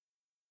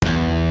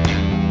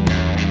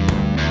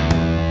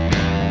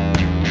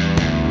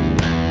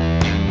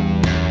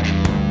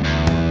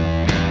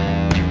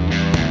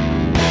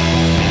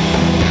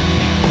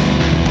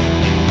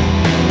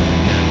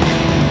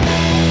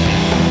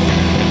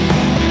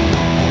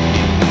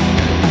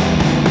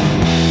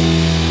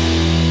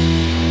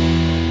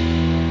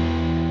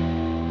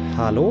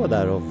Hallå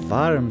där och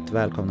varmt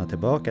välkomna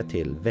tillbaka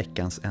till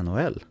veckans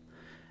NHL.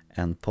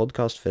 En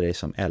podcast för dig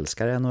som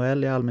älskar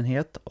NHL i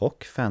allmänhet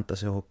och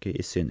fantasyhockey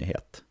i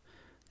synnerhet.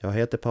 Jag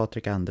heter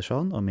Patrik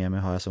Andersson och med mig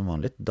har jag som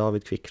vanligt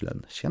David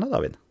Quicklund. Tjena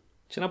David!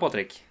 Tjena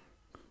Patrik!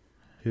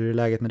 Hur är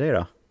läget med dig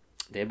då?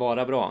 Det är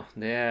bara bra.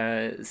 Det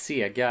är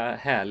sega,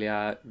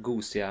 härliga,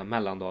 gosiga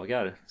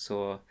mellandagar.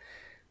 Så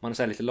man är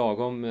så här lite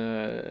lagom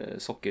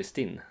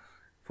sockerstinn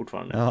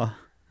fortfarande.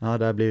 Ja,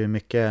 det har blivit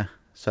mycket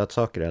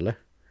sötsaker eller?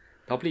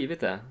 Det har blivit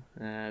det.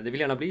 Det vill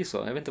gärna bli så.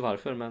 Jag vet inte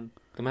varför, men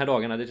de här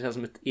dagarna det känns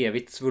som ett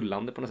evigt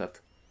svullande på något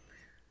sätt.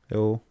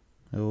 Jo,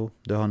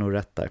 du har nog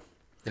rätt där.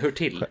 Det hör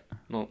till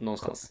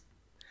någonstans.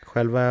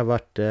 Själv har jag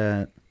varit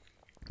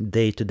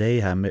day to day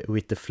här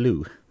with the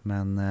flu.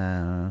 Men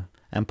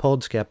en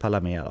podd ska jag palla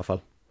med i alla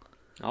fall.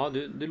 Ja,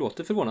 du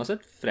låter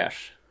förvånansvärt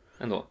fräsch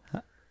ändå.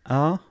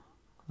 Ja,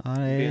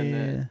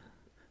 det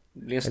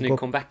blir en snygg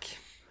comeback.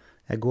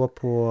 Jag går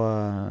på,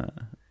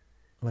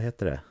 vad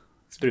heter det?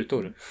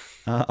 Sprutor.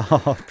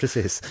 Ja,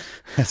 precis.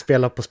 Jag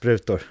spelar på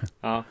sprutor.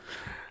 Ja,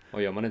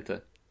 vad gör man inte?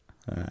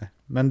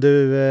 Men du,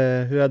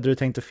 hur hade du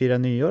tänkt att fira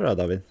nyår då,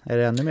 David? Är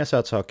det ännu mer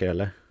sötsaker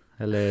eller?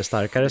 Eller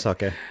starkare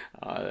saker?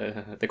 Ja,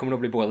 det kommer nog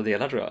bli båda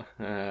delar tror jag.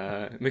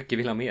 Mycket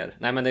vill ha mer.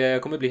 Nej, men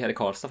det kommer bli här i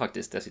Karlstad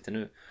faktiskt, där jag sitter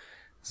nu.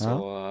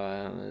 Så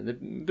det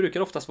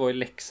brukar oftast vara i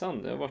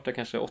Leksand. Jag har varit där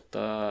kanske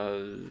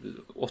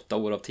 8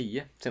 år av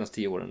 10 senaste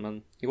 10 åren.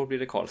 Men i år blir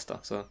det Karlstad.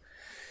 Så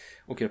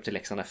åker upp till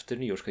Leksand efter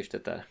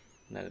nyårsskiftet där.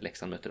 När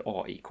Leksand möter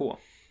AIK.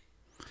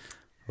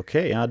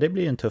 Okej, ja det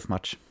blir en tuff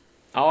match.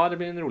 Ja, det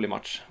blir en rolig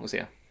match att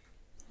se.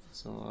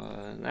 Så,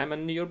 nej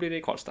men nyår blir det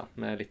i Karlstad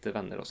med lite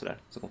vänner och sådär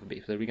som kommer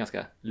förbi. Så det blir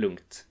ganska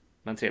lugnt,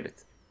 men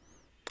trevligt.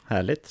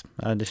 Härligt.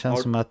 Ja, det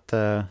känns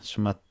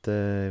som att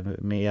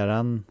med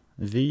eran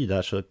vy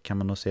där så kan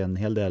man nog se en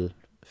hel del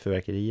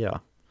fyrverkerier.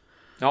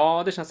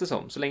 Ja, det känns det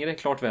som. Så länge det är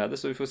klart väder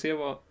så vi får se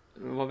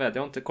vad väder.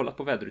 Jag har inte kollat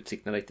på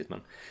väderutsikterna riktigt, men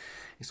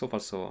i så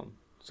fall så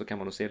kan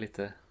man nog se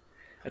lite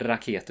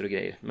raketer och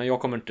grejer. Men jag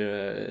kommer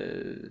inte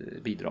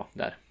bidra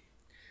där.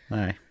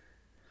 Nej.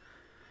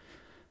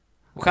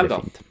 Och själv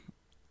då?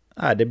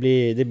 Nej, det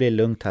blir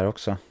lugnt här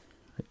också.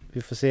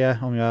 Vi får se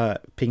om jag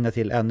pignar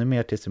till ännu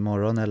mer tills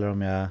imorgon eller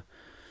om jag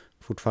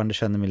fortfarande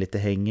känner mig lite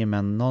hängig.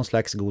 Men någon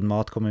slags god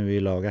mat kommer vi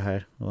laga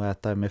här och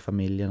äta med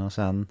familjen. Och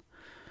sen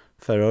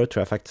förra året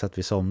tror jag faktiskt att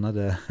vi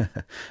somnade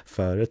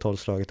före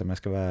 12-slaget om jag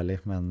ska vara ärlig.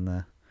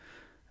 Men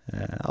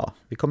ja,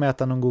 vi kommer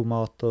äta någon god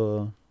mat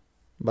och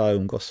bara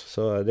umgås.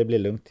 Så det blir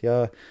lugnt.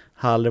 Jag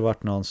har aldrig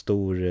varit någon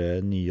stor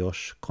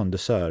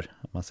nyårskondensör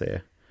om man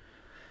säger.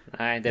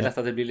 Nej, det är lätt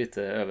att det blir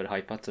lite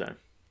överhypat sådär.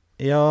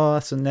 Ja,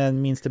 alltså när jag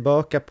minns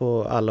tillbaka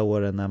på alla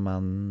åren när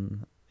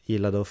man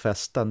gillade att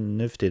festa.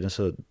 Nu för tiden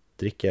så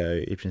dricker jag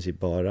i princip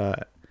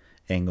bara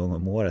en gång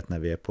om året när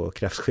vi är på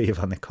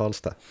kräftskivan i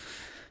Karlstad.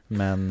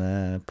 Men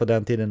på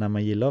den tiden när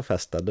man gillade att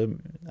festa,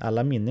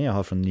 alla minnen jag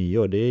har från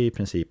nyår, det är i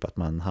princip att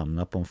man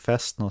hamnar på en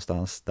fest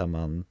någonstans där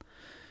man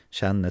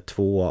känner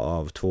 2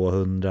 av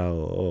 200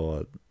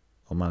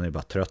 och man är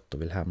bara trött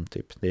och vill hem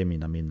typ. Det är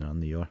mina minnen av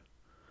nyår.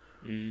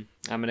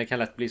 Ja, men det kan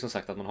lätt bli som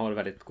sagt att man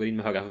går in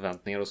med höga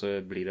förväntningar och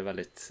så blir det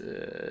väldigt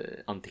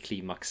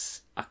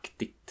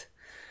antiklimaxaktigt.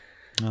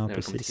 Ja, när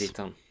precis. Till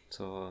kritan.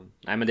 Så,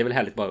 nej, men det är väl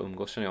härligt bara att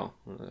umgås känner jag.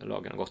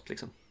 Lagarna gott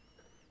liksom.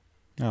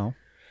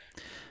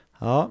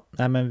 Ja,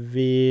 nej men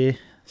vi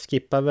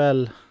skippar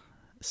väl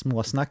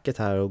småsnacket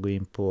här och går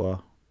in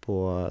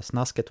på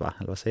snasket va?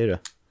 Eller vad säger du?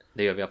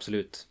 Det gör vi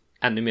absolut.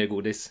 Ännu mer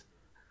godis.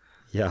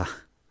 Ja.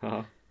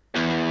 Aha.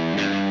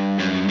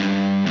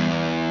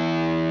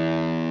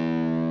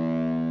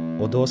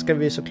 Och då ska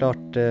vi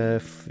såklart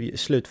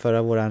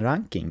slutföra våran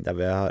ranking där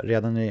vi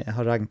redan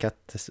har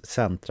rankat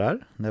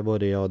centrar. Där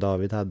både jag och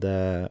David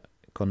hade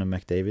Connor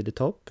McDavid i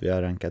topp. Vi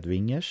har rankat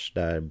wingers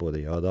där både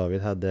jag och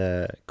David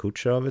hade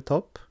Kucherov i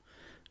topp.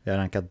 Vi har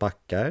rankat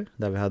backar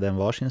där vi hade en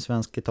varsin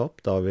svensk i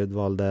topp. David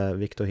valde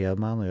Victor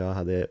Hedman och jag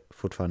hade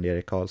fortfarande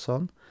Erik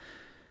Karlsson.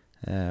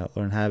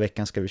 Och den här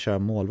veckan ska vi köra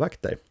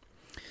målvakter.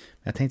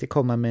 Jag tänkte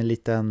komma med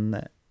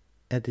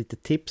ett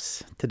litet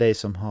tips till dig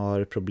som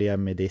har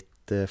problem med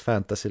ditt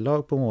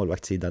fantasylag på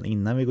målvaktssidan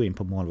innan vi går in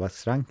på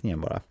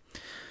målvaktsrankningen bara.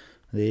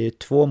 Det är ju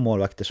 2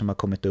 målvakter som har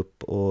kommit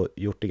upp och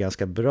gjort det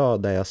ganska bra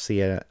där jag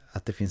ser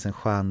att det finns en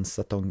chans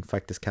att de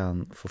faktiskt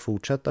kan få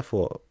fortsätta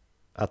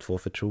att få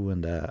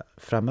förtroende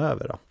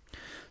framöver då.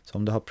 Så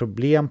om du har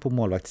problem på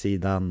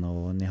målvaktssidan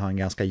och ni har en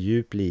ganska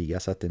djup liga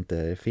så att det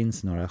inte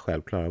finns några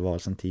självklara val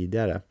sedan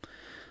tidigare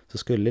så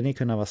skulle ni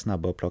kunna vara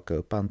snabba och plocka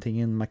upp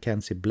antingen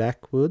Mackenzie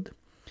Blackwood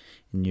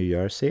i New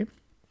Jersey.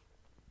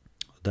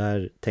 Och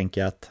där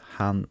tänker jag att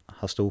han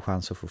har stor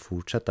chans att få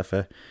fortsätta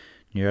för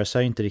New Jersey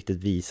har ju inte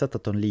riktigt visat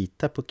att de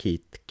litar på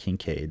Keith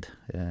Kincaid.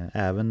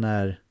 Även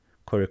när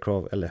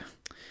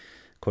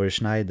Corey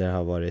Schneider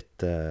har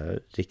varit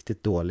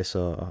riktigt dålig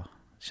så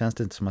känns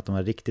det inte som att de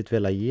har riktigt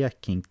velat ge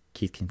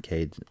Keith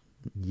Kincaid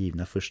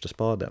givna första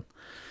spaden.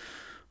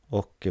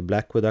 Och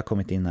Blackwood har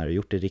kommit in här och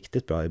gjort det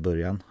riktigt bra i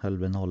början. Höll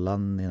väl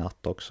nollan i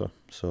natt också.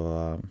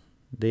 Så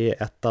det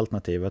är ett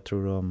alternativ. Vad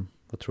tror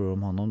du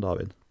om honom,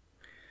 David?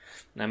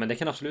 Nej, men det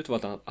kan absolut vara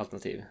ett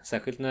alternativ.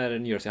 Särskilt när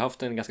New Jersey har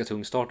haft en ganska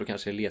tung start och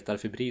kanske letar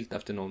febrilt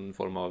efter någon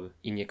form av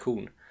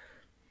injektion.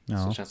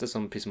 Så känns det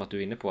som, precis som att du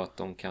är inne på, att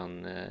de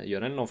kan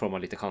göra någon form av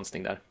lite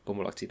chansning där på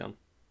målvaktssidan.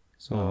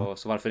 Så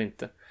varför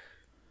inte?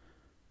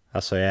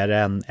 Alltså är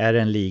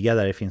det en liga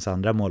där det finns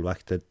andra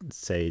målvakter,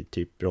 säg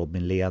typ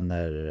Robin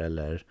Lehner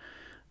eller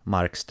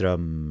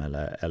Markström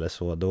eller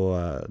så,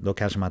 då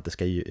kanske man inte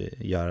ska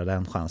göra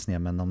den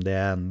chansningen. Men om det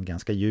är en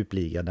ganska djup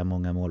liga där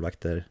många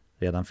målvakter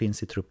redan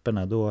finns i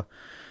trupperna, då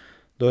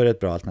är det ett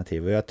bra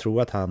alternativ. Och jag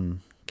tror att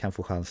han kan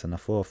få chansen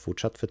att få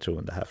fortsatt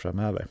förtroende här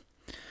framöver.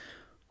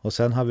 Och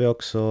sen har vi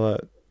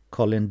också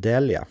Colin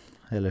Delia,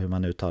 eller hur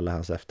man uttalar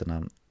hans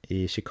efternamn,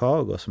 i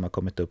Chicago, som har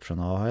kommit upp från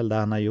AHL, där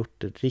han har gjort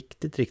det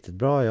riktigt, riktigt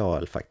bra i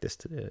AHL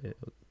faktiskt.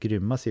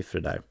 Grymma siffror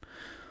där.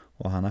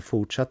 Och han har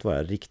fortsatt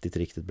vara riktigt,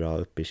 riktigt bra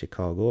uppe i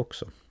Chicago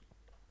också.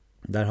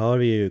 Där har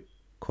vi ju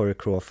Corey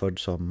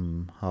Crawford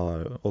som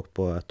har åkt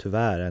på,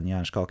 tyvärr, en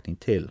hjärnskakning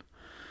till.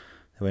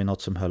 Det var ju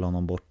något som höll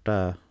honom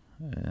borta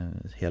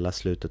hela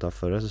slutet av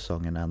förra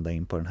säsongen ända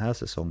in på den här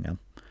säsongen.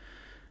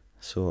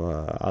 Så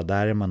ja,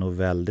 där är man nog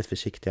väldigt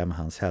försiktiga med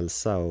hans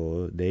hälsa,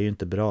 och det är ju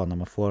inte bra när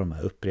man får de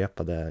här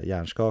upprepade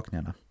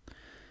hjärnskakningarna.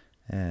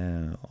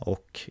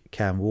 Och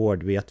Cam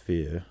Ward vet vi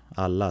ju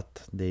alla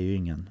att det är ju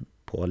ingen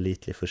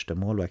pålitlig första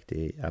målvakt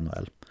i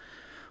NHL.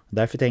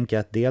 Därför tänker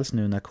jag att dels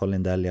nu när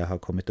Colin Delia har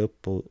kommit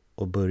upp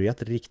och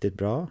börjat riktigt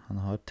bra, han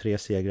har 3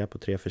 segrar på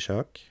 3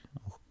 försök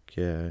och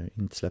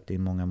inte släppt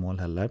in många mål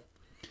heller,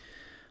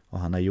 och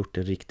han har gjort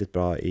det riktigt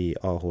bra i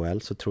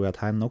AHL, så tror jag att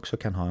han också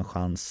kan ha en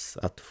chans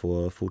att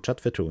få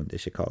fortsatt förtroende i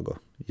Chicago.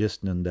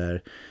 Just nu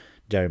under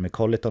Jeremy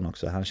Colliton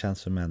också. Han känns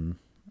som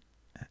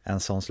en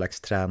sån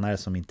slags tränare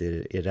som inte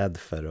är rädd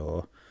för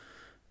att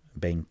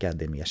bänka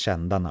det mer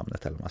kända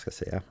namnet, eller vad man ska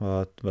säga.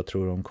 Vad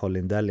tror du om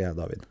Colin Delia,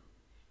 David?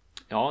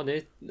 Ja, det är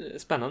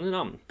ett spännande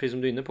namn. Precis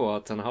som du är inne på,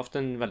 att han har haft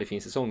en väldigt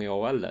fin säsong i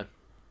AHL där.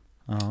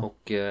 Ja.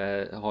 Och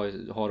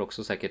har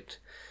också säkert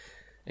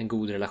en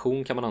god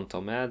relation, kan man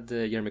anta, med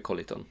Jeremy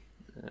Colliton.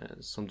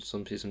 Som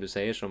precis som du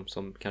säger,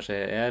 som kanske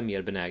är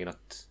mer benägen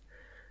att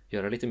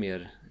göra lite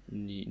mer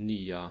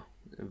nya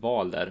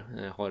val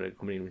där.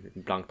 Kommer in med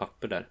blank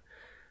papper där.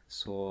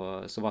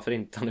 Så varför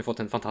inte? Han har fått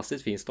en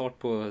fantastiskt fin start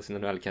på sin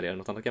NHL-karriär.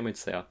 Något annat kan man inte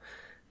säga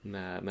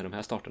med de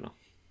här starterna.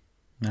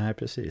 Nej,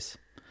 precis.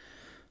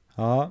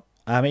 Ja,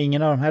 men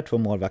ingen av de här 2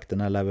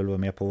 målvakterna lär väl vara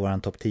med på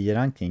våran topp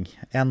 10-ranking.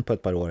 En på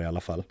ett par år i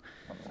alla fall.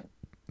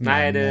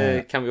 Nej,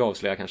 det kan vi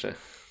avslöja kanske.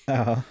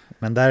 Ja,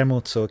 men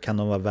däremot så kan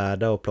de vara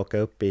värda att plocka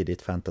upp i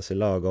ditt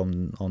fantasylag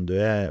om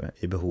du är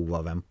i behov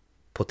av en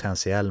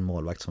potentiell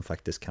målvakt som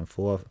faktiskt kan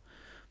få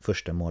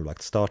första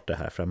målvaktsstarter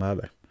här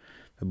framöver.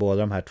 För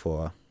båda de här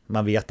 2,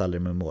 man vet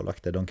aldrig med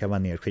målvakter, de kan vara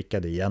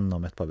nedskickade igen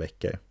om ett par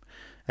veckor.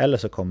 Eller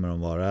så kommer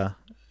de vara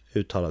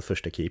uttalad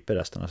första keeper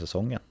resten av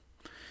säsongen.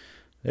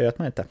 Det vet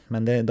man inte,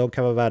 men de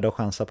kan vara värda att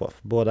chansa på.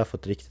 Båda har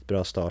fått riktigt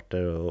bra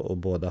starter och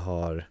båda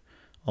har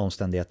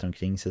omständigheter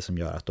omkring sig som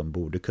gör att de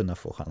borde kunna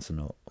få chansen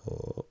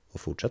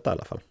att fortsätta i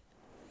alla fall.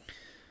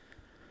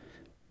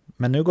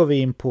 Men nu går vi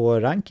in på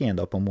rankingen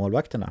då, på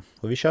målvakterna.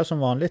 Och vi kör som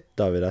vanligt,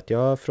 David, att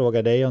jag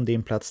frågar dig om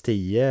din plats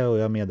 10 och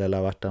jag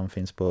meddelar vart den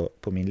finns på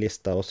min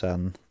lista, och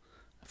sen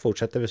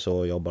fortsätter vi så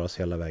och jobbar oss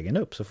hela vägen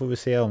upp. Så får vi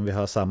se om vi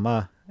har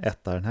samma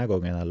etta den här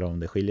gången eller om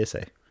det skiljer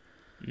sig.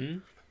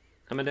 Mm.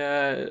 Ja, men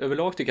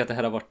överlag tycker jag att det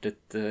här har varit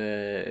ett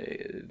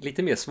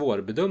lite mer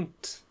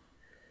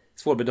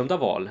svårbedömda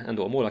val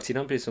ändå.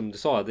 Målvaktssidan, precis som du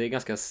sa, det är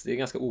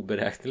ganska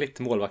oberäkneligt,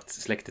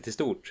 målvaktssläktet i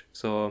stort.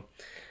 Så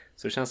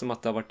det känns som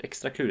att det har varit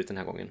extra klurigt den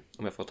här gången,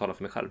 om jag får tala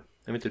för mig själv.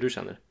 Jag vet inte hur du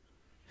känner.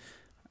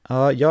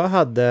 Ja,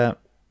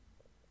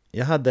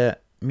 jag hade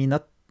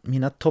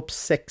mina topp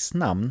 6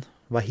 namn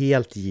var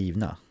helt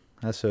givna.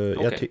 Alltså,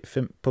 Okay.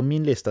 På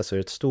min lista så är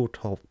det ett stort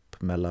hopp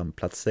mellan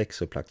plats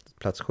 6 och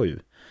plats 7.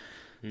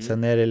 Mm.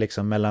 Sen är det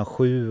liksom mellan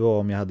 7 och,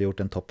 om jag hade gjort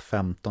en topp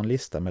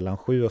 15-lista, mellan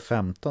 7 och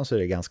 15 så är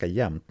det ganska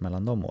jämnt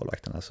mellan de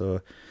målvakterna. Så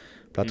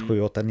plats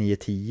 7, 8, 9,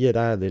 10,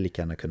 där hade det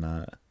lika gärna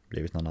kunnat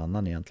blivit någon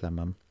annan egentligen.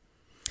 Men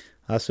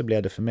så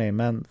blev det för mig.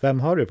 Men vem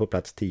har du på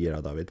plats 10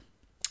 då, David?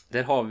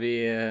 Där har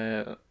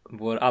vi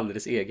vår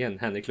alldeles egen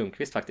Henrik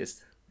Lundqvist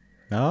faktiskt.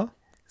 Ja,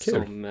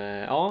 kul.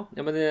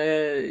 Men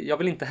jag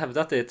vill inte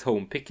hävda att det är ett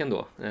homepick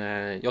ändå.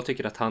 Jag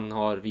tycker att han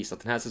har visat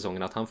den här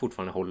säsongen att han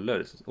fortfarande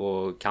håller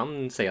och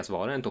kan sägas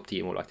vara en topp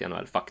 10 målvakt i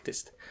NHL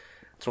faktiskt.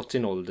 Trots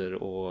sin ålder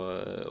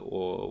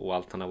och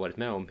allt han har varit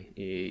med om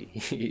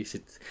i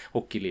sitt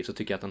hockeyliv, så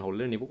tycker jag att han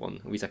håller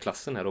nivån och visar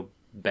klassen här och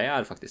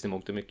bär faktiskt i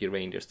mångt och mycket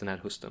Rangers den här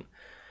hösten.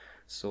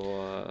 Så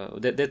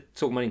det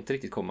såg man inte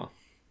riktigt komma.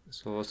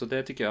 Så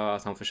det tycker jag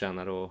att han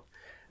förtjänar att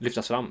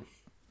lyftas fram.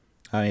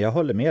 Ja, jag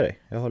håller med dig.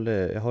 Jag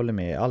håller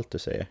med i allt du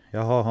säger.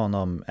 Jag har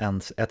honom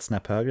ett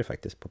snäpp högre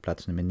faktiskt, på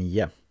plats nummer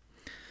 9.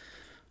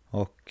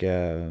 Och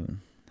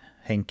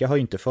Henke har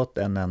ju inte fått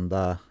en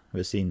enda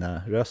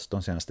sina röst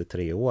de senaste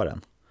 3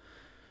 åren.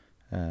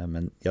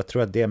 Men jag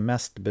tror att det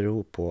mest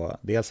beror på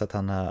dels att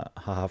han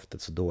har haft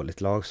ett så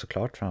dåligt lag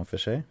såklart framför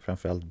sig,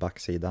 framförallt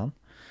backsidan.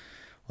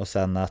 Och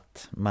sen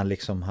att man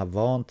liksom har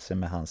vant sig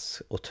med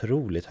hans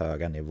otroligt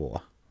höga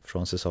nivå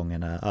från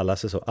säsongerna,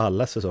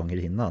 alla säsonger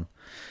innan.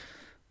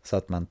 Så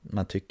att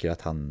man tycker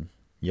att han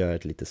gör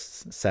ett lite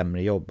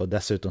sämre jobb. Och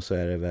dessutom så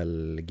är det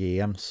väl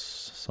GMs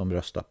som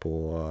röstar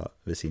på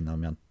Vezina,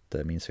 om jag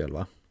inte minns fel,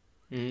 va?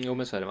 Jo,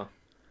 men så är det, va?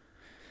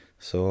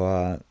 Så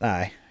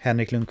nej,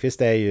 Henrik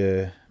Lundqvist är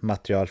ju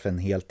material för en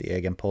helt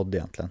egen podd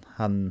egentligen.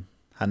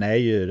 Han är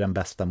ju den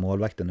bästa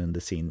målvakten under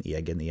sin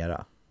egen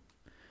era.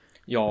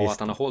 Ja, Visst. att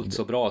han har hållit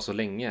så bra så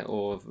länge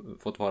och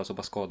fått vara så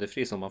pass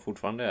skadefri som han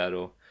fortfarande är.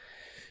 Och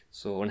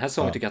den här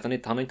säsongen tycker jag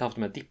att han har inte haft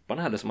de här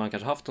dipparna heller som han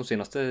kanske haft de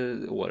senaste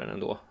åren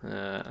ändå.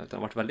 Utan har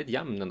varit väldigt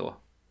jämn ändå.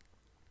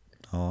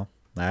 Ja,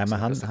 nej, men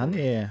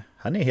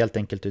han är helt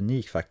enkelt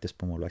unik faktiskt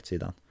på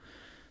målvaktssidan.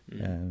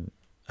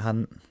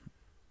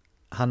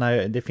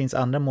 Det finns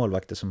andra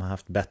målvakter som har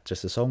haft bättre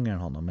säsonger än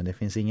honom, men det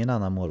finns ingen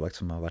annan målvakt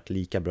som har varit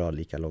lika bra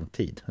lika lång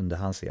tid under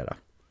hans era.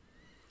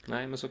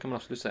 Nej, men så kan man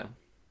absolut säga.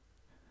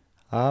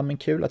 Ja, men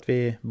kul att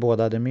vi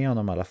båda hade med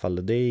honom i alla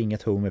fall. Det är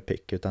inget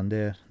homerpick, utan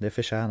det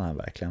förtjänar han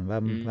verkligen.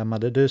 Vem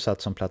hade du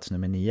satt som plats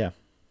nummer 9?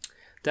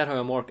 Där har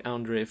jag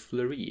Marc-André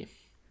Fleury.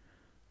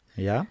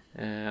 Ja.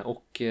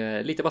 Och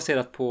lite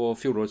baserat på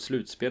fjolårets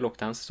slutspel och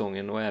den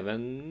säsongen, och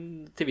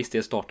även till viss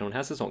del starten av den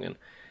här säsongen.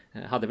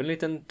 Hade väl en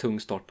liten tung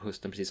start på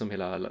hösten, precis som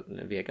hela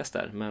Vegas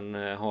där, men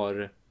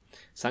har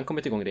sen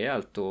kommit igång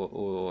rejält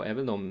och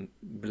även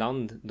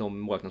bland de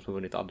målvakterna som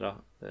har vunnit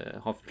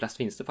har flest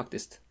vinster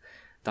faktiskt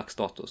dags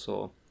dato,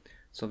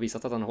 så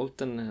visat att han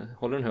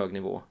håller en hög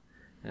nivå.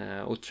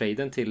 Och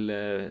traden till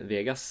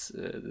Vegas,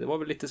 det var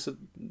väl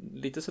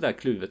lite sådär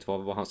kluvet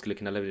vad han skulle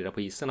kunna leverera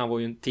på isen. Han var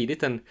ju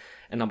tidigt en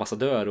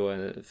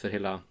ambassadör för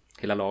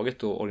hela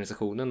laget och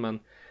organisationen, men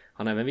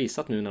han har även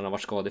visat nu när han har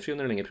varit skadefri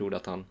under en längre period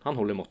att han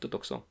håller måttet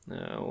också,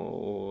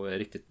 och är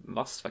riktigt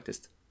vass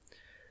faktiskt.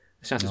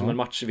 Det känns ju som en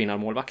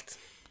matchvinnarmålvakt.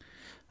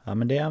 Ja,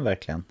 men det är han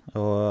verkligen.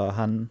 Och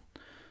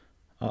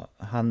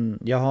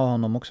jag har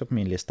honom också på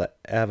min lista.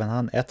 Även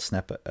han ett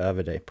snäpp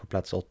över dig på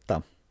plats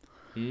 8.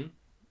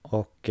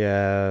 Och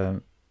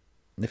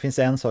det finns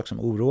en sak som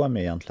oroar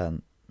mig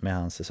egentligen med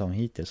hans säsong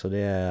hittills, och det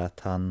är att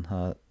han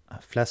har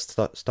flest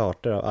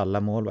starter av alla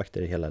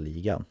målvakter i hela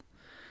ligan.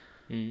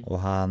 Och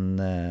han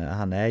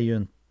är ju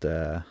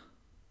inte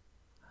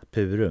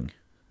purung,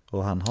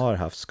 och han har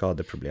haft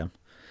skadeproblem.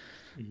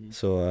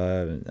 Så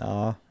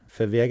ja,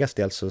 för Vegas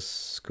del så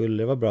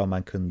skulle det vara bra om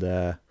man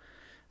kunde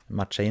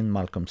matcha in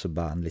Malcolm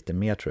Subban lite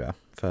mer, tror jag.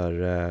 För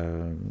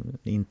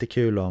det är inte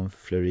kul om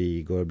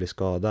Fleury går och blir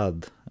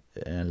skadad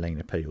en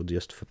längre period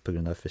just på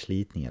grund av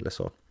förslitning eller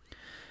så.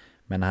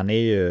 Men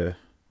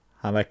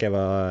han verkar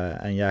vara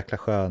en jäkla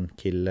skön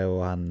kille,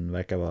 och han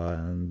verkar vara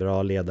en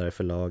bra ledare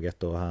för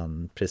laget, och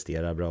han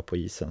presterar bra på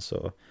isen,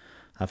 så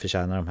han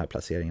förtjänar de här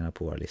placeringarna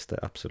på våra listor,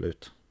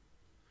 absolut.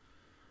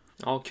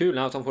 Ja, kul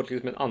att han fått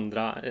liksom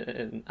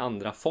en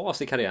andra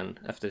fas i karriären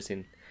efter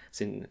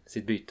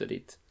sitt byte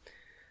dit.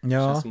 Ja. Det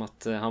känns som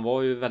att han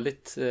var ju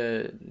väldigt,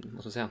 vad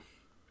ska jag säga,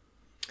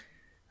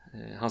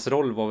 hans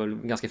roll var väl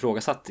ganska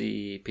ifrågasatt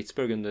i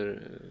Pittsburgh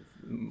under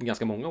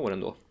ganska många år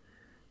ändå.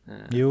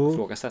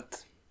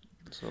 Ifrågasatt.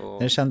 Så...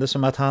 Det kändes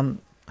som att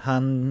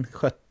han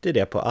skötte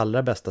det på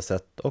allra bästa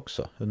sätt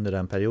också under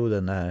den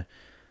perioden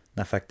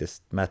när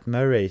faktiskt Matt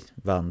Murray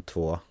vann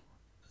 2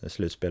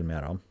 slutspel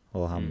med dem,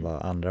 och han var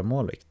andra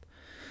målvikt.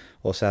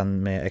 Och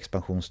sen med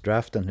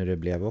expansionsdraften, hur det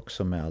blev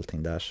också med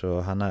allting där, så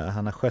han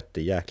har skött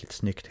det jäkligt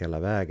snyggt hela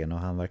vägen, och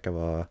han verkar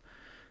vara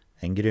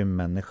en grym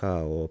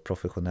människa och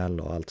professionell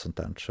och allt sånt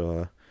där.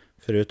 Så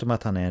förutom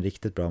att han är en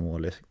riktigt bra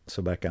målis,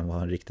 så verkar han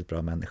vara en riktigt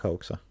bra människa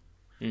också.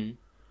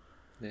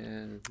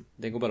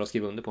 Det går bara att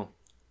skriva under på.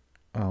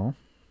 Ja.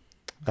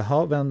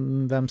 Jaha,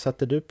 vem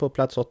satte du på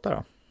plats 8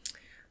 då?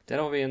 Där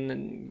har vi en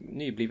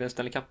nybliven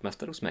Stanley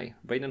Cup-mästare hos mig,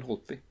 Braden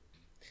Holtby.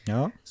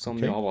 Ja, som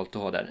jag har valt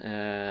att ha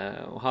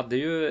där. Och hade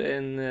ju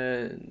en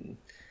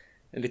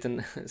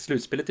liten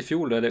slutspelet i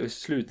fjol, eller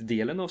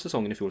slutdelen av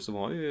säsongen i fjol, så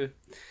var ju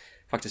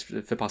faktiskt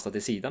förpassad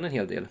till sidan en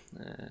hel del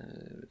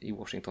i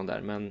Washington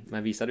där.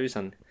 Men visade ju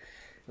sen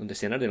under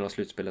senare delen av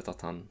slutspelet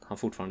att han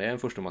fortfarande är en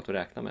första att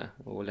räkna med,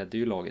 och ledde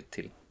ju laget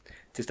till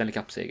Stanley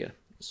Cup-seger.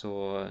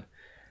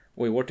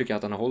 Och i år tycker jag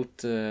att han har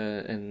hållit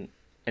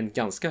en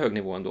ganska hög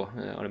nivå ändå.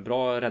 Har en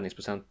bra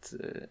räddningsprocent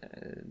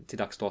till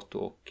dags dato,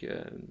 och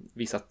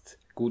visat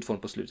god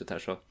form på slutet här.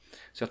 Så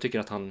jag tycker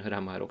att han hör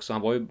hemma här också.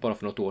 Han var ju bara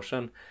för något år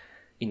sedan,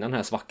 innan den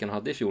här svackan han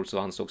hade i fjol, så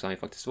ansågs han ju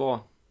faktiskt vara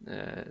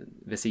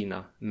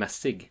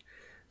Vezina-mässig.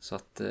 Så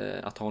att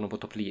ha honom på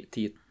topp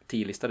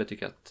 10-lista, det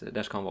tycker jag att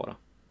där ska han vara.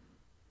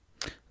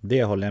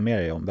 Det håller jag med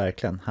dig om,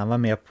 verkligen. Han var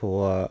med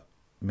på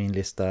min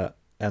lista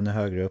ännu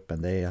högre upp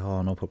än det. Jag har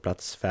honom på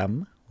plats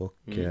 5,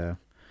 och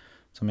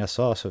som jag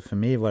sa, så för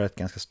mig var det ett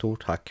ganska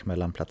stort hack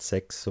mellan plats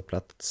 6 och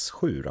plats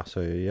 7 då.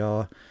 Så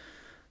jag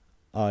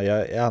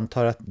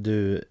antar att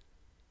du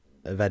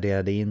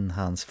värderade in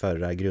hans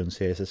förra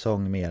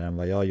grundseriesäsong mer än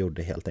vad jag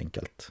gjorde helt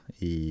enkelt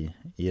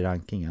i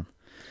rankingen.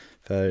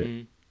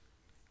 För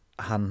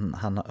han,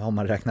 om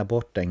man räknar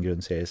bort den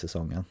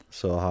grundseriesäsongen,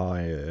 så har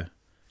han ju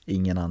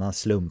ingen annan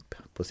slump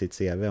på sitt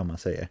CV, om man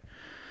säger.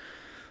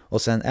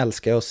 Och sen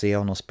älskar jag att se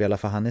honom spela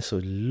för han är så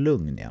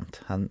lugn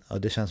jämt.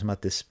 Och det känns som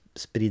att det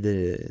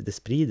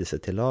sprider sig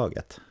till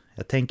laget.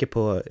 Jag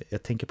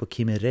tänker på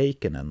Kimi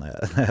Räikkönen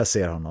när jag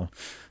ser honom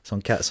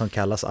som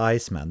kallas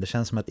Iceman. Det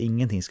känns som att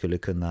ingenting skulle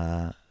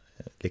kunna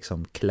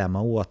liksom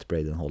klämma åt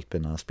Braden Holtby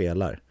när han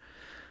spelar.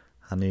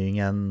 Han är ju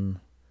ingen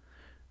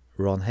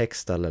Ron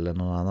Hextall eller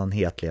någon annan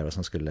hetligare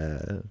som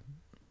skulle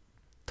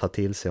ta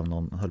till sig om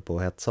någon höll på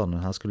att hetsa honom.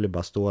 Han skulle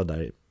bara stå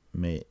där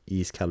med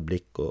iskall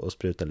blick och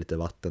spruta lite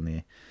vatten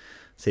i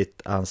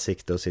sitt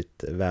ansikte och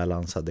sitt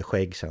välansade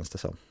skägg, känns det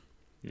som.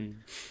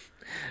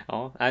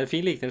 Ja, en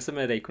fin liknelse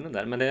med Räikkönen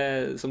där. Men det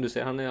är, som du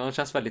säger, han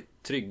känns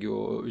väldigt trygg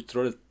och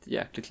utstrålar ett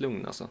jäkligt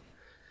lugn alltså.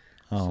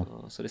 Ja.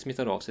 Så det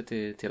smittar av sig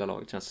till hela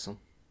laget, känns det som.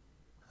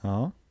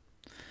 Ja.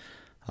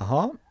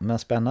 Jaha, men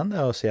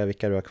spännande att se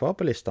vilka du har kvar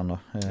på listan då.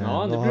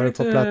 Ja, vad har du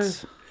på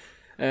plats?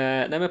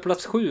 Nej, men på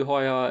plats 7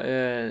 har jag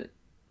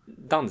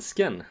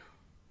dansken.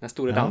 Den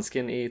stora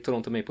dansken i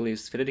Toronto Maple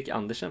Leafs, Frederik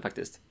Andersen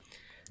faktiskt.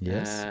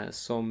 Yes.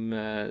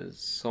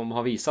 Som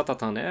har visat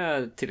att han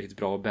är tillräckligt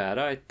bra att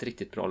bära ett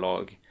riktigt bra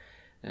lag.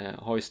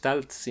 Har ju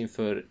ställts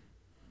inför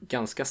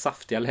ganska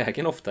saftiga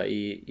lägen ofta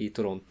i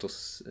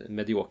Torontos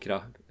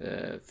mediokra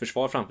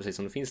försvar framför sig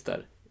som det finns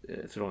där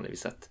förhållandevis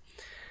sett.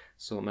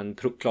 Men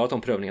klarat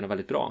de prövningarna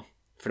väldigt bra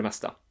för det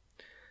mesta.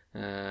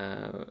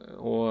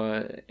 Och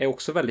är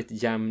också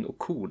väldigt jämn och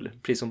cool.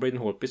 Precis som Braden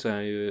Holtby så är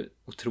han ju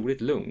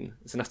otroligt lugn.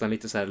 Ser nästan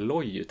lite så här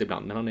loj ut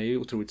ibland, men han är ju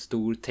otroligt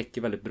stor,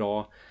 täcker väldigt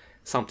bra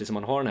samtidigt som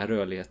han har den här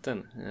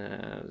rörligheten.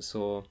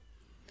 Så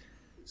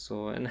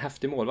en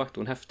häftig målvakt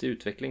och en häftig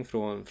utveckling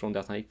från det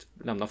att han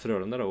lämnade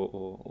Frölunda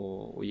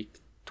och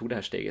tog det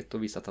här steget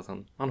och visat att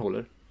han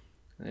håller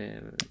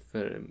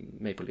för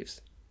Maple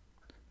Leafs.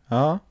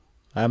 Ja,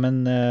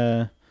 men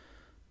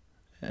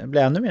jag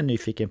blir ännu mer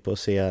nyfiken på att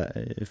se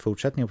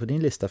fortsättningen på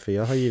din lista, för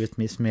jag har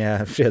givetvis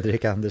med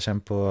Frederik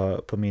Andersen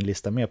på min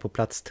lista med på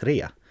plats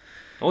 3.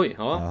 Oj,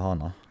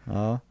 ja.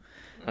 Ja,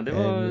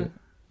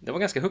 det var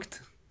ganska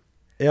högt.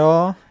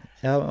 Ja,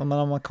 men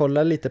om man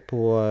kollar lite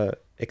på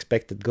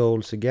expected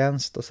goals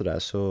against och sådär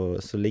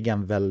så ligger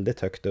han väldigt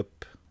högt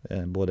upp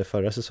både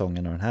förra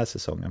säsongen och den här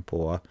säsongen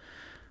på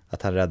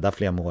att han räddar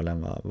fler mål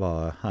än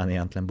vad han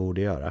egentligen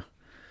borde göra.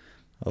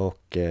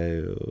 Och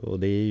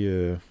det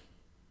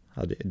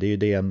är ju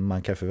det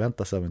man kan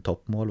förvänta sig av en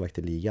toppmålvakt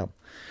i ligan.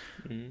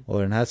 Och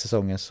den här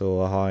säsongen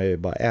så har han ju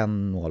bara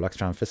en målvakt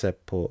framför sig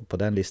på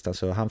den listan,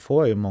 så han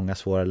får ju många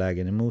svåra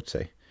lägen emot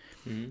sig.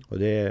 Och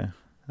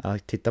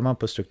tittar man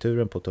på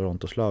strukturen på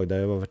Torontos lag, där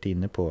jag har varit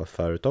inne på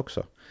förut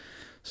också,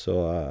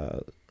 så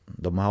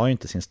de har ju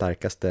inte sin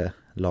starkaste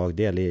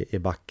lagdel i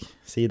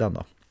backsidan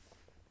då.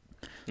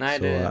 Nej,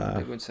 så,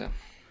 det går inte att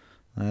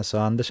säga. Så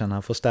Andersen,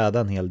 han får städa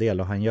en hel del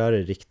och han gör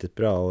det riktigt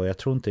bra, och jag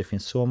tror inte det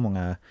finns så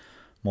många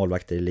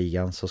målvakter i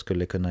ligan som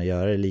skulle kunna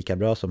göra det lika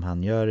bra som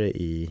han gör det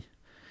i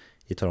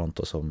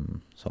Toronto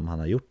som han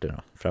har gjort det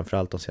då.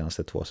 Framförallt de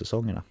senaste 2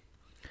 säsongerna.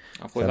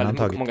 Han får ju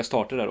väldigt många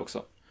starter där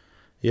också.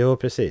 Jo,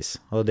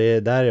 precis. Och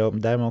där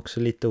är man också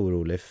lite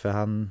orolig, för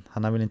han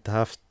har väl inte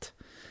haft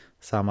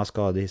samma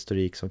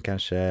skadehistorik som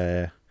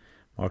kanske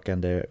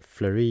Marc-André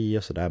Fleury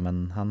och sådär,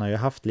 men han har ju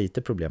haft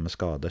lite problem med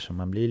skador, så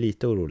man blir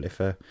lite orolig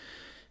för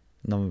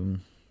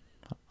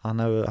han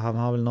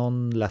har väl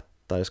någon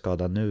lättare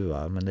skada nu,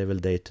 va? Men det är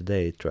väl day to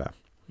day, tror jag.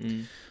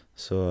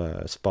 Så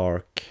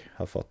Spark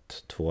har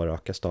fått 2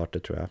 raka starter,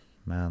 tror jag.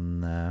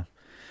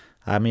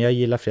 Men jag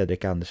gillar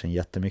Frederik Andersen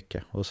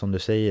jättemycket. Och som du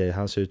säger,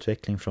 hans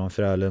utveckling från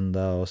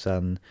Frölunda och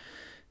sen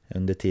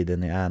under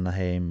tiden i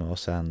Anaheim och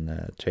sen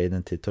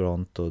traden till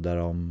Toronto, där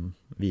de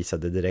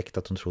visade direkt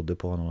att de trodde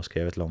på honom och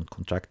skrev ett långt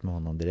kontrakt med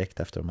honom direkt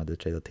efter att de hade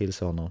tradat till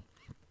sig honom.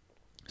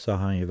 Så har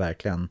han ju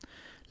verkligen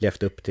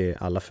levt upp till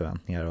alla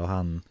förväntningar, och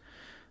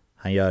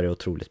han gör det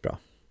otroligt bra.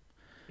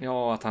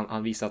 Ja, att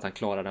han visar att han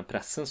klarar den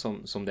pressen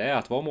som det är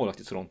att vara målvakt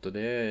i Toronto.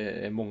 Det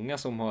är många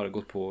som har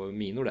gått på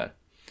minor där.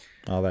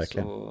 Ja,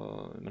 verkligen.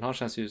 Men han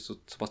känns ju så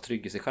pass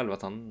trygg i sig själv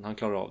att han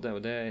klarar av det,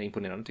 och det är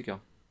imponerande, tycker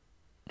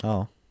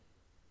jag.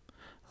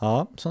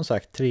 Ja, som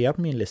sagt, 3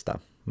 på min lista.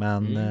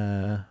 Men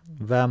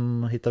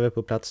vem hittar vi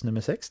på plats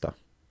nummer 6 då?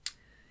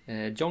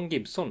 John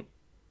Gibson.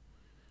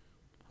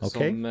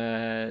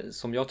 Okay.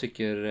 Som jag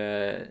tycker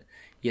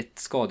i ett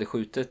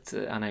skadeskjutet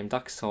Anaheim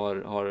Ducks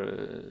har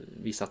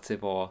visat sig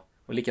vara,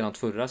 och likadant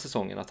förra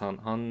säsongen, att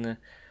han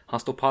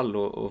står pall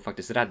och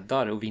faktiskt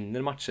räddar och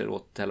vinner matcher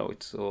åt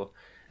Deloitte, och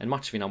en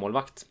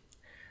matchvinnarmålvakt.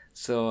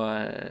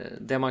 Så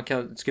det man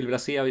skulle vilja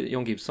se av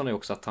John Gibson är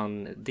också att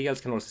han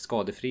dels kan hålla sig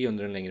skadefri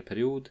under en längre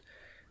period,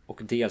 och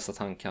dels att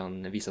han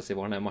kan visa sig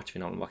vara den här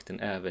matchvinnarmålvakten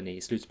även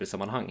i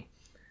slutspelssammanhang.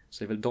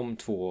 Så det är väl de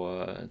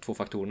två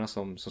faktorerna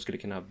som skulle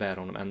kunna bära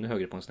honom ännu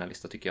högre på en sån här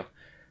lista, tycker jag.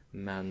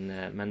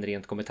 Men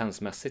rent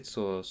kompetensmässigt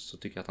så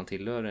tycker jag att han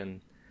tillhör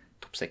en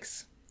topp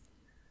 6.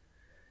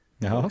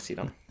 Ja.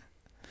 Sidan.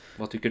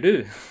 Vad tycker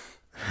du?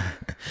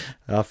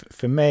 Ja,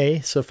 för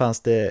mig så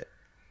fanns det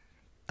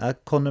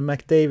Connor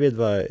McDavid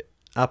var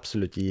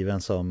absolut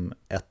given som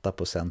etta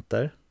på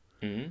center.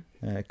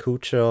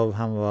 Kucherov,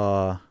 han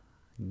var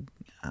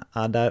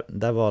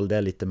där valde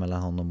jag lite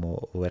mellan honom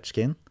och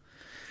Ovechkin.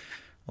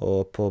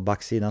 Och på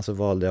backsidan så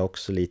valde jag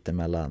också lite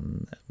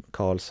mellan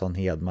Karlsson,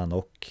 Hedman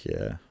och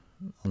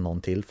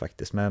någon till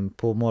faktiskt. Men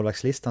på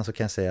målvaktslistan så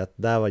kan jag säga att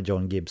där var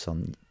John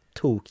Gibson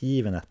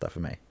tokgiven etta för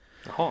mig.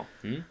 Jaha.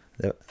 Mm.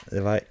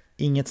 Det var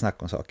inget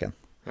snack om saken.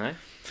 Nej.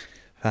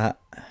 För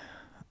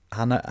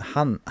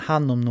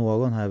han om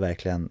någon har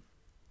verkligen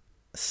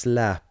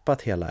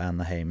släpat hela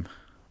Anaheim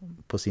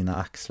på sina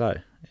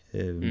axlar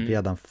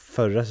redan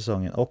förra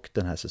säsongen och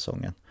den här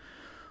säsongen.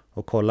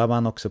 Och kollar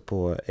man också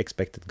på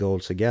expected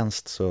goals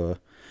against så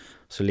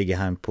ligger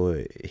han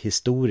på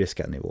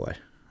historiska nivåer.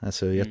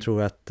 Alltså jag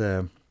tror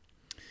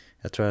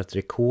att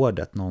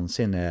rekordet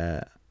någonsin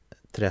är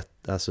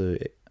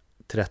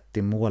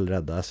 30 mål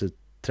rädda, alltså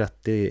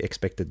 30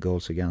 expected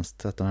goals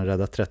against, att han har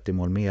räddat 30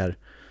 mål mer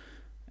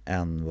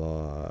än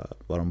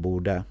vad de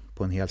borde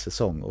på en hel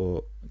säsong,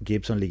 och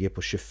Gibson ligger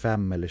på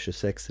 25 eller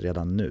 26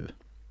 redan nu.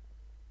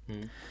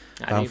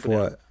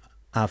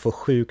 Han får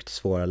sjukt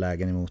svåra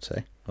lägen emot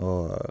sig,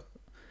 och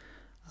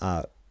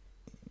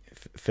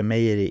för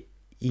mig är det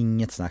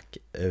inget snack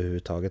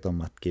överhuvudtaget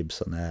om att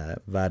Gibson är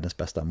världens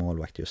bästa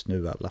målvakt just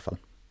nu i alla fall.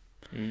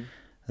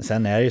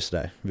 Sen är det ju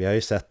sådär, vi har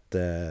ju sett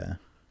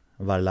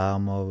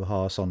Varlamov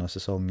ha sådana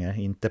säsonger,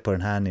 inte på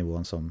den här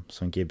nivån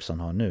som Gibson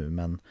har nu,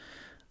 men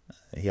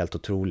helt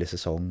otrolig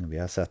säsong. Vi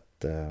har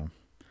sett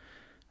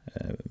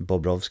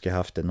Bobrovski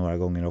haft det några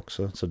gånger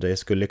också, så det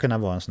skulle kunna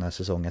vara en sån här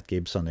säsong att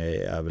Gibson är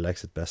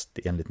överlägset bäst,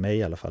 enligt mig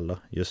i alla fall då,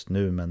 just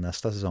nu, men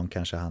nästa säsong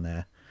kanske han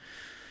är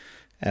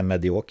en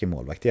medioker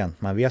målvakt igen.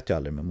 Man vet ju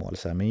aldrig med mål,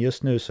 men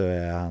just nu så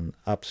är han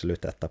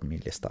absolut etta på min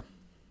lista.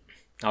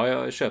 Ja,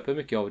 jag köper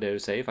mycket av det du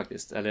säger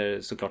faktiskt.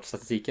 Eller såklart,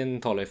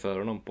 statistiken talar ju för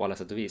honom på alla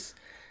sätt och vis.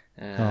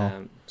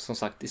 Som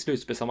sagt, i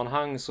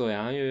slutspelssammanhang så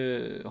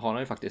har han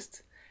ju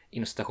faktiskt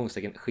inom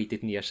citationstecken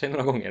skitit ner sig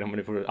några gånger, om man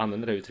nu får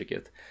använda det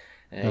uttrycket,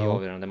 i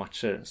avgörande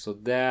matcher. Så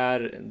det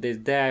är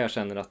där jag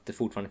känner att det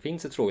fortfarande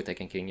finns ett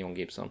frågetecken kring John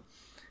Gibson.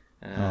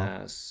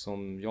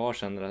 Som jag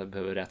känner att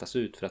behöver rätas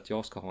ut för att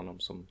jag ska ha honom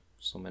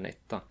som en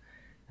etta.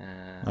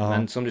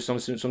 Men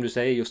som du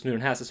säger, just nu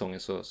den här säsongen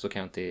så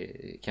kan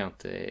jag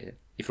inte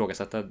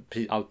ifrågasätta.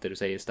 Allt det du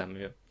säger stämmer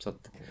ju. Så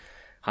att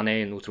han är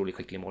en otroligt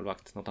skicklig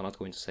målvakt. Något annat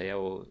går inte att säga,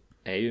 och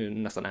är ju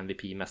nästan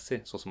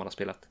MVP-mässig så som han har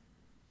spelat.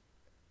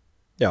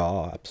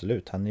 Ja,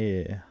 absolut.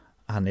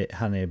 Han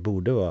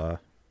borde vara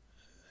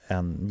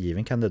en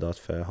given kandidat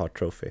för Hart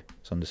Trophy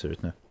som det ser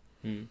ut nu.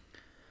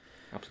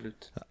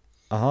 Absolut.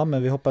 Jaha,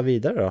 men vi hoppar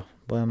vidare då.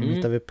 Vad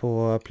hittar vi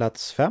på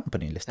plats 5 på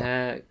din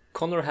lista?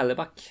 Connor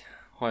Hellebuyck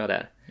har jag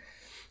där.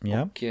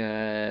 Ja. Och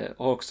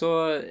har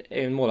också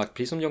en målvakt,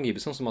 precis som John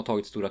Gibson, som har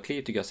tagit stora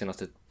kliv tycker jag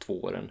senaste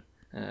 2 åren.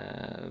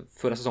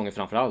 Förra säsongen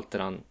framförallt,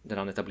 där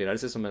han etablerade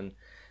sig som en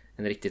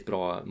riktigt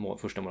bra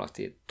första målvakt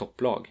i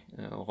topplag.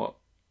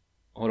 Och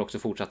har också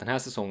fortsatt den här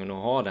säsongen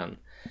och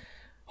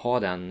ha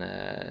den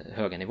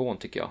höga nivån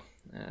tycker jag.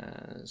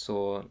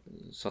 Så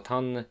att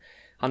han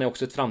är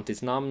också ett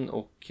framtidsnamn,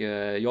 och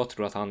jag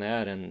tror att han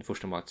är en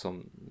första målvakt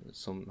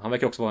som han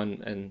verkar också vara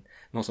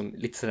någon som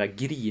lite sådär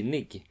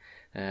grinig,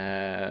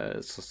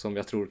 som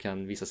jag tror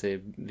kan visa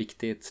sig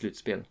viktig i ett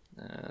slutspel.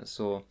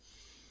 Så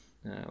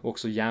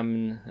också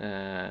jämn,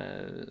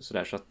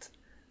 sådär, så att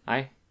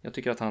nej, jag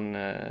tycker att han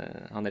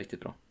är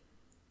riktigt bra.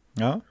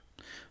 Ja,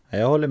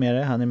 jag håller med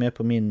dig. Han är med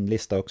på min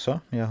lista också.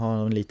 Jag har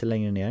honom lite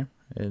längre ner.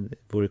 Det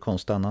vore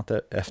konstigt annat,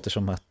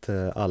 eftersom att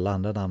alla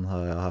andra namn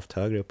har jag haft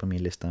högre upp på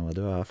min lista än vad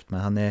du har haft. Men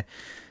han är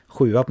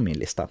 7 på min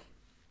lista.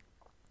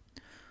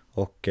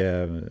 Och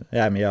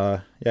men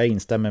jag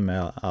instämmer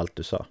med allt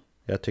du sa.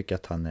 Jag tycker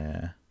att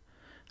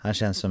han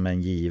känns som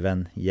en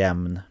given,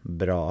 jämn,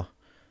 bra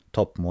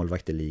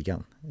toppmålvakt i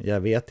ligan.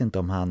 Jag vet inte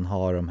om han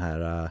har de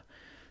här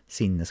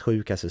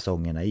sinnessjuka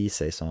säsongerna i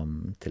sig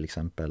som till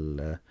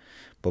exempel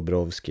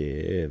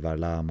Bobrovski,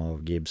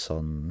 Varlamov,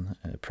 Gibson,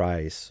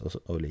 Price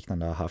och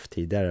liknande har haft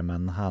tidigare,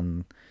 men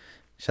han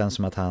känns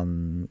som att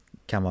han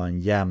kan vara en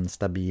jämn,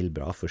 stabil,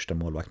 bra första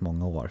målvakt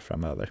många år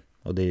framöver,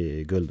 och det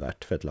är guld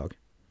värt för ett lag.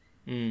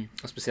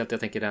 Och speciellt jag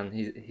tänker den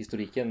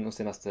historiken de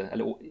senaste,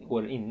 eller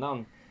åren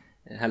innan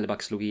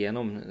Hellebuyck slog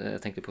igenom.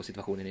 Jag tänkte på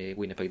situationen i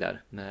Winnipeg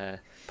där med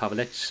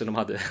Pavelec som de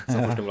hade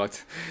som första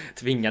målvakt,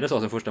 tvingades ha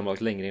som första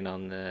målvakt längre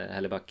innan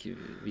Hellebuyck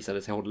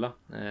visade sig hålla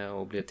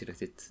och blev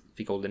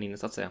fick åldern inne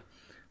så att säga.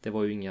 Det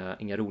var ju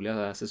inga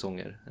roliga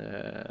säsonger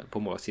på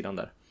målvaktssidan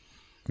där.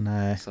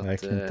 Nej, så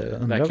verkligen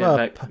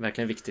inte.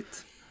 Verkligen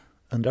viktigt.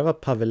 Undrar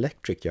vad Pavelec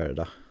gör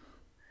idag.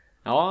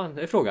 Ja,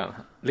 det är frågan.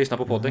 Lyssna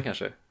på podden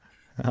kanske.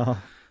 Ja,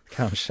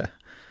 kanske.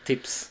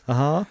 Tips.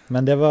 Jaha,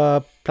 men det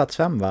var plats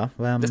 5 va?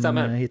 Det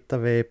stämmer. Hittar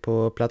vi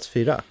på plats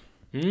 4?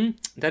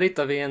 Där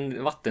hittar vi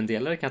en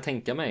vattendelare kan jag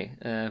tänka mig.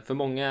 För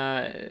många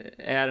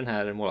är den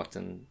här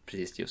målvakten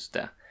precis just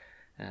det.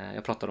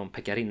 Jag pratar om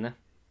Pekka Rinne.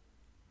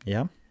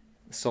 Ja.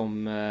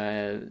 Som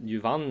ju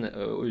vann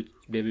och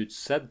blev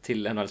utsedd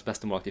till NHLs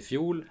bästa målvakt i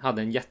fjol.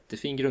 Hade en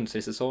jättefin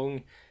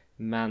grundseriesäsong,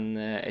 men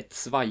ett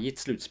svajigt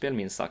slutspel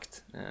minst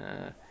sagt.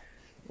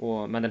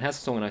 Men den här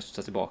säsongen har jag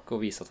studsat tillbaka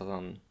och visat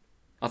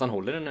att han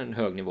håller en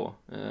hög nivå.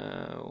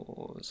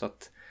 Så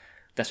att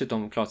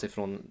dessutom klarat sig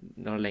från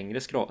några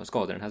längre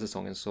skador den här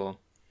säsongen, så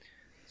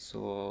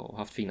Så, och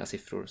haft fina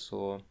siffror.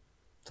 Så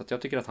att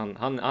jag tycker att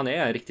han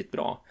är riktigt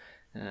bra.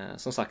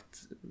 Som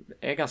sagt,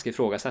 är ganska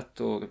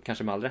ifrågasatt och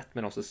kanske med all rätt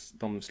med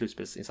de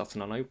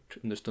slutspelsinsatserna han har gjort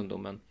under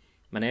stundom.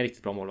 Men är en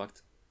riktigt bra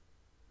målvakt.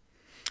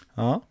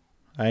 Ja,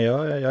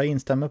 jag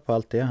instämmer på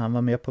allt det. Han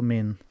var med på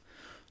min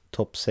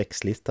topp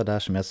 6-lista där,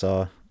 som jag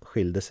sa,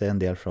 skilde sig en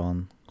del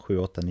från 7,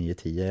 8, 9,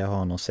 10. Jag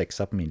har nog 6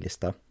 på min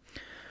lista.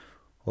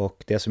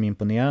 Och det som är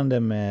imponerande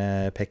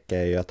med Pekka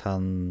är ju att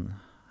han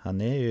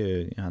är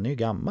ju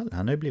gammal.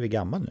 Han har ju blivit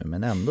gammal nu,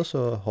 men ändå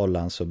så håller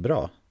han så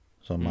bra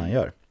som han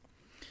gör.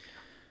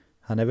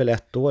 Han är väl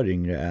 1 år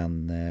yngre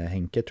än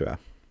Henke, tror jag.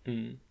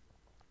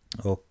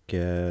 Och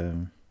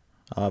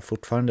ja,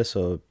 fortfarande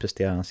så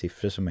presterar han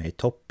siffror som är i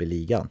topp i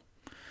ligan.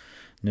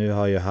 Nu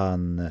har ju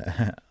han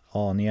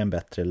aningen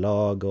bättre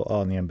lag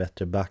och aningen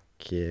bättre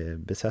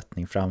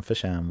backbesättning framför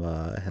sig än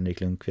vad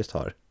Henrik Lundqvist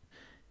har,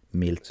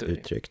 milt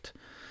uttryckt.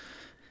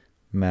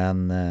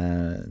 Men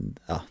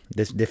ja,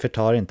 det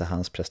förtar inte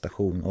hans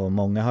prestation. Och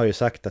många har ju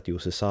sagt att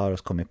Juuse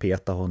Saros kommer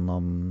peta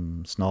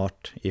honom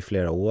snart, i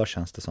flera år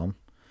känns det som.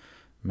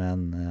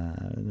 Men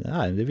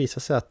ja, det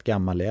visar sig att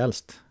gammal är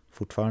äldst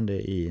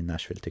fortfarande i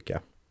Nashville, tycker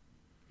jag.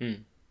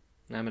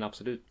 Nej, men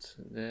absolut.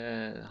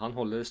 Han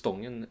håller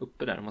stången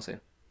uppe där, om man säger.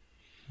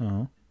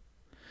 Ja.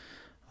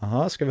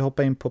 Jaha, ska vi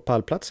hoppa in på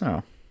pallplatserna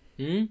då?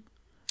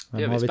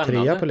 Vem har vi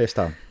spännande. 3 på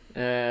listan?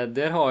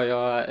 Där har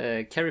jag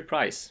Carey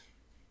Price.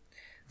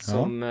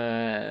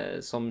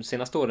 Som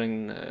senaste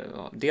åren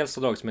dels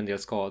har dragits med en del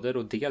skador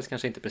och dels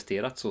kanske inte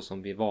presterat så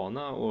som vi är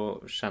vana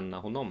att känna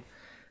honom.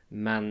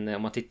 Men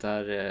om man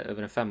tittar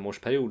över en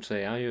 5-årsperiod så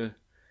är han ju,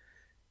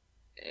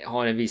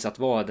 har han visat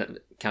vara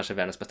kanske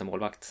världens bästa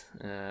målvakt.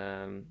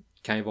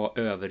 Kan ju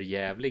vara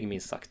överjävlig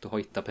minst sagt och har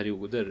hittat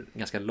perioder,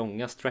 ganska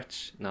långa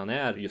stretch när han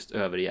är just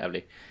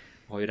överjävlig.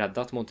 Har ju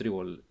räddat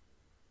Montreal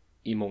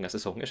i många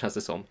säsonger, känns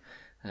det som.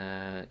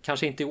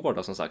 Kanske inte i år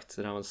då, som sagt,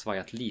 där han har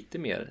svajat lite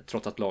mer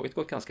trots att laget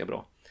gått ganska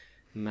bra.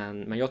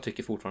 Men jag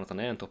tycker fortfarande att han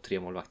är en topp 3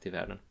 målvakt i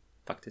världen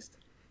faktiskt.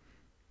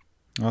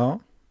 Ja,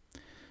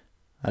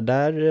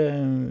 där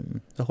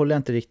håller jag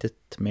inte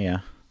riktigt med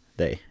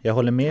dig. Jag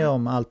håller med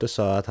om allt du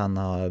sa, att han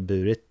har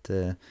burit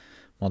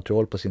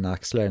Montreal på sina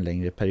axlar en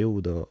längre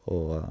period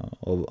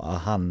och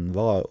han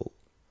var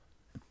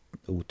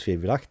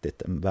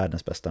otvivelaktigt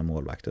världens bästa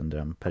målvakt under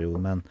en period.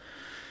 Men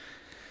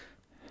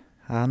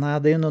han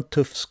hade ju någon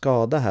tuff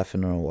skada här för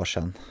några år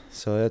sedan.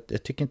 Så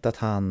jag tycker inte att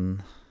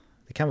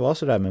det kan vara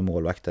så där med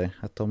målvakter,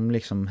 att de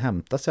liksom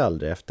hämtar sig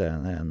aldrig efter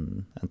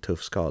en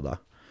tuff skada.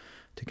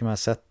 Jag tycker man har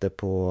sett det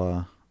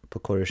på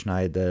Corey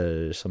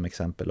Schneider som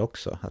exempel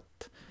också,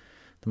 att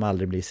de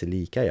aldrig blir sig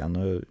lika igen.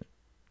 Och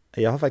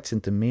jag har faktiskt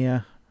inte med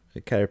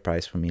Carey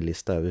Price på min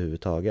lista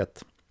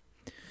överhuvudtaget.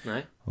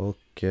 Nej.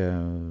 Och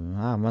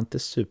han var inte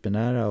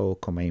supernära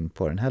att komma in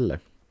på den heller.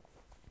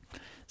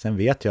 Sen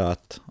vet jag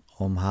att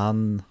om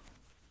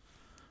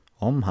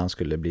han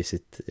skulle bli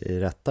sitt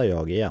rätta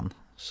jag igen,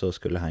 så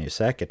skulle han ju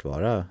säkert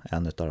vara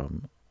en av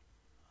de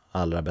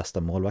allra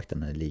bästa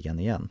målvakterna i ligan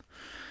igen.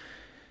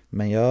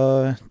 Men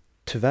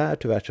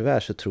tyvärr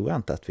så tror jag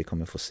inte att vi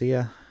kommer få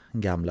se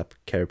gamla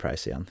Carey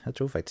Price igen. Jag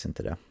tror faktiskt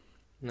inte det.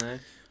 Nej.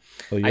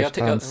 Och just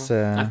det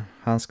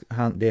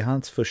är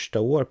hans första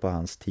år på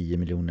hans 10,5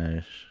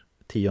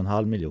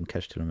 miljoner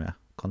kanske till och med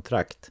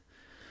kontrakt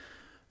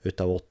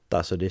utav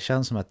 8, så det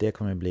känns som att det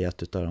kommer bli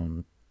ett av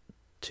de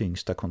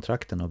tyngsta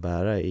kontrakten att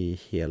bära i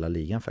hela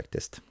ligan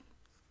faktiskt.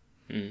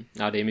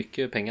 Ja, det är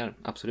mycket pengar,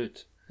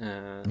 absolut.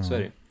 Så är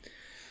det.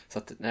 Så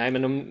att, nej,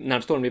 men de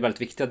närmaste åren blir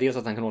väldigt viktiga. Dels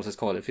att han kan hålla sig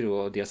skadefri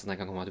och dels att han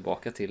kan komma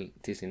tillbaka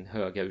till sin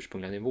höga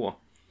ursprungliga nivå.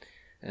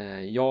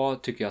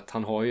 Jag tycker att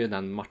han har ju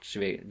den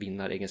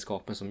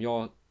matchvinnaregenskapen som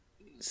jag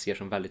ser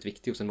som väldigt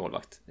viktig hos en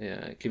målvakt.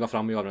 Kliva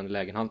fram i avgörande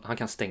lägen, han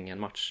kan stänga en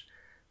match.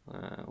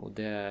 Och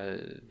det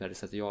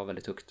värdesätter jag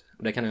väldigt högt.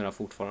 Och det kan han göra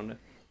fortfarande.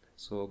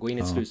 Så gå in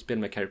i ett slutspel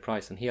med Carey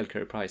Price, en hel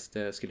Carey Price,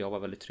 det skulle jag vara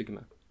väldigt trygg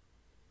med.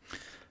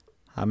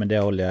 Ja, men det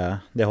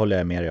håller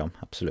jag med dig om,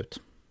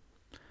 absolut.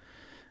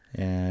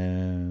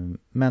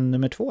 Men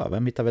nummer 2,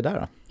 vem hittar vi där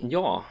då?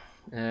 Ja,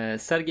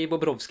 Sergej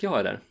Bobrovsky har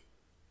jag där.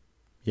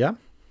 Ja.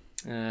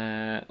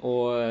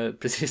 Och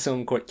precis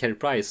som Carey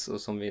Price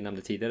och som vi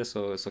nämnde tidigare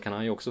så kan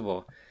han ju också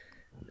vara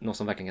någon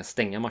som verkligen kan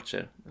stänga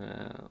matcher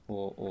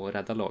och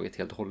rädda laget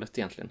helt och hållet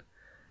egentligen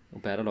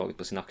och bära laget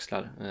på sina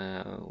axlar.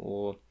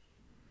 Och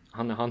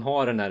han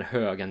har den där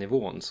höga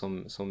nivån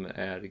som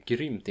är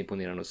grymt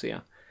imponerande att se.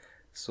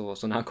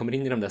 Så när han kommer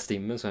in i de där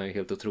stimmen så är han ju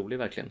helt otrolig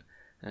verkligen.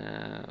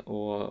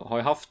 Och har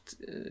ju haft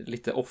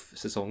lite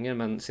off-säsonger,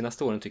 men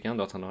senaste åren tycker jag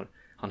ändå att han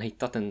har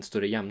hittat en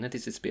större jämnhet i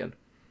sitt spel.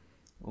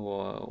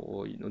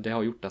 Och det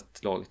har gjort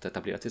att laget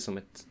etablerat sig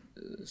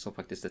som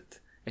faktiskt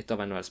ett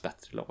av NHLs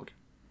bättre lag.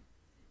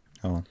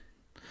 Ja,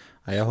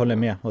 jag håller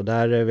med. Och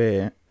där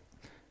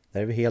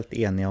är vi helt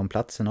eniga om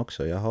platsen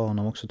också. Jag har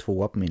honom också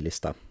 2 på min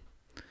lista.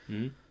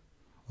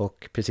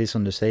 Och precis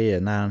som du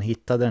säger, när han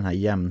hittade den här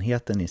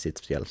jämnheten i sitt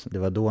spel, det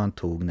var då han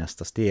tog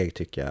nästa steg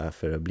tycker jag,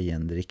 för att bli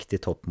en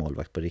riktig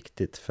toppmålvakt på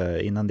riktigt. För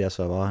innan det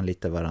så var han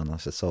lite varannan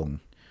säsong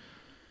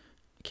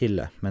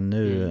kille. Men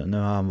nu har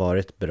han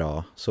varit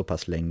bra så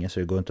pass länge så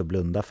det går inte att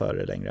blunda för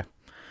det längre.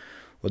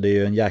 Och det är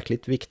ju en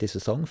jäkligt viktig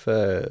säsong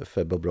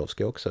för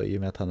Bobrovsky också, i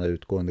och med att han har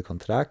utgående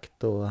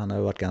kontrakt och han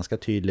har varit ganska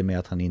tydlig med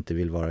att han inte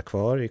vill vara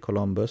kvar i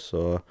Columbus,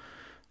 och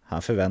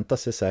han förväntar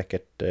sig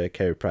säkert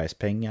Carey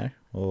Price-pengar,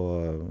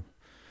 och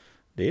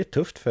det är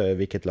tufft för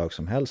vilket lag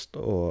som helst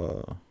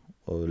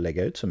att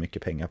lägga ut så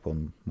mycket pengar på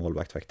en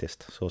målvakt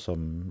faktiskt, så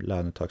som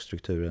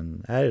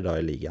lönetagsstrukturen är idag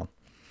i ligan.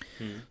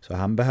 Så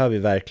han behöver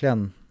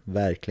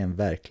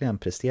verkligen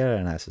prestera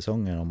den här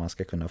säsongen om man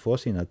ska kunna få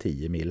sina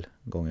 10 mil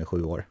gånger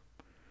 7 år.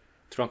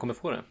 Tror han kommer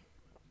få det?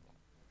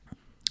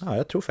 Ja,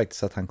 jag tror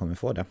faktiskt att han kommer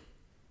få det.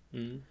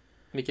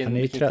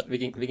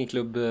 Vilken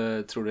klubb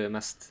tror du är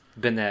mest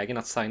benägen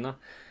att signa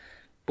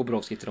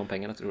Bobrovsky till de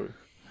pengarna, tror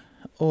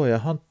du? Jag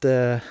har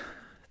inte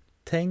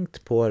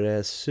tänkt på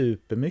det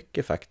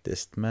supermycket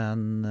faktiskt,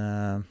 men...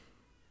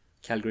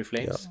 Calgary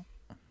Flames?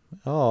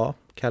 Ja,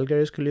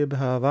 Calgary skulle ju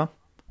behöva.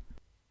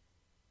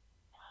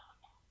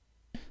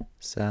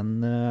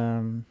 Sen...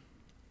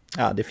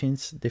 Ja,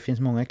 det finns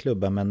många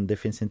klubbar, men det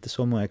finns inte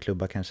så många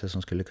klubbar kanske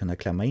som skulle kunna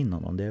klämma in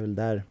honom. Det är väl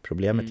där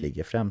problemet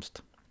ligger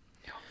främst.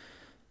 Ja.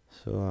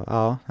 Så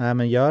ja,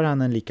 men gör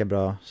han en lika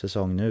bra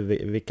säsong nu,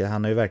 vilket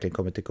han har ju verkligen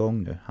kommit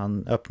igång nu.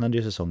 Han öppnade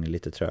ju säsongen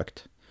lite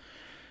trögt.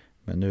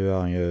 Men nu har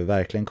han ju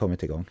verkligen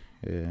kommit igång.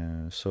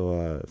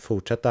 Så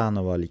fortsätter han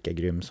att vara lika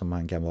grym som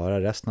han kan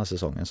vara resten av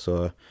säsongen,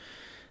 så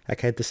jag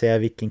kan inte säga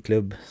vilken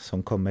klubb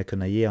som kommer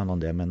kunna ge honom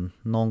det, men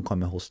någon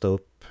kommer hosta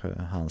upp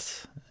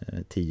hans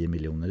 10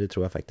 miljoner, det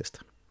tror jag faktiskt.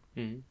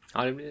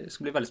 Ja, det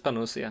ska bli väldigt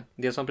spännande att se.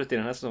 Dels om han presterar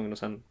den här säsongen och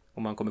sen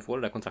om han kommer få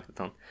det där kontraktet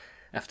han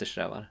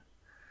eftersträvar.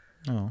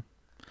 Ja.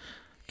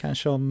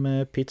 Kanske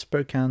om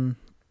Pittsburgh kan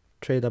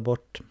trada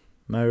bort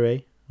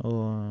Murray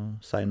och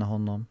signa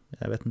honom.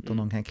 Jag vet inte om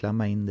de kan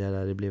klamma in det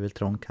där, det blir väl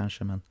trångt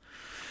kanske, men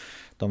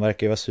de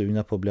verkar ju vara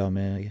sugna på att bli av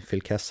med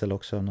Phil Kessel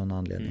också av någon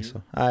anledning.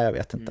 Så nej, jag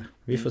vet inte.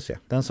 Vi får se.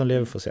 Den som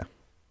lever får se.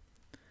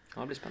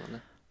 Ja, det blir spännande.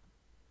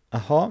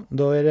 Jaha,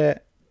 då är det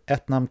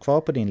ett namn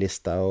kvar på din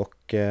lista,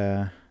 och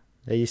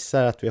jag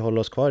gissar att vi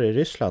håller oss kvar i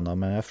Ryssland då,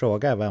 men jag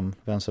frågar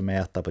vem som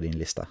är etta på din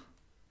lista.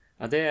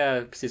 Ja, det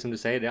är precis som du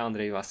säger, det är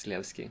Andrei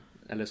Vasilevskiy,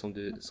 eller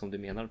som du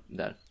menar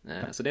där.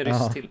 Så det är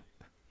ryss till.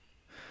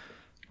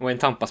 Och en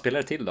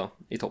Tampa-spelare till då,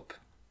 i topp.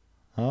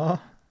 Ja,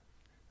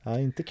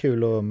 inte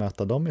kul att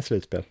möta dem i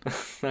slutspel.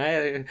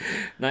 nej,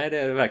 det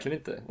är det verkligen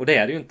inte. Och det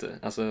är det ju inte.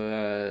 Alltså,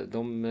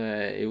 de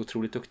är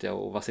otroligt duktiga,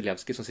 och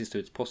Vasilevskiy som sista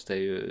utpost är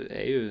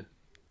ju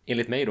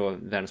enligt mig då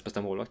världens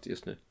bästa målvakt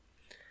just nu.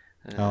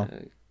 Ja.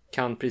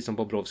 Kan precis som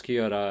Bobrovsky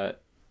göra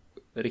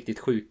riktigt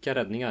sjuka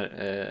räddningar,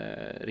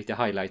 riktiga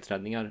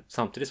highlight-räddningar,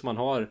 samtidigt som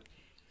han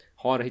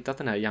har hittat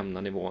den här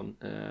jämna nivån.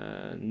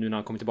 Nu när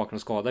han kommer tillbaka från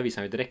skada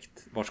visar han ju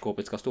direkt var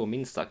skåpet ska stå,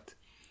 minst sagt,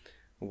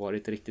 och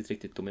varit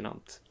riktigt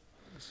dominant.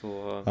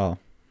 Så ja,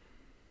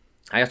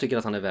 jag tycker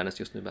att han är världens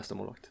just nu bästa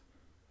målvakt.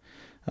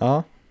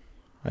 Ja,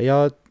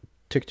 jag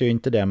tyckte ju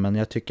inte det, men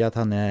jag tycker att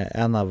han är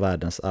en av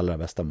världens allra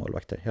bästa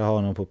målvakter. Jag har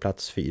honom på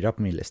plats 4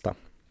 på min lista.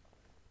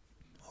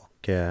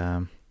 Och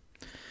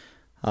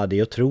ja, det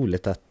är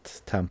otroligt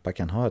att Tampa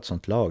kan ha ett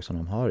sånt lag som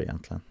de har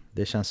egentligen.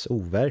 Det känns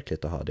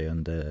overkligt att ha det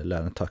under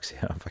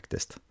lönetagseran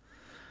faktiskt.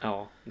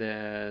 Ja,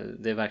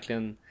 det är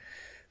verkligen,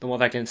 de har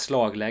verkligen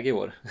slagläge i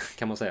år,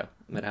 kan man säga,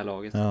 med det här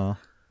laget.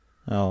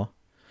 Ja,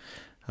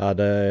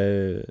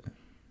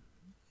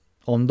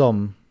 om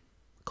de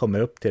kommer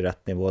upp till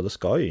rätt nivå, då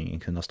ska ju ingen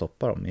kunna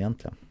stoppa dem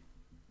egentligen.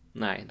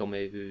 Nej,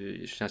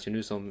 känns ju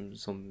nu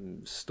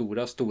som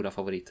stora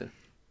favoriter.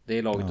 Det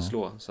är laget att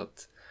slå, så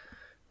att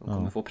de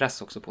kommer få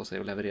press också på sig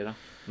och leverera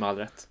med all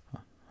rätt.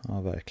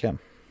 Ja, verkligen.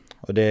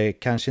 Och det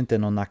kanske inte är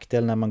någon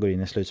nackdel när man går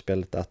in i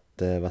slutspelet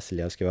att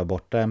Vasilevskiy vara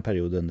borta en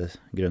period under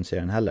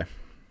grundserien heller.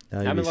 Det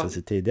har ju visat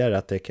sig tidigare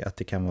att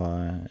det kan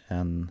vara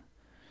en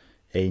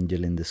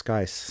angel in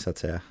disguise, så att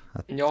säga.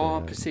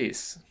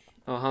 Precis.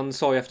 Ja, han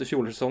sa ju efter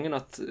fjolsäsongen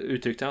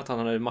uttryckte att han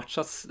hade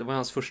matchats, det var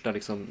hans första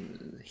liksom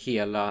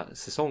hela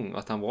säsong,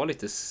 att han var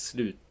lite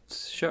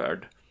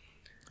slutkörd.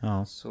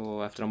 Ja.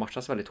 Så efter att ha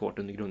matchats väldigt hårt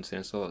under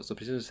grundserien, så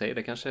precis som du säger,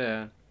 det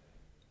kanske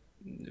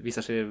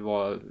visar sig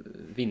vara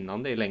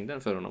vinnande i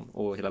längden för honom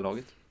och hela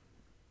laget.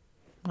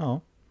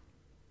 Ja,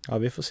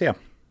 vi får se.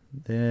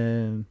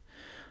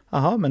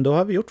 Jaha, men då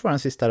har vi gjort vår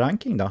sista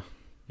ranking då.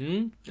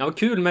 Ja, vad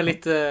kul med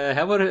lite,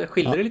 här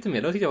skilde det lite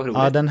mer, det tyckte jag var roligt.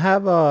 Ja,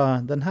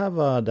 den här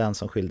var den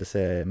som skilde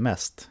sig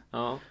mest.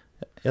 Ja.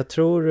 Jag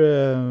tror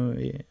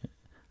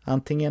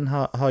antingen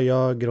har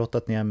jag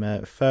grottat ner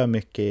mig för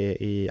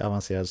mycket i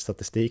avancerad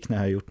statistik när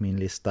jag har gjort min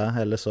lista,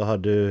 eller så har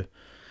du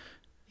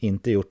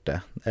inte gjort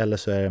det, eller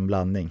så är det en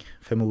blandning.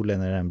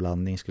 Förmodligen är det en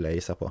blandning, skulle jag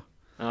gissa på.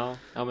 Ja,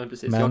 men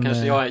precis.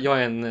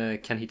 Jag är en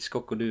Ken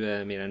Hitchcock och du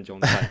är mer en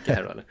John Parker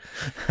här, eller?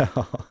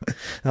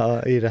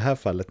 Ja, i det här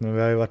fallet. Men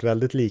vi har ju varit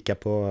väldigt lika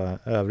på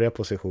övriga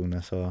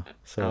positioner. Så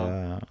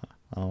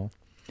ja.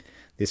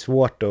 Det är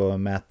svårt att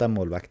mäta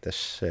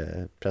målvakters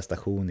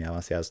prestation i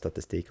avancerad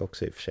statistik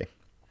också i och för sig.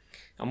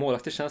 Ja,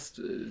 målvakter känns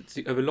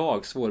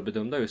överlag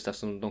svårbedömda just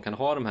eftersom de kan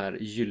ha de här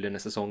gyllene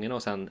säsongerna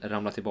och sen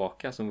ramla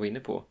tillbaka, som vi var inne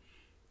på.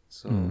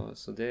 Så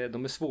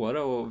de är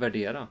svåra att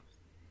värdera.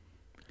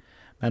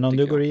 Men om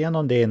du går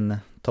igenom din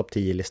topp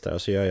 10-lista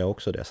så gör jag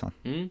också det sen.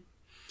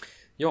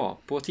 Ja,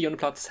 på 10:e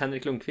plats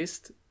Henrik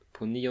Lundqvist.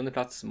 På 9:e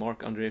plats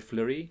Marc-André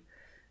Fleury.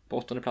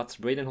 På 8:e plats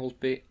Braden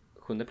Holtby.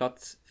 7:e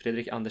plats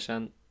Fredrik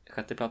Andersen.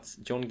 6:e plats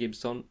John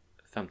Gibson.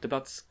 5:e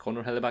plats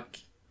Connor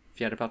Helleback.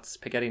 4:e plats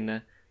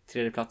Pekarinne.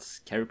 3:e plats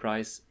Carey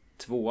Price.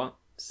 2:a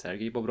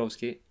Sergej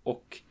Bobrovsky.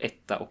 Och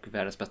 1:a och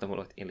världens bästa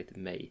målvakt enligt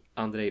mig,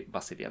 Andrei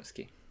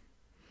Vasilevski.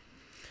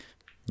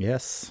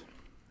 Yes.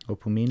 Och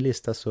på min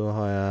lista så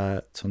har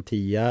jag som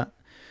 10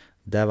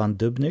 Devan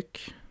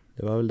Dubnyk.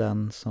 Det var väl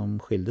den som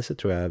skilde sig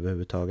tror jag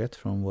överhuvudtaget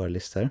från våra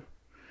listor.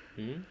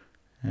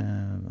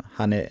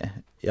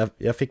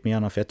 Jag fick med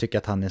honom för jag tycker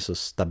att han är så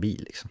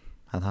stabil liksom.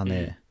 Han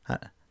är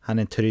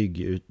en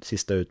trygg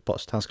sista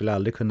utpost. Han skulle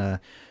aldrig kunna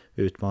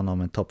utmana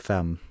om en topp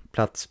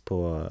 5-plats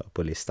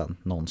på listan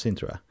någonsin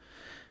tror jag.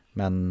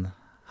 Men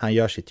han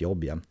gör sitt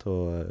jobb jämt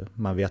och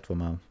man vet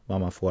vad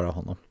man får av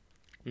honom.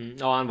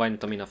 Ja, han var en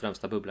av mina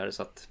främsta bubblare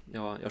så att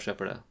jag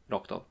köper det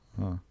rakt av.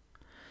 Ja.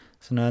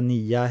 Så nu har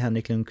 9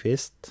 Henrik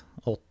Lundqvist,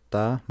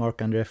 8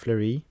 Marc-André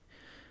Fleury,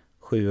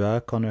 7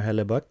 Connor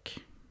Hellebuck,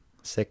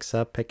 6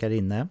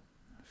 Pekarinne,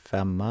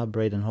 5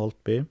 Braden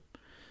Holtby,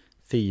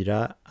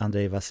 4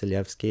 Andrei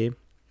Vasilevski,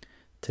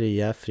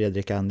 3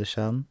 Fredrik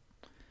Andersen,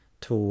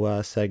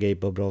 2 Sergej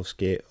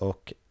Bobrovsky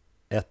och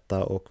 1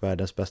 och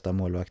världens bästa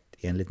målvakt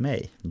enligt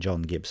mig,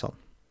 John Gibson.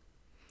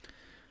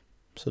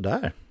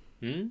 Sådär.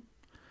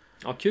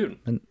 Ja, kul.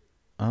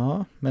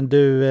 Men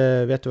du,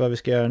 vet du vad vi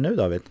ska göra nu,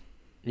 David?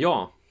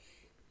 Ja,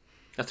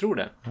 jag tror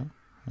det.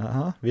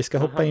 Aha, vi ska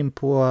hoppa in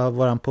på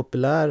våran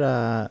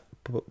populära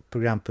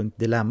programpunkt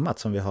Dilemmat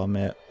som vi har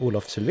med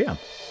Olof Sylvén.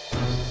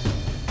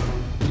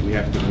 We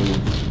have to move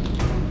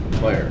a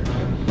player.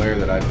 The player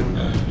that I've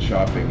been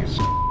shopping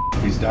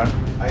he's done.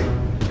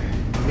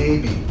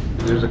 Maybe.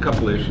 There's a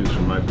couple issues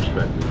from my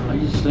perspective. I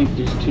just think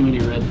there's too many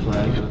red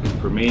flags.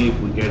 For me,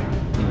 if we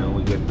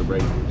get the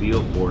right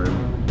deal for him,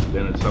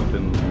 then it's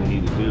something we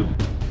need to do.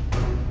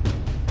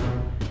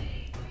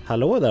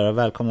 Hallå där och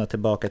välkomna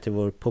tillbaka till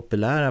vår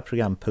populära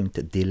programpunkt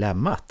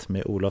Dilemmat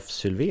med Olof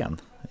Sylvén.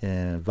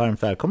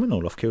 Varmt välkommen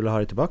Olof, kul att ha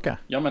dig tillbaka.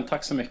 Ja men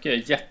tack så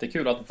mycket,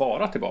 jättekul att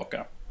vara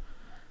tillbaka.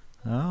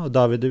 Ja, och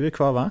David, du är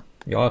kvar va?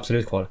 Ja,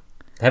 absolut kvar.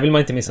 Det här vill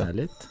man inte missa.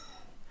 Härligt.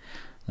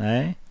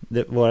 Nej,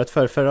 vårt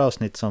förra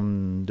avsnitt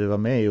som du var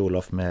med i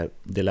Olof med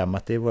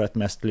Dilemmat, det är vårt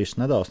mest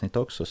lyssnade avsnitt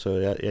också. Så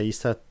jag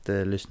gissar att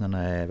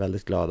lyssnarna är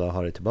väldigt glada att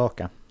ha dig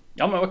tillbaka.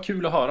 Ja men vad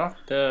kul att höra.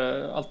 Det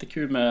är alltid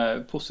kul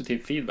med positiv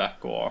feedback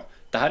och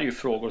det här är ju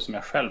frågor som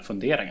jag själv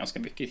funderar ganska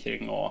mycket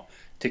kring och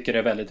tycker det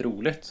är väldigt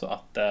roligt. Så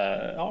att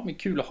ja, men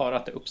kul att höra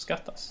att det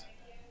uppskattas.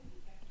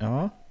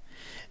 Ja,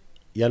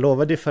 jag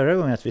lovade förra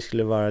gången att vi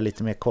skulle vara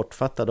lite mer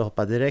kortfattade och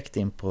hoppa direkt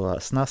in på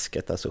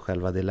snasket, alltså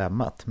själva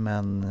dilemmat.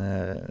 Men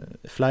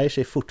Flyers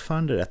är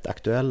fortfarande rätt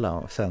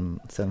aktuella sen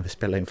vi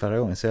spelade in förra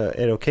gången. Så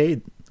är det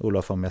okej,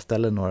 Olof, om jag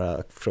ställer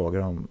några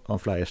frågor om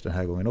Flyers den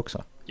här gången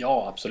också?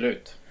 Ja,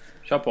 absolut.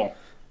 Kör på.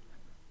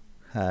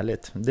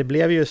 Härligt. Det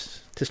blev ju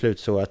till slut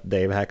så att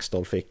Dave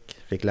Hackstall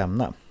fick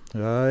lämna.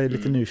 Jag är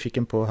lite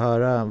nyfiken på att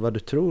höra vad du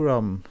tror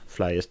om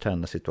Flyers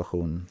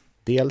tränarsituation.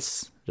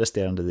 Dels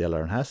resterande delar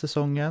av den här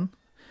säsongen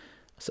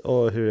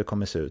och hur det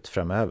kommer se ut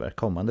framöver,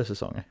 kommande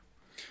säsonger.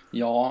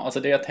 Ja, alltså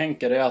det jag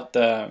tänker är att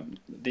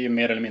det är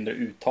mer eller mindre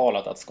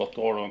uttalat att Scott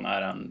Gordon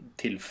är en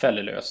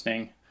tillfällig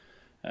lösning.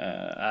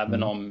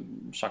 Även om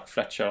Chuck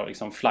Fletcher har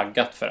liksom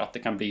flaggat för att det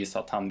kan bli så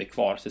att han blir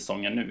kvar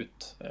säsongen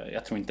ut.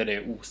 Jag tror inte det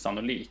är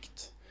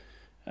osannolikt.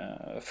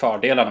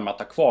 Fördelarna med att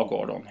ha kvar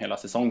Gordon hela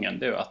säsongen,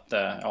 det är ju att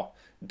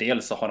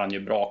dels så har han ju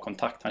bra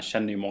kontakt. Han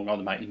känner ju många av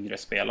de här yngre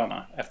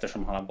spelarna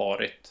eftersom han har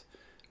varit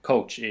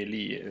coach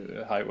i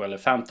Highwell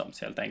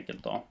Phantoms helt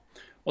enkelt då.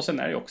 Och sen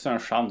är det ju också en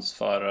chans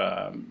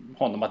för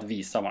honom att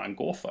visa vad han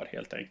går för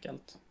helt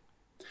enkelt.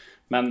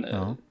 Men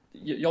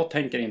jag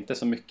tänker inte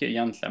så mycket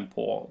egentligen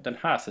på den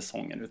här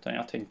säsongen, utan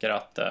jag tänker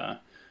att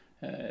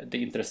det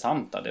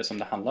intressanta, det som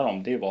det handlar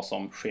om, det är vad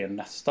som sker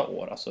nästa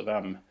år.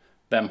 Alltså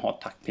vem har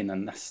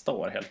taktpinnen nästa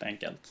år helt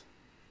enkelt.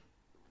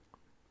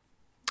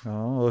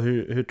 Ja, och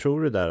hur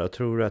tror du där då?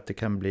 Tror du att det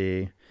kan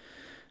bli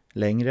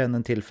längre än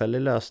en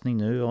tillfällig lösning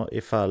nu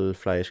ifall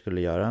Flyers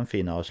skulle göra en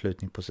fin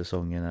avslutning på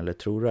säsongen? Eller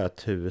tror du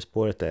att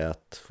huvudspåret är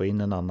att få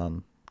in en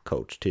annan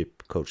coach,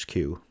 typ Coach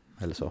Q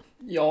eller så?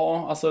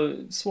 Ja, alltså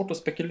svårt att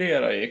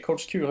spekulera i.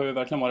 Coach Q har ju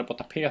verkligen varit på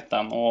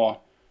tapeten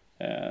och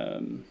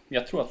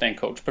jag tror att den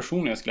coach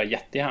personligen skulle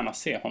jättegärna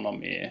se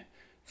honom i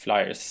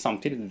Flyers.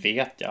 Samtidigt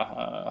vet jag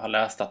har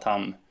läst att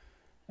han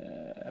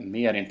är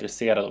mer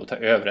intresserad av att ta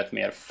över ett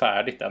mer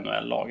färdigt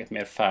NHL-lag, ett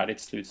mer färdigt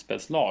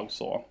slutspelslag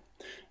så.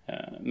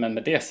 Men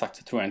med det sagt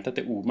så tror jag inte att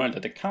det är omöjligt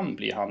att det kan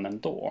bli han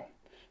ändå.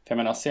 För jag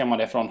menar, ser man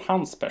det från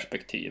hans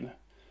perspektiv,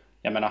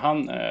 jag menar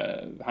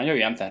han gör ju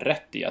egentligen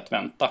rätt i att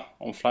vänta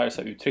om Flyers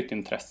har uttryckt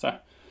intresse.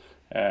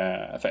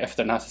 För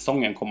efter den här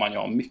säsongen kommer han ju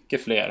ha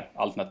mycket fler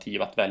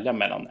alternativ att välja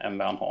mellan än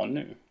vad han har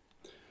nu.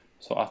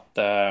 Så att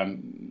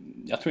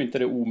jag tror inte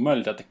det är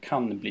omöjligt att det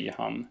kan bli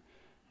han.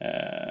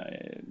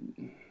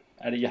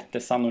 Är det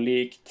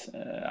jättesannolikt?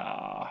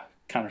 Ja,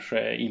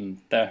 kanske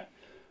inte.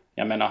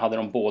 Jag menar, hade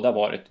de båda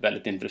varit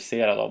väldigt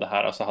intresserade av det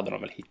här så hade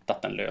de väl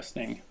hittat en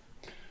lösning.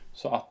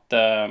 Så att,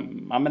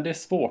 ja, men det är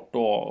svårt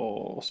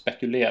att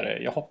spekulera.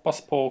 Jag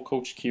hoppas på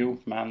Coach Q,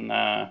 men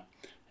är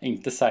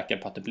inte säker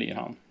på att det blir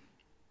han.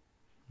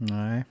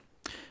 Nej.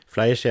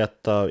 Flyers är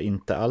ett av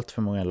inte allt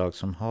för många lag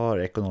som har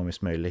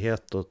ekonomisk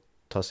möjlighet att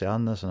ta sig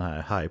an en sån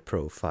här high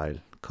profile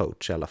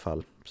coach i alla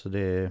fall. Så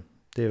det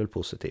är väl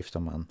positivt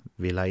om man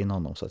vill ha in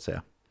honom så att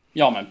säga.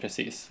 Ja, men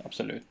precis.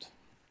 Absolut.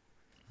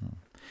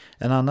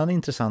 En annan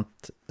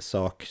intressant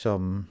sak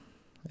som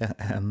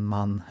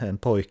en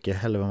pojke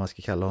eller vad man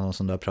ska kalla honom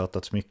som det har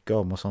pratats mycket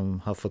om och som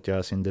har fått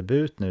göra sin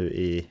debut nu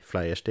i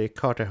Flyers, det är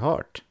Carter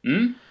Hart.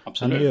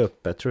 Absolut. Han är ju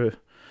uppe,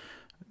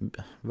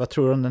 vad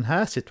tror du om den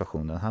här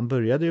situationen? Han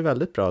började ju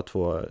väldigt bra,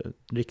 2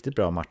 riktigt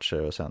bra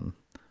matcher och sen,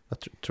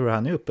 tror du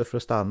han är uppe för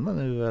att stanna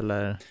nu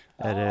eller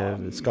är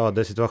det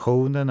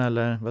skadesituationen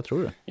eller vad tror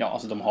du? Ja,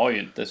 alltså de har ju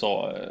inte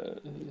så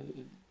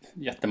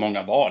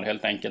jättemånga val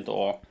helt enkelt,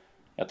 och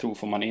jag tror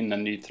får man in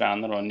en ny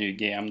tränare och en ny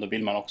GM, då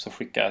vill man också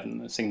skicka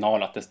en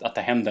signal att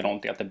det händer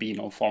någonting, att det blir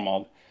någon form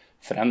av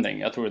förändring.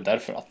 Jag tror det är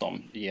därför att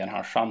de ger den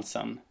här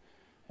chansen.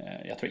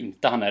 Jag tror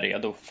inte han är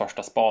redo för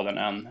första spaden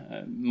än,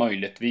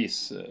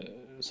 möjligtvis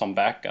som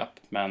backup,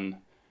 men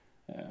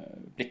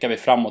blickar vi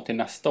framåt till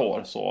nästa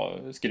år så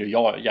skulle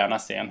jag gärna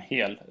se en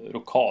hel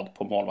rokad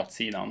på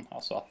målvaktssidan,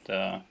 alltså att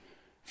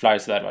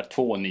Flyers värvar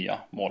 2 nya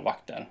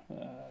målvakter,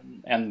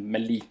 en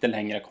med lite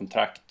längre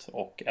kontrakt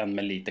och en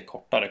med lite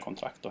kortare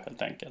kontrakt då,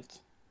 helt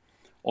enkelt,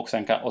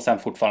 och sen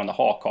fortfarande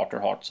ha Carter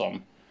Hart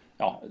som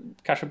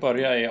kanske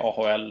börja i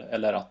AHL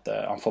eller att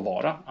han får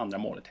vara andra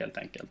målet helt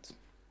enkelt.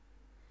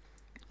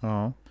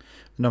 Ja,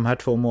 de här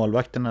 2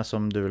 målvakterna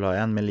som du vill ha,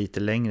 en med lite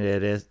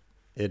längre,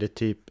 är det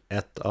typ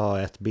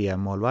 1A, 1B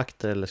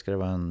målvakter eller ska det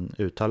vara en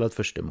uttalad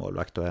första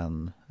målvakt och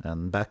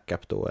en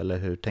backup då, eller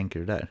hur tänker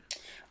du där?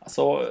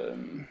 Alltså,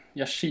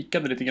 jag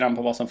kikade lite grann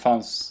på vad som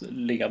fanns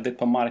ledigt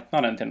på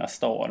marknaden till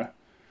nästa år.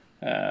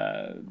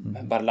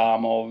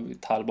 Varlamov,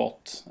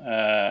 Talbot,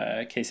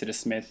 Casey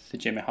DeSmith,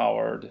 Jimmy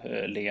Howard,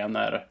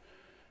 Lehner.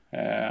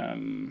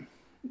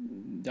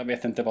 Jag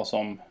vet inte vad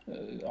som...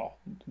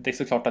 det är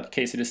såklart att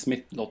Casey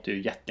DeSmith låter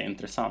ju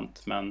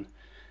jätteintressant, men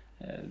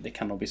det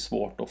kan nog bli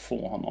svårt att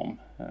få honom.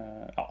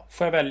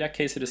 Får jag välja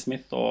Casey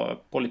DeSmith då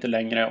på lite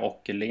längre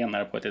och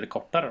Lehner på ett lite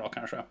kortare då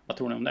kanske? Vad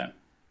tror ni om det?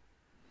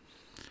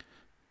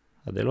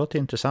 Ja, det låter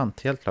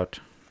intressant, helt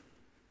klart.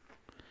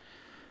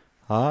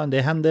 Ja,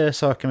 det händer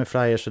saker med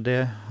Flyers och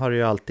det har det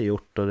ju alltid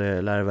gjort och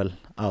det lär väl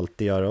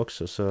alltid göra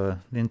också. Så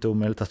det är inte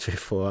omöjligt att vi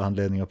får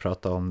anledning att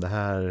prata om det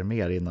här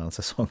mer innan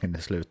säsongen är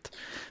slut.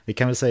 Vi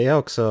kan väl säga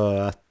också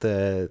att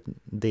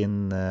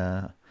din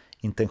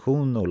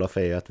intention, Olof,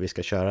 är ju att vi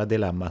ska köra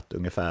dilemmat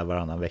ungefär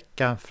varannan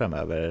vecka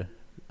framöver.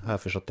 Har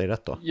jag förstått det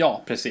rätt då?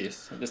 Ja,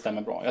 precis. Det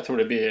stämmer bra. Jag tror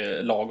det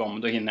blir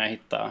lagom. Då hinner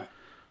jag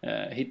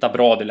hitta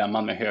bra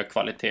dilemman med hög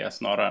kvalitet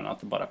snarare än att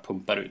det bara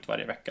pumpar ut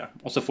varje vecka.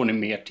 Och så får ni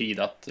mer tid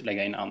att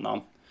lägga in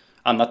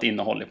annat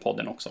innehåll i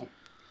podden också.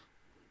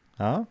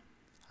 Ja,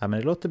 men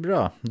det låter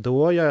bra.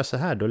 Då gör jag så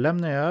här. Då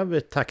lämnar jag över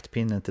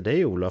taktpinnen till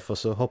dig, Olof, och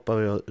så hoppar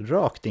vi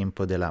rakt in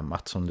på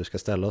dilemmat som du ska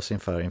ställa oss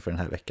inför den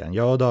här veckan.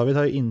 Jag och David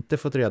har ju inte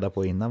fått reda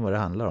på innan vad det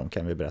handlar om,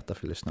 kan vi berätta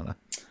för lyssnarna.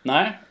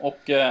 Nej, och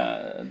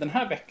den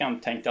här veckan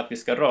tänkte jag att vi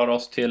ska röra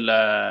oss till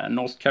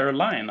North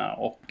Carolina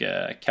och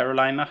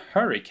Carolina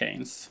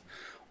Hurricanes.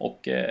 Och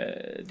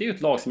det är ju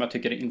ett lag som jag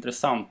tycker är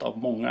intressant av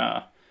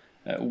många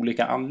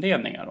olika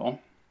anledningar då.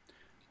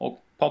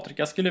 Och Patrik,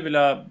 jag skulle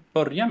vilja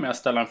börja med att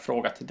ställa en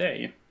fråga till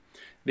dig.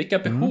 Vilka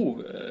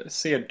behov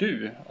ser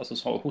du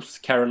alltså, hos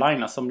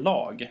Carolina som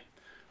lag?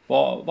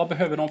 Vad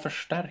behöver de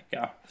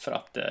förstärka för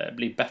att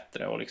bli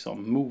bättre och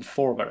liksom move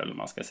forward, eller vad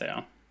man ska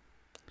säga?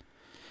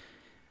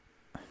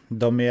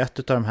 De är ett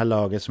av de här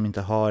lagen som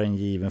inte har en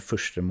given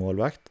första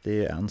målvakt.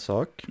 Det är en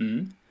sak.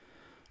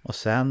 Och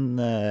sen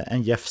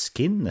en Jeff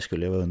Skinner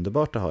skulle ju vara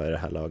underbart att ha i det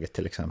här laget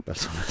till exempel,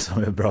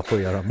 som är bra på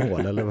att göra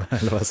mål,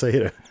 eller vad säger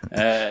du?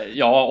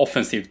 Ja,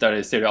 offensivt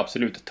där ser det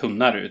absolut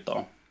tunnare ut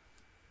då.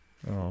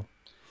 Ja.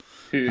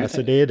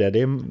 Alltså det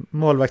är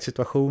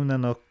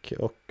målvaktssituationen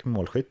och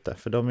målskytte,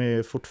 för de är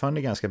ju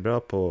fortfarande ganska bra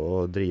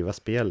på att driva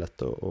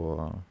spelet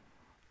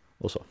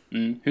och så.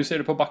 Hur ser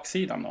du på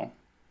backsidan då?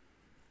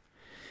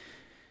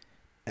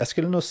 Jag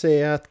skulle nog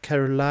säga att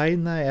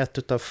Carolina är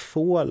ett av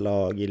få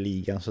lag i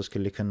ligan som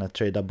skulle kunna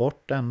trada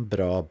bort en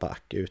bra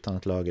back utan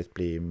att laget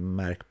blir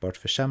märkbart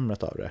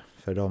försämrat av det.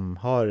 För de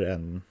har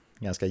en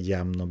ganska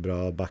jämn och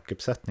bra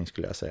backuppsättning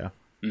skulle jag säga.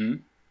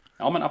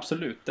 Ja, men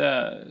absolut,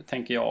 det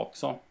tänker jag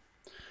också.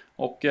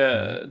 Och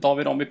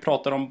David, om vi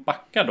pratar om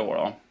backar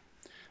då.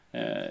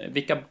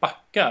 Vilka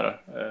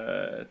backar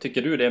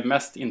tycker du det är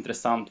mest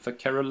intressant för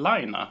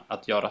Carolina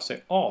att göra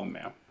sig av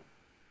med?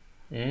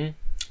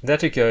 Där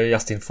tycker jag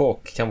Justin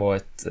Falk kan vara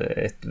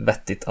ett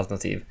vettigt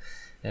alternativ.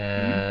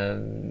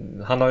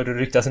 Han har ju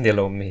ryktats en del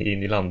om i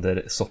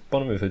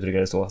Nylander-soppan, om vi får uttrycka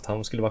det så, att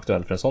han skulle vara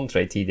aktuell för en sån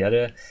trade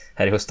tidigare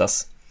här i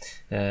höstas.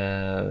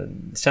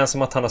 Känns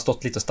som att han har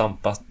stått lite och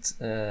stampat,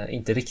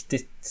 inte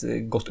riktigt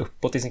gått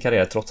uppåt i sin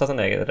karriär trots att han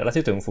är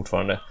relativt ung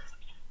fortfarande.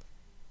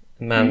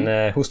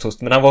 Men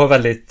host. Men han var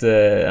väldigt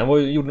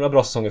gjorde några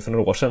bra säsonger för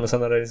några år sedan, men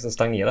sen har det liksom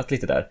stagnerat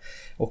lite där.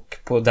 Och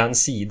på den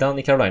sidan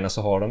i Carolina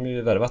så har de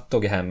ju värvat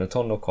Dougie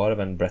Hamilton och har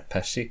även Brett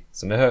Pesci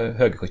som är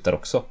högerskyttar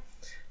också.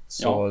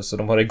 Så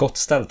de har det gott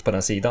ställt på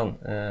den sidan.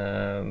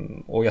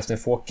 Och Justin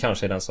Faulk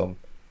kanske är den som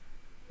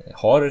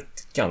har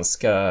ett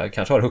kanske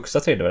har högsta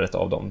tradevärdet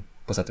av dem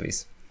på sätt och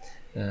vis.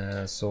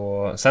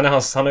 Så sen är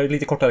han har ju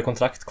lite kortare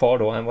kontrakt kvar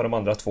då än vad de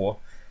andra två.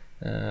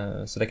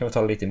 Så det kan vi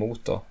ta lite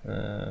emot då.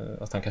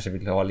 Att han kanske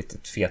vill ha lite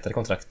fetare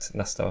kontrakt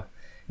nästa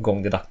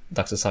gång det är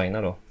dags att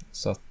signa då.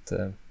 Så att,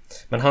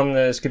 men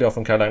han skulle jag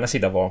från Carolinas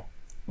sida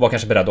var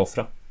kanske beredd att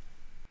offra.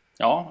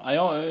 Ja,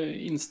 jag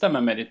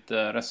instämmer med ditt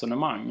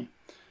resonemang.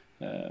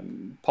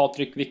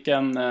 Patrik,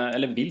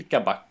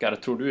 vilka backar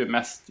tror du är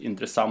mest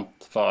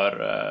intressant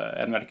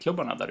för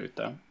NHL-klubbarna där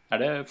ute? Är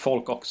det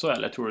folk också,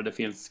 eller tror du det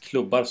finns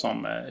klubbar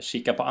som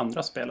kikar på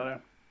andra spelare?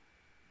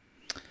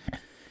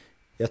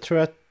 Jag tror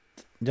att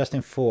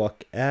Justin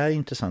Faulk är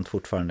intressant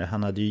fortfarande.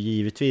 Han hade ju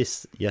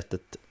givetvis gett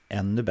ett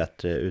ännu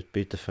bättre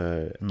utbyte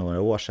för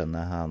några år sedan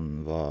när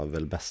han var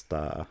väl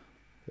bästa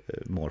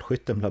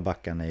målskytten bland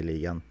backarna i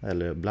ligan,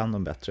 eller bland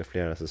de bättre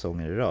flera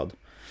säsonger i rad.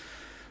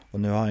 Och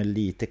nu har han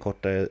lite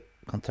kortare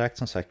kontrakt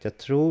som sagt. Jag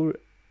tror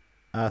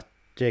att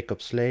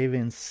Jaccob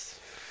Slavins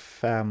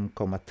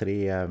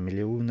 5,3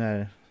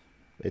 miljoner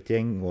ett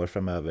gäng år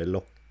framöver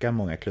lockar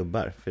många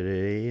klubbar, för det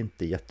är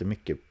inte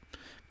jättemycket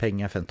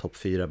pengar för en topp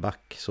 4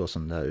 back så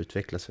som det har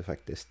utvecklat sig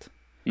faktiskt.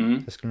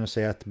 Jag skulle nog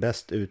säga att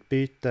bäst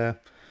utbyte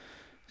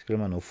skulle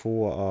man nog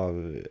få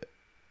av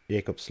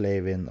Jaccob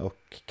Slavin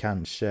och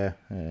kanske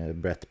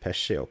Brett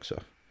Pesci också.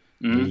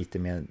 Lite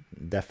mer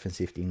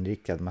defensivt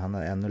inriktad, men han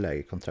har ännu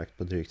lägre kontrakt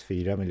på drygt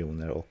 4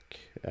 miljoner och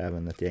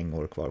även ett gäng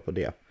år kvar på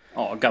det.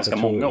 Ja, ganska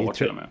många år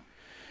till och med.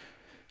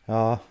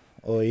 Ja,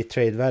 och i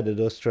tradevärde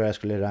då tror jag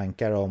skulle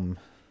ranka dem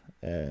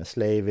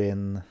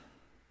Slavin,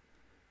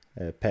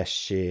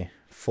 Pesci,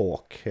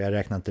 Faulk. Jag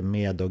räknar inte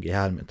med Dougie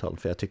Hamilton,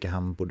 för jag tycker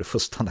han borde få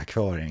stanna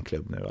kvar i en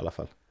klubb nu i alla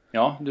fall.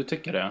 Ja, du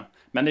tycker det.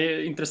 Men det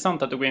är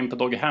intressant att du går in på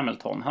Dougie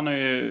Hamilton. Han har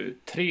ju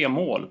 3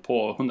 mål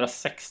på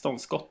 116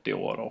 skott i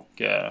år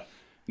och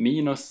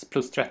minus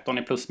plus 13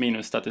 i plus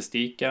minus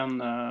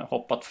statistiken.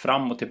 Hoppat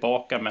fram och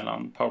tillbaka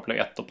mellan powerplay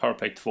 1 och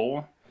powerplay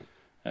 2.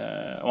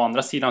 Å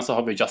andra sidan så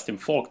har vi Justin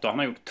Faulk då. Han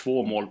har gjort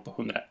 2 mål på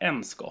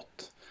 101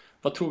 skott.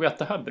 Vad tror vi att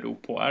det här beror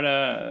på? Är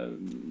det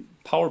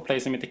powerplay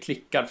som inte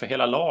klickar för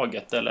hela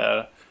laget?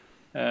 Eller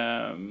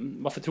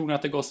varför tror ni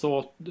att det går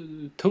så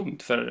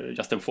tungt för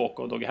Justin Faulk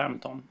och Dougie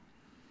Hamilton?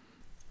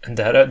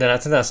 Den här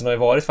tendensen har ju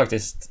varit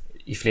faktiskt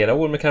i flera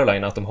år med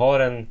Carolina, att de har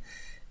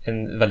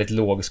en väldigt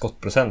låg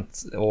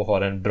skottprocent och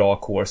har en bra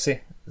Corsi.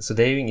 Så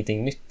det är ju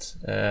ingenting nytt.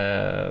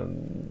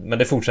 Men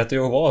det fortsätter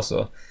ju att vara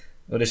så.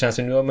 Och det känns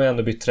ju, nu har man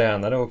ändå bytt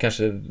tränare och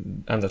kanske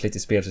ändrat lite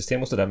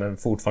spelsystem och sådär, men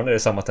fortfarande är det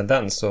samma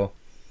tendens. Så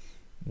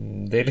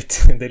det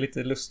är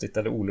lite lustigt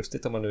eller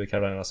olustigt om man nu är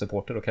Carolinas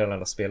supporter och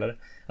Carolinas spelare,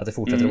 att det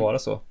fortsätter att vara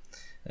så.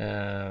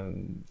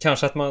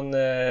 Kanske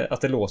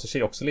att det låser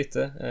sig också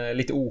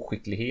lite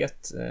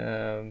oskicklighet.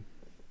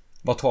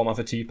 Vad tar man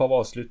för typ av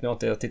avslut? Nu har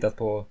jag tittat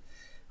på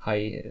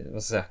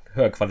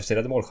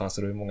högkvalificerade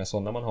målchanser och hur många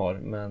sådana man har,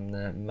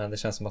 men det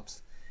känns som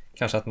att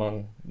kanske att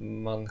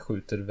man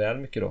skjuter väl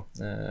mycket då,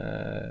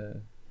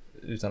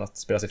 utan att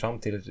spela sig fram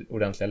till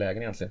ordentliga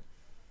lägen egentligen.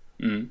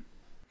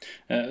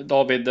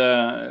 David,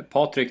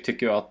 Patrik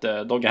tycker ju att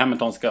Dougie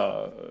Hamilton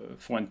ska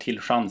få en till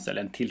chans,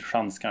 eller en till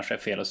chans kanske är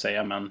fel att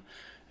säga, men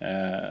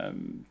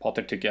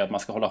Patrik tycker att man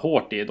ska hålla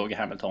hårt i Dougie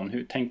Hamilton.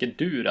 Hur tänker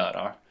du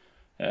där?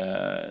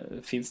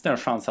 Finns det en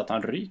chans att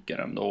han ryker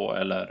ändå,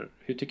 eller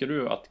hur tycker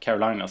du att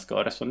Carolina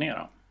ska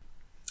resonera?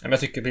 Jag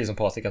tycker precis som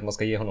Patrik att man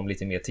ska ge honom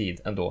lite mer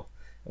tid ändå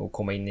och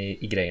komma in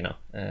i grejerna.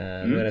 Nu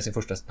är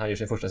det han gör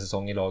sin första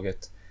säsong i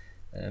laget.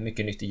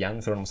 Mycket nytt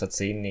igen för honom att sätta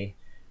sig in i.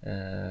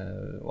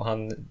 Och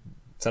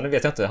sen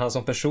vet jag inte, han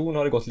som person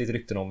har det gått lite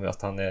rykten om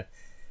att han är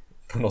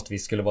på något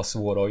vis skulle vara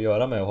svår att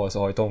göra med och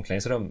ha ett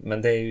omklädningsrum,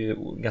 men det är ju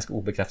ganska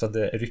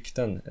obekräftade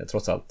rykten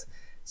trots allt.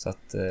 Så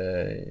att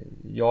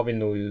jag vill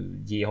nog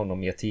ge honom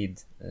mer tid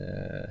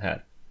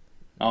här.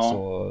 Ja.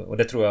 Så, och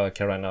det tror jag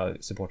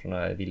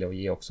Carolina-supporterna är villiga att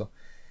ge också.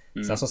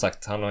 Sen som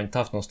sagt, han har inte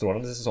haft någon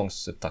strålande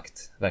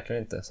säsongsupptakt,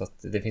 verkligen inte. Så att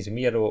det finns ju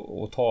mer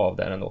att ta av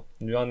där ändå.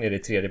 Nu är han nere i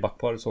 3:e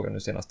backpar, såg jag nu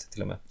senast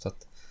till och med. Så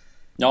att,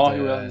 ja,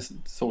 jag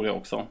såg det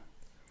också.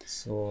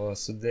 Så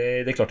det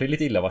är klart, det är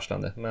lite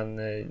illavarslande, men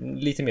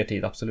lite mer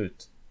tid,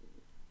 absolut.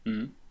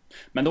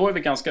 Men då är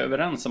vi ganska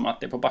överens om att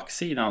det är på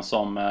backsidan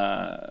som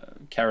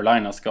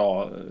Carolina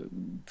ska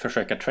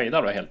försöka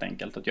trada då, helt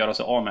enkelt, att göra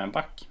sig av med en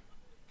back.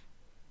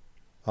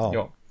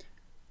 Ja.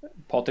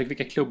 Patrik,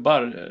 vilka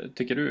klubbar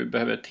tycker du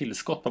behöver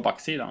tillskott på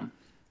backsidan?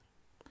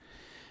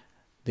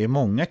 Det är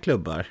många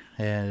klubbar.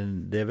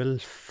 Det är väl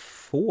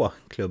få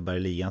klubbar i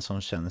ligan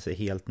som känner sig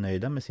helt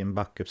nöjda med sin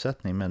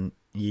backuppsättning, men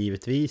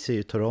givetvis är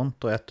ju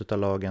Toronto ett av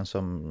lagen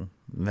som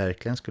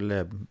verkligen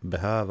skulle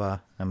behöva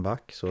en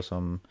back, så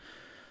som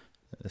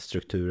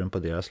strukturen på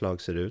deras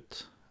lag ser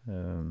ut.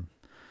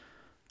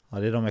 Ja,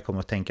 det är de jag kommer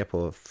att tänka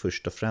på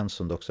först och främst,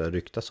 som det också har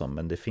ryktats om,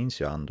 men det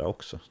finns ju andra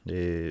också.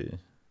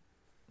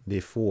 Det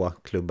är få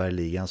klubbar i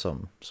ligan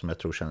som jag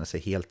tror känner sig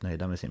helt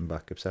nöjda med sin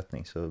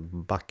backuppsättning, så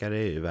backar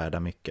är ju värda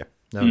mycket,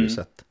 det har vi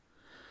sett.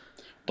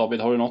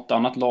 David, har du något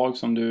annat lag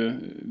som du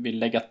vill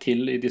lägga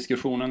till i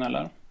diskussionen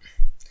eller?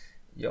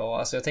 Ja,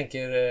 alltså jag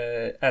tänker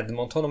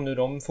Edmonton, om nu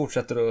de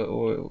fortsätter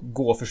att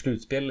gå för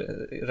slutspel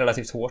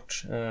relativt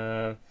hårt.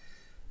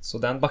 Så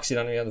den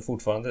backsidan är ju ändå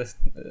fortfarande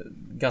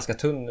ganska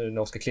tunn nu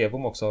när Oskar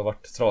Klevbom också har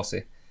varit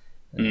trasig.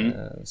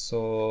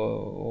 Så,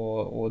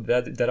 och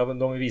där har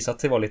de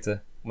visat sig vara lite,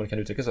 om man kan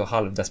uttrycka så,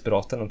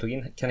 halvdesperata när de tog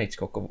in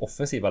Kanitschkok, och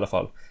offensiv i alla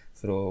fall,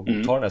 för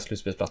att ta den här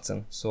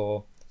slutspelsplatsen.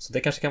 Så det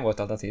kanske kan vara ett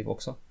alternativ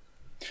också.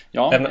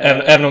 Ja,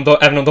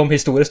 även om de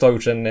historiskt har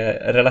gjort en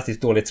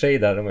relativt dålig trade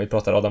där, om vi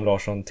pratar Adam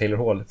Larsson, Taylor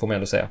Hall, får man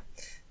ändå säga.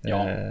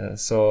 Ja.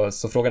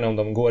 Så frågan är om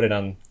de går i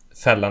den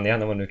fällan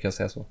igen, om man nu kan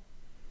säga så.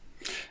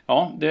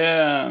 Ja, det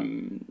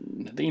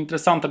är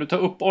intressant att du tar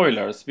upp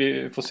Oilers.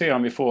 Vi får se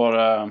om vi får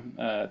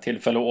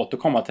tillfälle att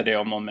återkomma till det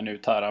om någon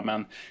minut här.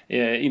 Men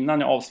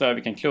innan jag avslöjar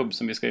vilken klubb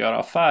som vi ska göra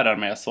affärer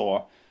med,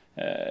 så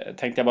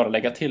tänkte jag bara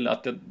lägga till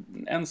att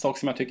en sak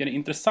som jag tycker är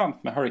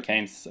intressant med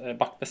Hurricanes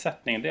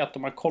backbesättning, det är att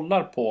om man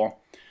kollar på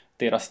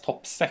deras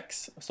topp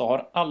 6 så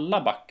har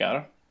alla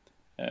backar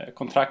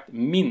kontrakt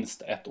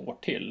minst ett år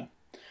till.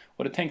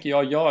 Och det tänker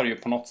jag gör ju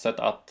på något sätt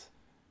att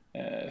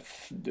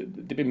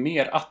det blir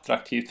mer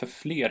attraktivt för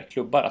fler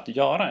klubbar att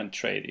göra en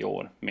trade i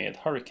år med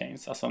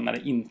Hurricanes. Alltså när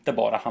det inte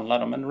bara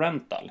handlar om en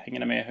rental. Hänger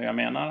ni med hur jag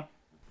menar?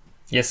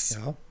 Yes.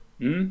 Ja.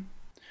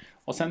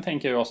 Och sen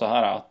tänker jag så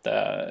här att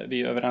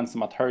vi är överens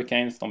om att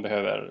Hurricanes, de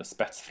behöver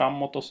spets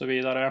framåt och så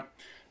vidare.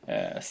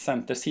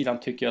 Centersidan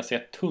tycker jag ser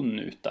tunn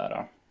ut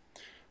där.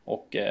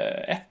 Och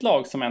ett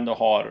lag som ändå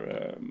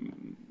har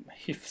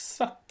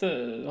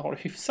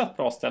hyfsat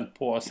bra ställt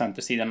på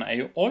centersidan är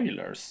ju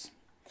Oilers.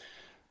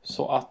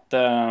 Så att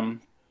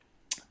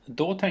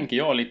då tänker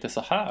jag lite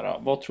så här.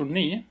 Vad tror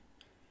ni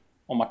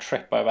om att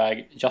skeppa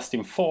iväg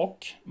Justin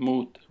Faulk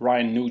mot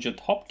Ryan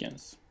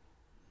Nugent-Hopkins?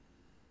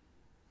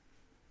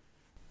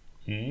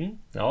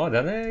 Ja,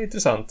 den är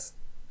intressant.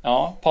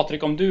 Ja,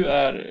 Patrik, om du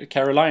är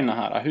Carolina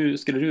här, hur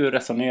skulle du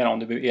resonera om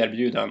du blir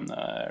erbjuden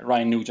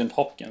Ryan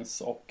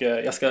Nugent-Hopkins? Och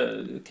jag ska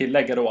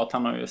tillägga då att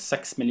han har ju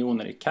 6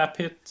 miljoner i cap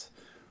hit.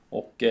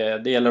 Och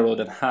det gäller då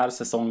den här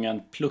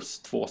säsongen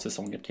plus 2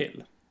 säsonger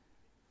till.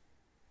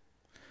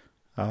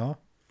 Ja,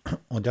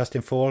 och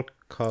Justin Faulk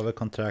har väl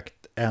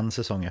kontrakt en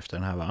säsong efter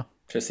den här, va?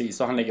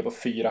 Precis, och han ligger på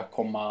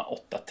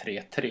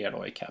 4,833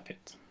 då i cap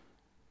hit.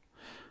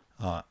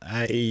 Ja,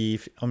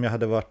 om jag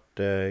hade varit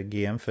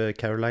GM för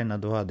Carolina,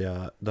 då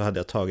hade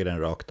jag tagit den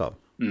rakt av.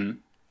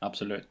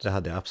 Absolut. Det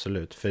hade jag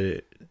absolut,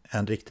 för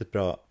en riktigt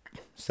bra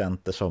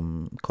center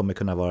som kommer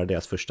kunna vara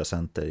deras första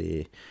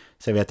center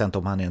så jag vet inte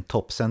om han är en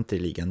toppcenter i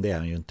ligan, det är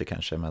han ju inte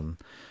kanske,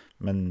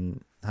 men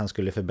han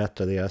skulle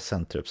förbättra deras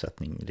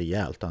centeruppsättning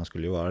rejält, och han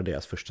skulle ju vara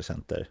deras första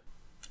center.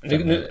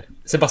 Nu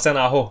Sebastian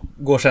Aho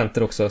går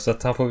center också, så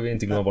att han får vi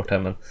inte glömma bort här,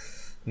 men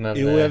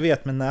jo, jag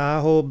vet, men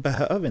Aho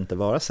behöver inte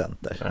vara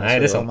center. Nej,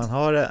 det är sant.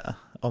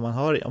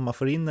 Om man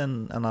får in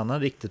en annan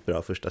riktigt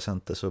bra första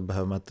center, så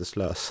behöver man inte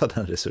slösa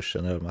den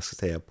resursen, eller man ska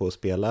säga, på att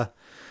spela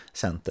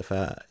center.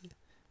 För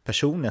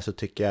personligen så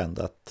tycker jag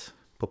ändå att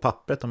på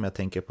pappret, om jag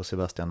tänker på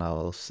Sebastian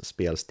Ahos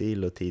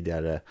spelstil och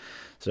tidigare,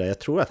 så jag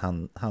tror att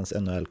hans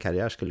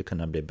NHL-karriär skulle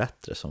kunna bli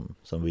bättre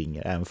som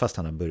winger, även fast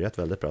han har börjat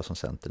väldigt bra som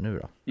center nu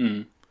då.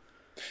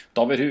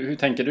 David, hur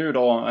tänker du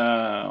då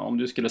om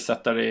du skulle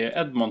sätta dig i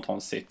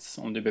Edmontons sits,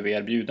 om du blev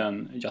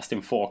erbjuden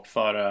Justin Faulk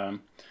för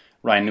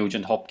Ryan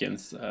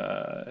Nugent-Hopkins?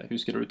 Hur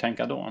skulle du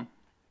tänka då?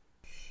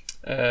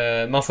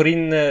 Man får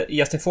in i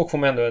Justin Faulk får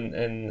man ändå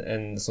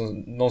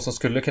någon som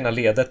skulle kunna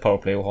leda ett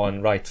powerplay och ha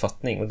en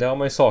right-fattning, och det har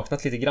man ju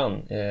saknat lite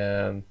grann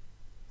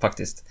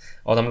faktiskt.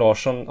 Adam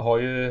Larsson har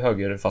ju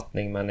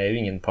högerfattning, men är ju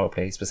ingen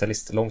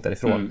powerplay-specialist, långt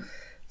därifrån.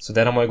 Så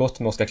där har man ju gått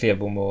med Oskar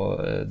Klevbom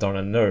och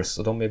Darnell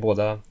Nurse, och de är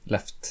båda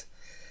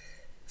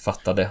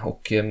left-fattade,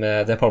 och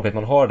med det powerplay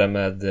man har där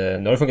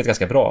nu har det funkat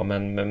ganska bra,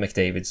 men med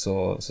McDavid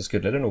så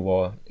skulle det nog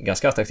vara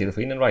ganska attraktivt att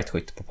få in en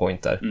right-skytt på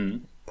point där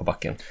på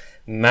backen.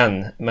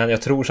 Men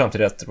jag tror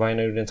samtidigt att Ryan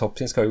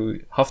Nugent-Hopkins har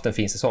ju haft en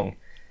fin säsong,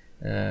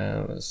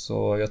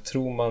 så jag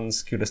tror man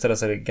skulle ställa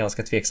sig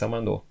ganska tveksamma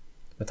ändå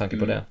med tanke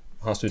på det,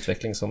 hans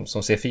utveckling som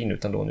ser fin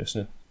ut ändå just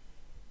nu.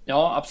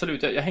 Ja,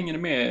 absolut, jag hänger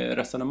med i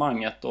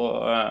resonemanget,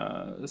 och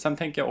sen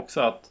tänker jag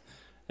också att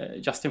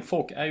Justin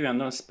Faulk är ju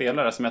ändå en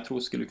spelare som jag tror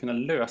skulle kunna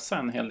lösa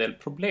en hel del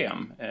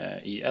problem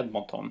i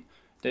Edmonton.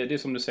 Det är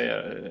som du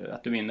säger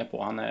att du är inne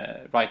på. Han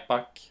är right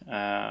back,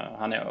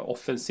 han är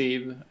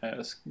offensiv,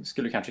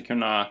 skulle kanske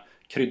kunna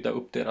krydda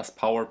upp deras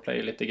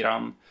powerplay lite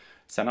grann.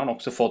 Sen har han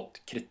också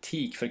fått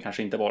kritik för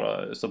kanske inte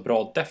vara så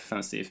bra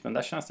defensivt, men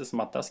där känns det som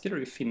att där skulle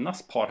det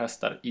finnas par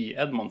hästar i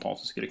Edmonton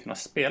som skulle kunna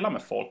spela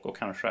med folk och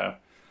kanske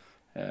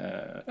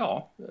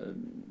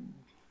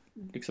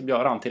liksom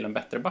göra han till en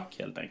bättre back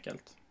helt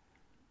enkelt.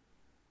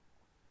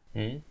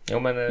 Jo,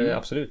 men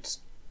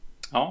absolut.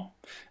 Ja.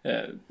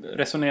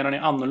 Resonerar ni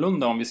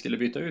annorlunda om vi skulle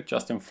byta ut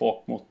Justin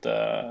Falk mot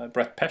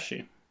Brett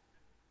Pesci?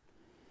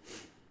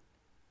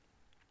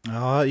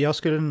 Ja, jag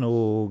skulle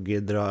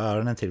nog dra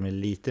öronen till mig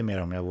lite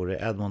mer om jag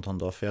vore Edmonton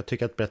då. För jag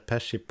tycker att Brett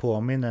Pesci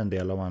påminner en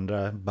del om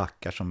andra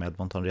backar som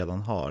Edmonton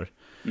redan har.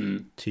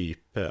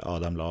 Typ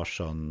Adam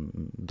Larsson,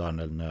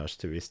 Darnell Nurse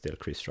till viss del,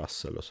 Chris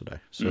Russell och sådär.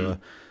 Så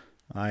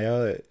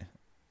ja,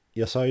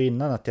 jag sa ju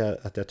innan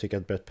att jag tycker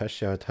att Brett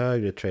Pesci har ett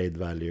högre trade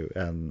value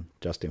än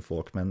Justin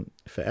Falk. Men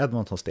för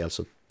Edmontons del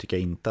så tycker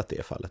jag inte att det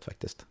är fallet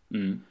faktiskt.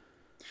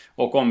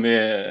 Och om vi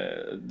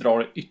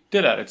drar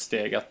ytterligare ett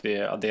steg att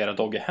vi adderar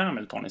Dougie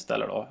Hamilton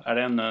istället då. Är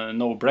det en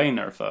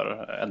no-brainer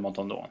för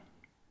Edmonton då?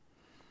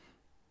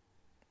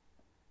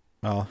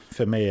 Ja,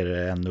 för mig är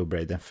det en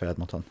no-brainer för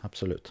Edmonton,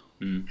 absolut.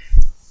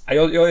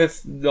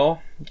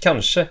 Ja,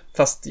 kanske.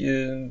 Fast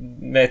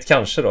med ett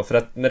kanske då. För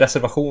att med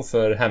reservation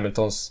för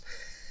Hamiltons...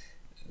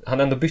 Han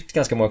har ändå bytt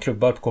ganska många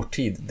klubbar på kort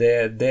tid.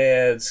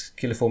 Det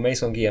skulle få mig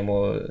som GM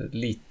att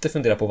lite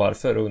fundera på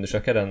varför och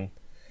undersöka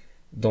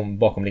de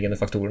bakomliggande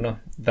faktorerna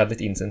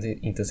väldigt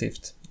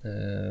intensivt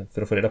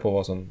för att få reda på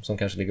vad som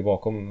kanske ligger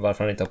bakom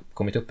varför han inte har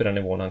kommit upp i den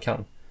nivån han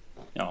kan.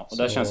 Ja, och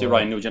där känns ju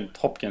Ryan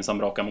Nugent-Hopkins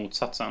som raka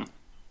motsatsen.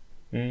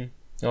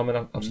 Ja,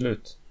 men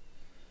absolut.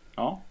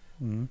 Ja.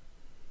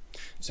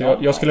 Så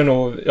jag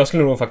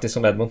skulle nog faktiskt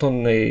som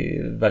Edmonton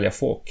välja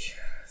Falk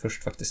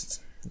först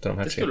faktiskt. Utav de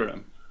här det tre. skulle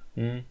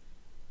du?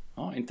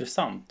 Ja,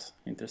 intressant.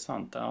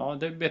 Ja,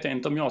 det vet jag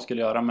inte om jag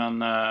skulle göra,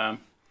 men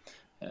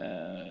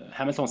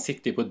Hamilton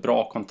sitter på ett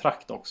bra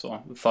kontrakt också,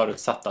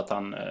 förutsatt att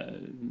han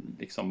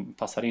liksom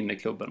passar in i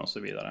klubben och så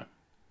vidare.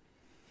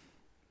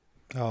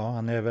 Ja,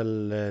 han är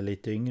väl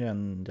lite yngre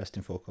än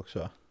Justin Falk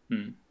också.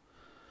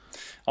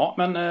 Ja,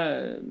 men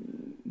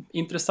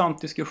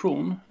intressant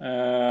diskussion.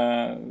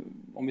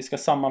 Om vi ska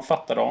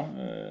sammanfatta då.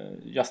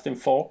 Justin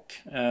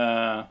Falk.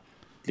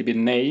 Det blir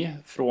nej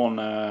från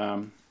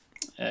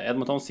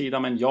Edmontons sida,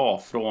 men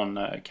ja från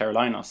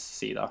Carolinas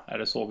sida. Är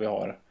det så vi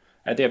har?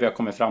 Är det vi har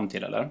kommit fram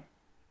till, eller?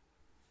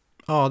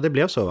 Ja, det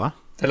blev så, va?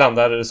 Det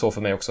landar så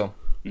för mig också.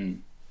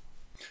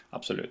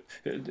 Absolut.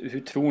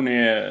 Hur tror ni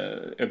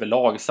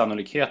överlag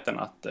sannolikheten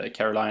att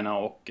Carolina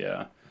och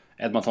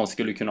Edmonton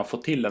skulle kunna få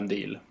till en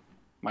deal?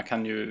 Man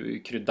kan ju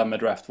krydda med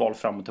draftval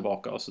fram och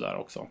tillbaka och sådär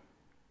också.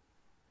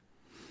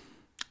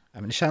 Ja,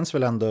 men det känns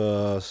väl ändå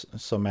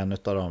som en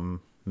av de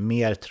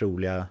mer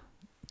troliga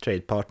trade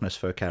partners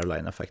för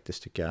Carolina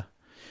faktiskt, tycker jag.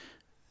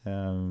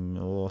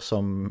 Och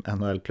som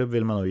NHL-klubb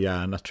vill man nog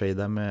gärna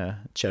trada med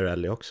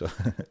Chiarelli också.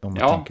 Om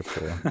man tänker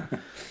på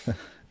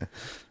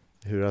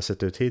hur det har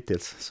sett ut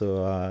hittills. Så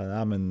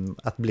ja, men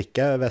att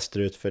blicka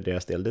västerut för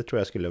deras del, det tror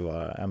jag skulle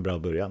vara en bra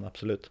början,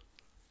 absolut.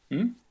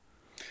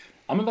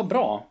 Ja, men vad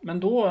bra. Men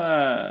då,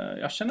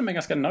 jag känner mig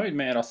ganska nöjd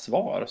med era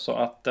svar. Så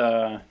att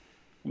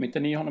om inte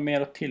ni har något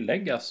mer att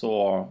tillägga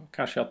så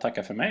kanske jag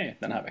tackar för mig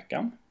den här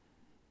veckan.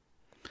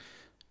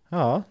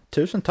 Ja,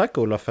 tusen tack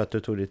Olof för att du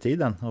tog dig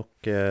tiden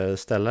och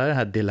ställa det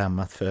här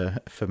dilemmat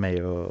för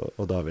mig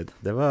och David.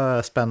 Det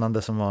var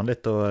spännande som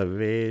vanligt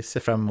och vi ser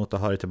fram emot att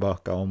ha dig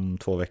tillbaka om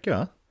 2 veckor,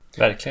 va?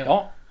 Verkligen.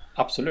 Ja,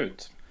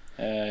 absolut.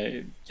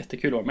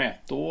 Jättekul att vara med.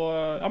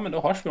 Då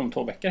hörs vi om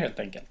 2 veckor helt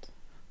enkelt.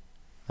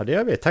 Ja, det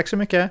gör vi. Tack så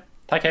mycket.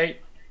 Tack,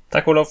 hej.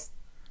 Tack Olof.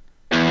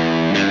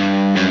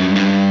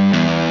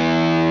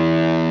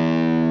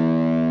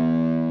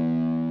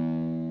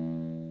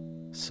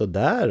 Så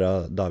där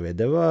då, David.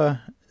 Det var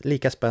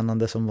lika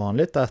spännande som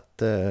vanligt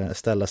att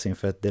ställas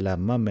inför ett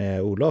dilemma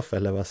med Olof,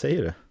 eller vad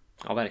säger du?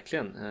 Ja,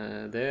 verkligen.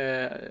 Det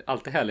är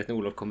alltid härligt när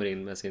Olof kommer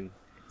in med sin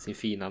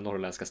fina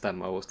norrländska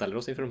stämma och ställer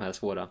oss inför de här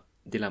svåra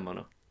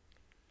dilemmana.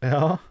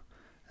 Ja,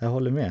 jag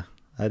håller med.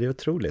 Det är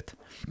otroligt.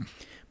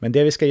 Men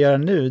det vi ska göra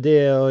nu, det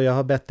är, och jag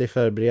har bett dig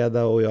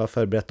förbereda och jag har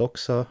förberett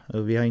också.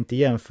 Och vi har inte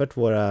jämfört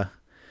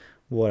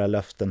våra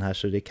löften här,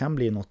 så det kan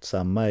bli något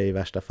samma i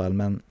värsta fall.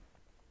 Men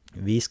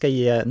vi ska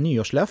ge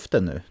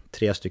nyårslöften nu,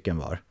 3 stycken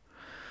var.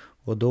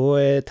 Och då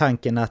är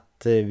tanken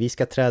att vi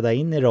ska träda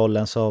in i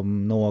rollen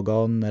som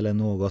någon eller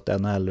något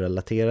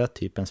NHL-relaterat,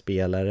 typ en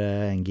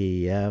spelare, en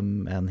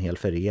GM, en hel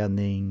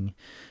förening,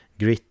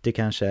 Gritty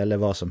kanske, eller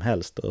vad som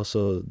helst. Och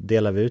så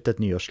delar vi ut ett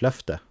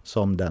nyårslöfte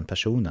som den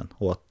personen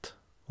åt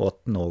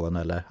någon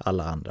eller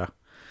alla andra.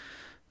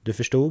 Du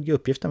förstod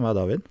uppgiften, va,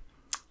 David?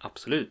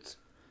 Absolut.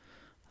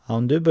 Ja,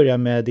 om du börjar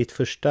med ditt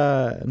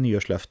första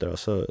nyårslöfte då,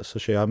 så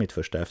kör jag mitt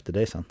första efter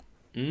dig sen.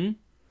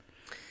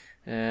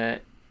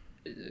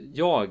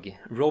 Jag,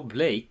 Rob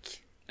Blake,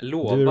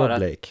 lovar du är Rob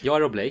Blake. Jag är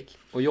Rob Blake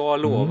och jag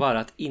lovar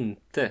att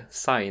inte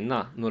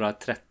signa några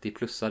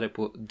 30-plussare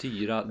på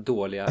dyra,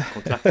 dåliga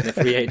kontrakt när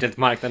free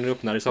agent-marknaden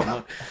öppnar i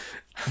sommar.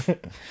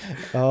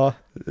 Ja,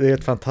 det är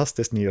ett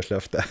fantastiskt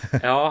nyårslöfte.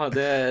 Ja,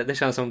 det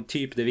känns som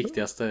typ det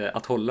viktigaste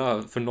att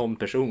hålla för någon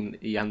person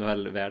i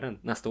NHL-världen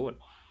nästa år.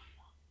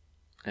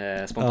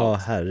 Spontant. Ja,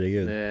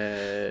 herregud.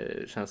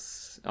 Det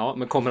känns... Ja,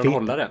 men kommer han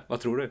hålla det? Vad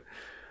tror du?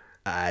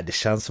 Nej, det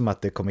känns som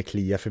att det kommer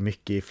klia för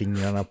mycket i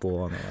fingrarna på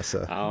honom.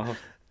 Alltså. Ja.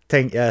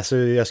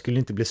 Jag skulle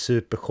inte bli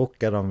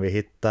superchockad om vi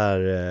hittar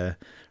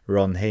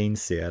Ron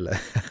Hainsey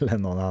eller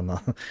någon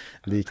annan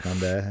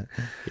liknande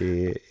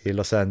i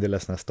Los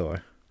Angeles nästa år.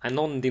 Nej,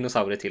 någon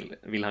dinosaurie till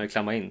vill han ju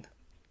klamma in.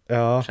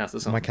 Ja, Känns det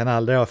som. man kan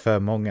aldrig ha för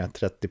många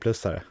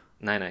 30-plussare.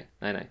 Nej.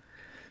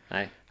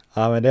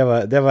 Ja, men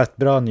det var ett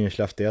bra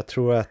nyårslöfte. Jag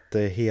tror att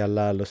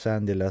hela Los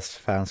Angeles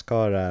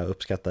fanskara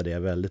uppskattar det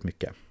väldigt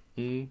mycket.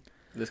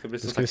 Det ska bli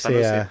så Ska vi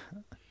spännande att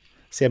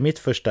se mitt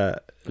första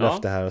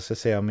löfte här och så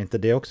se om inte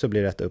det också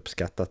blir rätt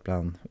uppskattat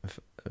bland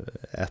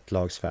ett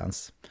lags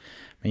fans.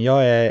 Men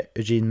jag är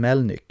Eugene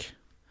Melnyk,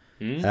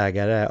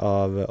 ägare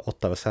av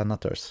Ottawa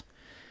Senators.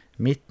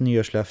 Mitt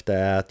nyårslöfte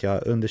är att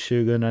jag under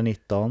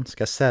 2019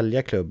 ska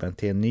sälja klubben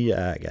till en ny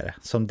ägare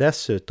som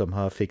dessutom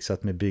har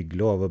fixat med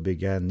bygglov och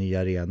bygga en ny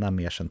arena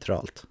mer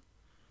centralt.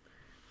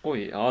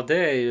 Oj, ja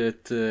det är ju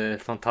ett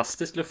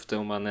fantastiskt löfte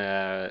om man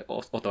är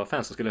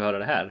Ottawa-fans som skulle höra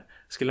det här.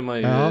 Skulle man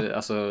ju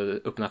alltså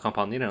öppna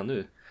champagnen redan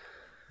nu.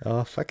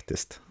 Ja,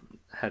 faktiskt.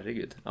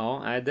 Herregud.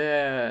 Ja, nej, det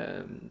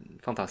är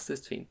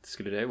fantastiskt fint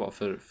skulle det ju vara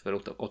för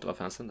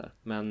Ottawa-fansen där.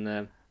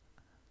 Men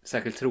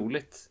särskilt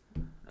troligt.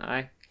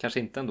 Nej, kanske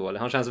inte ändå.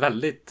 Han känns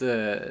väldigt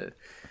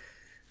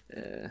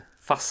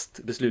fast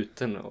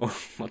besluten om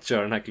att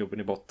köra den här klubben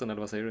i botten, eller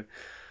vad säger du?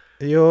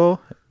 Jo,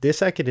 det är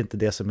säkert inte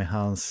det som är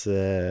hans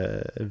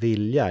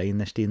vilja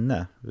innerst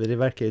inne. Det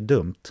verkar ju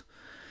dumt.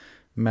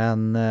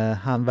 Men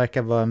han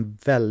verkar vara en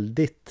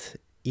väldigt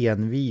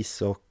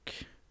envis och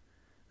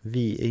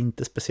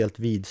inte speciellt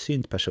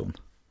vidsynt person.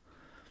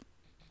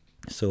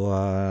 Så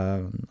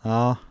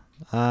ja,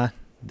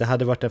 det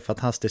hade varit en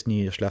fantastisk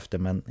nyårslöfte,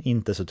 men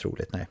inte så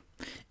troligt, nej.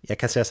 Jag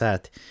kan säga så här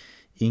att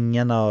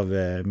ingen av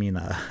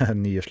mina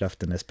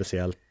nyårslöften är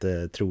speciellt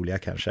troliga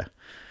kanske.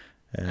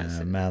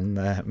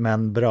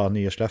 Men bra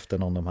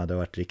nyårslöften om de hade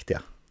varit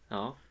riktiga.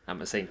 Ja,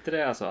 men säg inte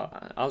det alltså.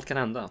 Allt kan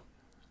hända.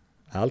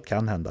 Allt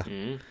kan hända.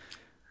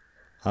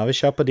 Ja, vi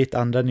kör på ditt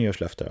andra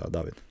nyårslöfte då,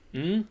 David.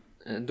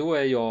 Då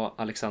är jag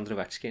Alexander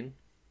Ovechkin.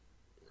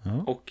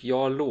 Ja. Och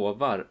jag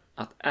lovar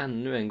att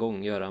ännu en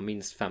gång göra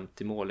minst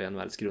 50 mål i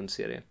NHLs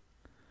grundserie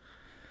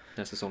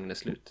när säsongen är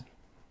slut.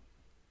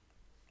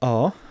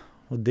 Ja,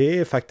 och det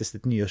är faktiskt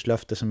ett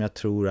nyårslöfte som jag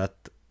tror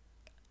att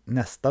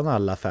nästan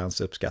alla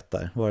fans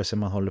uppskattar, vare sig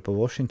man håller på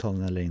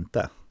Washington eller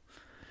inte.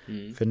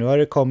 För nu har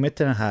det kommit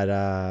till den här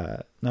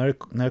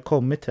när det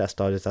kommit till det här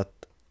stadiet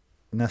att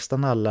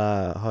nästan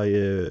alla har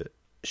ju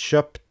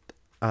köpt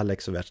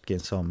Alex Ovechkin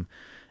som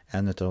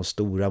en av de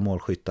stora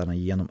målskyttarna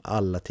genom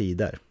alla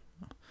tider.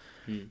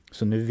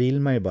 Så nu vill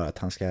man ju bara att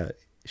han ska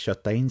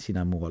kötta in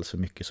sina mål så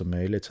mycket som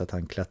möjligt så att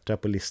han klättrar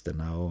på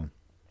listorna och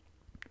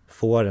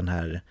får den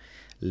här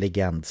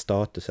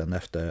legendstatusen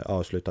efter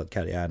avslutad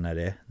karriär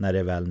när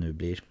det väl nu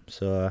blir.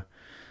 Så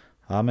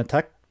ja, men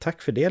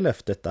tack för det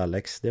löftet,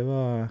 Alex.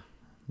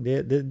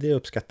 Det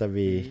uppskattar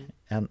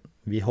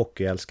vi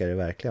hockeyälskare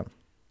verkligen.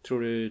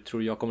 Tror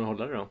du jag kommer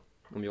hålla det då?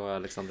 Om jag är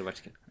Alexander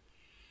Ovechkin?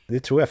 Det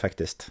tror jag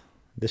faktiskt.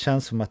 Det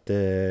känns som att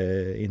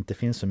det inte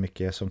finns så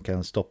mycket som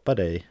kan stoppa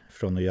dig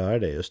från att göra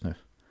det just nu.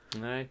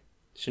 Nej,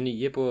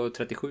 29 på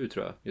 37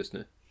 tror jag just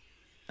nu.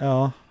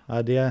 Ja,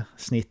 det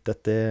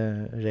snittet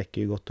det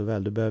räcker ju gott och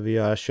väl. Du behöver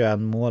göra 21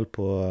 mål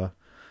på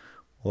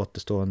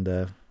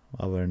återstående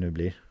av vad det nu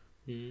blir.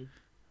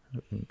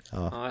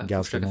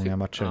 Ganska många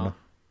matcher.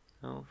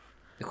 Ja.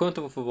 Det är skönt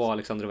att få vara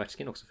Alexander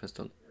Ovechkin också för en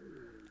stund.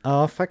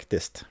 Ja,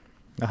 faktiskt.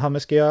 Jaha,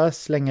 men ska jag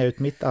slänga ut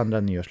mitt andra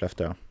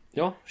nyårslöfte då?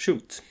 Ja,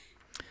 shoot.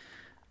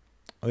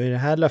 Och i det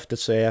här löftet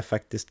så är jag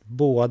faktiskt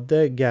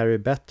både Gary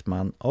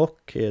Bettman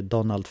och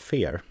Donald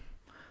Fehr.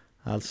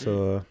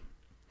 Alltså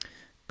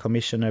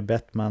Commissioner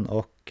Bettman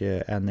och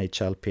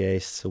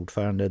NHLPAs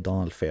ordförande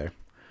Donald Fehr.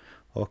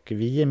 Och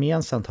vi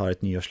gemensamt har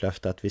ett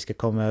nyårslöfte att vi ska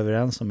komma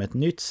överens om ett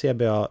nytt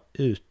CBA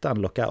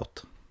utan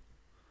lockout.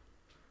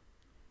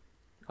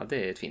 Ja,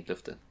 det är ett fint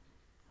löfte.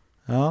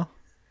 Ja,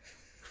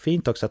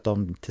 fint också att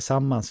de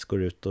tillsammans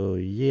går ut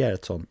och ger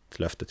ett sånt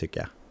löfte tycker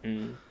jag.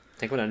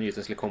 Tänk om den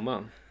nyheten skulle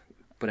komma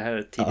på det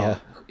här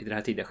i det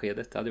här tidiga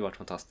skedet. Det hade ju varit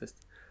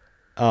fantastiskt.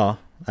 Ja,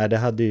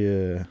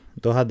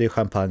 då hade ju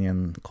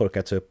champagnen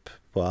korkats upp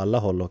på alla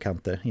håll och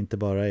kanter, inte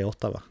bara i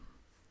Ottawa.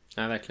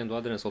 Nej, verkligen, då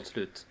hade den sålt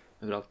slut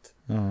överallt.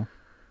 Ja.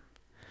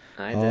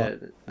 Nej,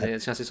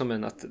 det känns ju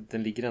som att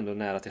den ligger ändå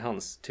nära till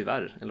hands,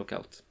 tyvärr, en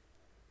lockout.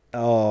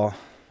 Ja,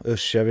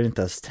 usch, jag vill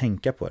inte ens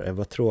tänka på det.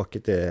 Vad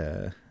tråkigt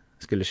det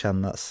skulle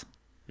kännas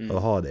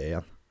att ha det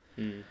igen.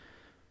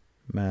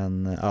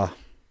 Men ja,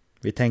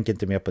 vi tänker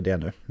inte mer på det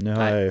nu. Nu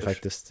har jag ju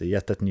faktiskt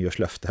gett ett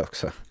nyårslöfte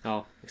också.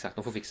 Ja, exakt,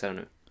 de får fixa det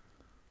nu.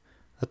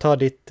 Jag tar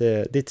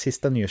ditt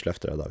sista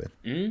nyårslöfte då, David.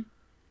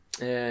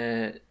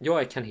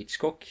 Jag är Ken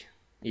Hitchcock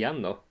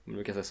igen då, om man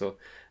brukar säga så.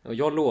 Och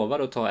jag lovar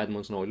att ta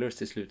Edmonton Oilers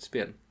till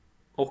slutspel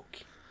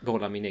och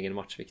behålla min egen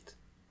matchvikt.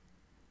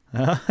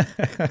 Ja.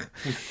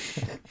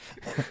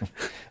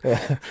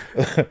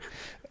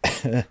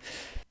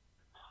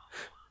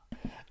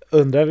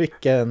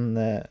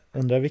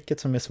 Undrar vilket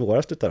som är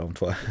svårast utav de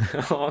två.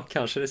 Ja,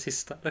 kanske det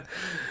sista.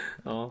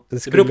 Ja.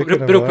 Det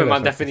beror på hur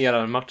man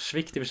definierar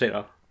matchvikt i och för sig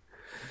då.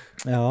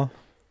 Ja,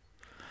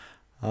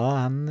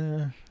 han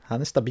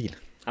är stabil.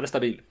 Han är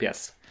stabil,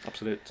 PS.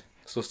 Absolut.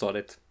 Så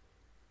stadigt.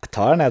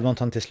 Tar han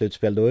Edmonton till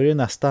slutspel, då är det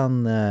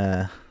nästan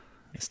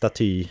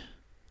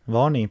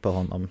statyvarning på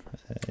honom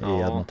i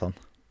Edmonton.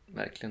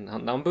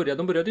 Verkligen. De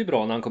började ju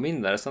bra när han kom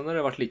in där. Sen har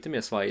det varit lite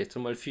mer svajigt.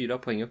 De har 4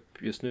 poäng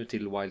upp just nu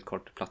till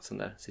wildcard-platsen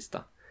där,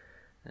 sista.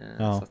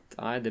 Så att,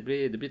 nej, det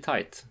blir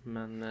tight.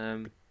 Men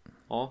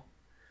ja,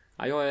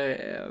 jag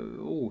är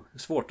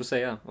svårt att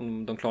säga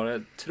om de klarar det.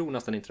 Jag tror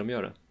nästan inte de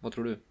gör det. Vad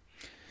tror du?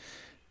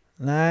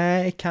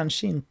 Nej,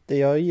 kanske inte.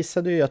 Jag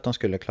gissade ju att de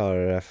skulle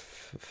klara det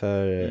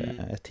för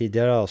ett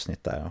tidigare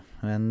avsnitt där.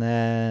 Men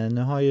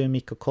nu har ju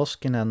Mikko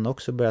Koskinen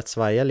också börjat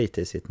svaja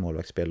lite i sitt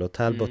målvaktsspel. Och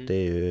Talbot är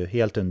ju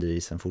helt under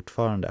isen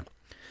fortfarande.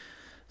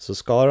 Så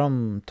ska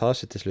de ta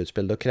sig till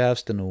slutspel, då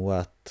krävs det nog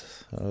att...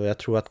 Och jag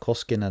tror att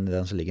Koskinen är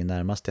den som ligger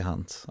närmast till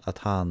hands. Att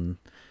han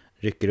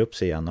rycker upp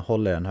sig igen och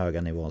håller den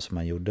höga nivån som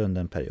han gjorde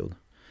under en period.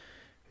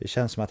 Det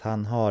känns som att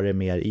han har det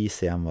mer i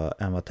sig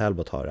än vad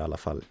Talbot har i alla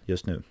fall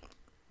just nu.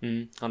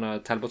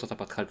 Talbot har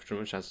tappat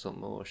självförtroende, känns det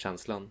som, och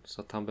känslan.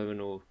 Så att han behöver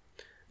nog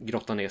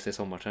grotta ner sig i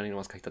sommarträning om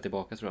han ska hitta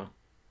tillbaka, tror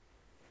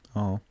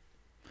jag.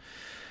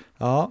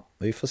 Ja,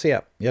 vi får se.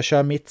 Jag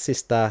kör mitt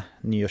sista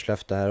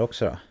nyårslöfte här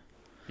också då.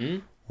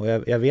 Och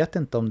jag vet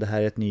inte om det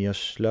här är ett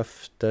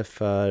nyårslöfte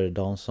för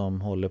de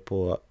som håller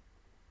på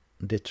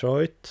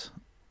Detroit,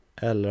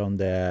 eller om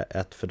det är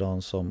ett för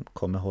de som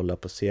kommer hålla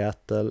på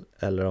Seattle,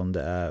 eller om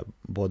det är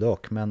både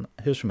och. Men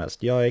hur som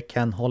helst, jag är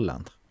Ken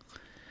Holland.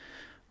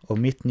 Och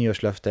mitt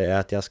nyårslöfte är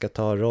att jag ska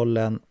ta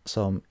rollen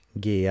som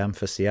GM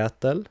för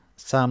Seattle,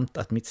 samt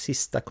att mitt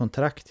sista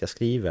kontrakt jag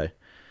skriver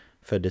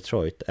för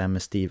Detroit är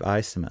med Steve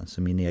Yzerman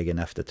som min egen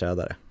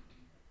efterträdare.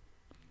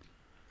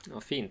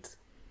 Ja, fint.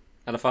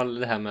 I alla fall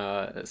det här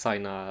med att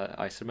signa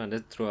Yzerman,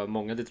 det tror jag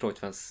många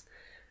Detroit-fans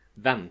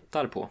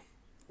väntar på.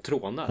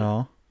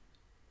 Trånar.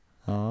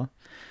 Ja.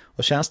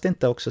 Och känns det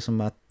inte också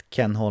som att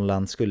Ken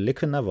Holland skulle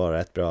kunna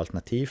vara ett bra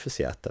alternativ för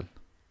Seattle?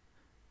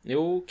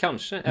 Jo,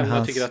 kanske.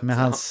 Med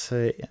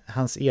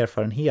hans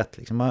erfarenhet.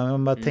 Liksom.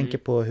 Man bara tänker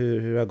på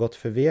hur det har gått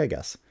för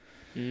Vegas.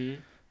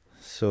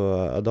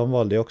 Så de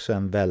valde ju också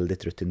en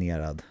väldigt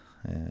rutinerad,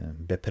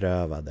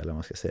 beprövad, eller vad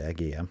man ska säga,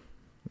 GM.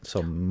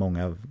 Som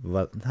många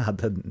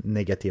hade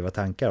negativa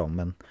tankar om.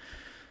 Men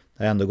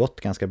det har ändå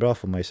gått ganska bra,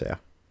 får man ju säga.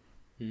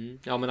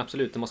 Ja, men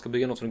absolut. När man ska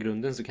bygga något från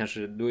grunden så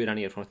kanske då är den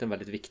erfarenheten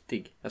väldigt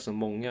viktig. Alltså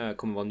många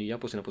kommer vara nya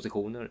på sina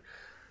positioner.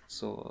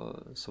 Så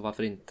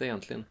varför inte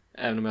egentligen?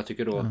 Även om jag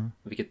tycker då,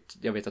 vilket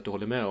jag vet att du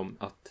håller med om,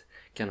 att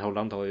Ken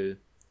Holland har ju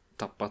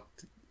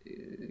tappat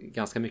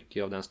ganska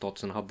mycket av den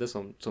statusen han hade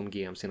som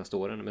GM senaste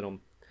åren med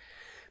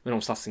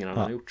de satsningarna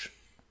han har gjort.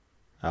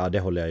 Ja, det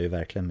håller jag ju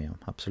verkligen med om,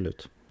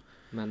 absolut.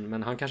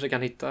 Men han kanske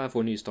kan få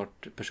en ny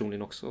start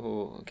personligen också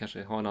och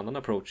kanske ha en annan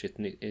approach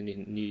i en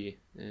ny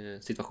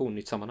situation,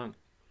 nytt sammanhang.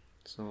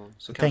 Så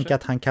jag tänker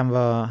att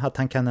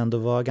han kan ändå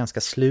vara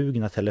ganska slug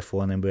när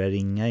telefonen börjar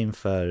ringa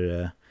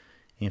inför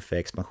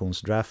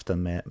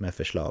expansionsdraften med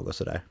förslag och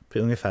sådär.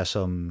 Ungefär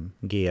som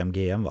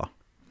GM var.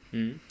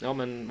 Ja,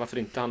 men varför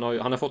inte? Han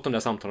har fått de där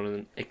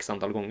samtalen x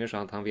antal gånger,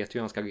 så han vet ju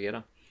hur han ska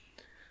agera.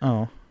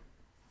 Ja.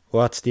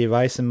 Och att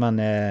Steve Yzerman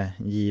är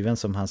given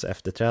som hans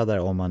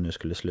efterträdare om han nu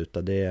skulle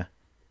sluta, det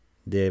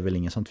är väl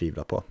ingen som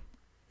tvivlar på.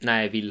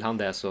 Nej, vill han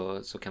det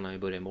så kan han ju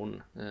börja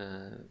imorgon,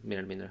 mer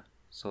eller mindre.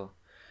 Så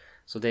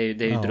det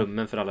är ju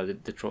drömmen för alla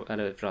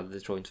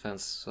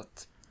Detroit-fans, så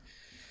att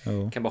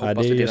kan bara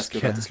hoppas för deras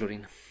skull att det slår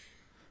in.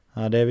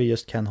 Ja, det är väl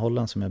just Ken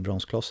Holland som är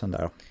bromsklossen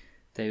där.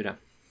 Det är ju det.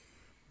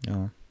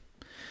 Ja.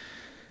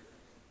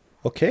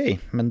 Okej,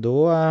 men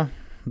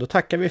då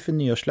tackar vi för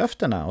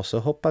nyårslöftena och så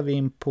hoppar vi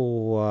in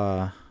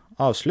på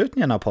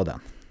avslutningen av podden.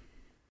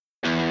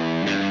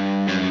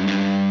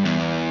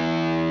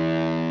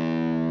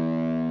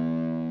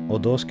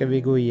 Och då ska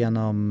vi gå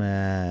igenom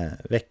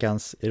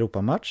veckans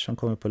Europamatch som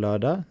kommer på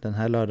lördag. Den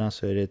här lördagen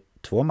så är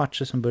det 2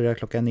 matcher som börjar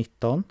klockan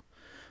 19.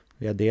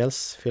 Vi har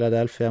dels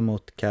Philadelphia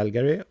mot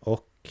Calgary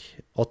och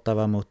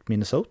Ottawa mot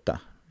Minnesota.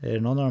 Är det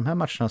någon av de här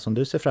matcherna som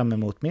du ser fram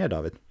emot mer,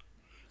 David?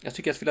 Jag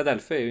tycker att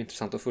Philadelphia är ju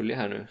intressant att följa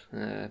här nu.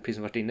 Precis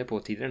som varit inne på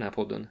tidigare i den här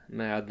podden.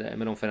 Med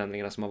de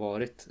förändringarna som har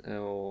varit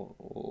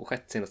och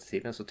skett senaste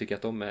tiden, så tycker jag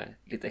att de är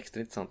lite extra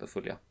intressant att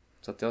följa.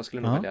 Så att jag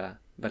skulle nog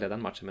välja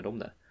den matchen med dem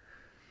där.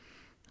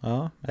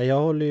 Ja, jag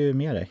håller ju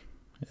med dig.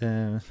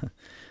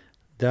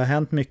 Det har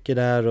hänt mycket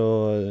där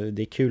och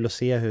det är kul att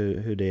se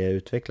hur det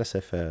utvecklar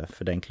sig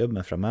för den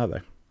klubben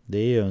framöver. Det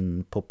är ju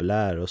en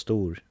populär och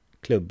stor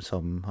klubb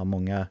som har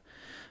många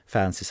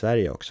fans i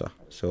Sverige också.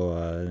 Så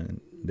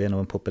det är nog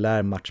en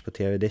populär match på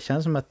tv. Det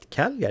känns som att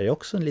Calgary är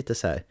också en lite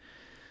så här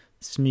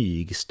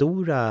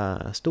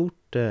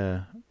stort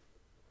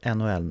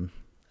NHL.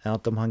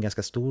 Att de har en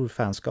ganska stor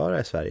fanskara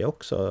i Sverige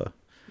också.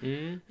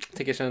 Jag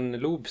tänker sen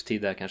Lobs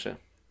tid där kanske.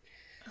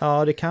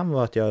 Ja, det kan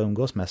vara att jag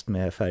umgås mest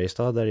med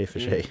Färjestadare i och för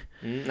sig.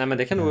 Nej, men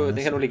det kan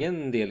nog ligga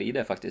en del i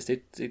det faktiskt. Det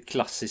är ett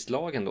klassiskt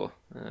lag ändå.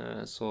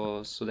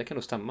 Så det kan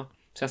nog stämma.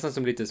 Det känns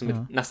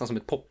nästan som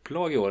ett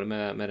poplag i år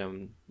med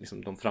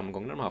de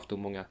framgångar de har haft och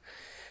många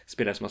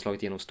spelare som har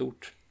slagit igenom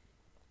stort.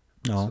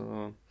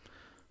 Ja.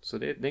 Så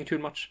det är en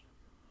kul match.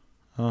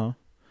 Ja.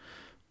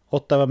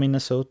 Ottawa,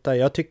 Minnesota.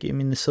 Jag tycker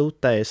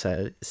Minnesota är så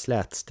här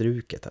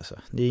slätstruket alltså.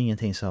 Det är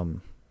ingenting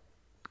som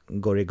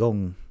går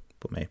igång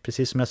på mig.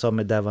 Precis som jag sa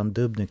med Devan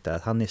Dubnyk där,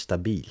 att han är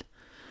stabil.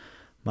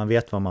 Man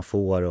vet vad man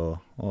får och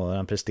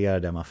han presterar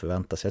det man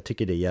förväntar sig. Jag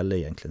tycker det gäller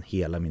egentligen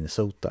hela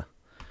Minnesota.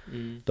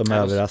 De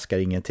överraskar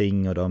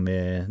ingenting och de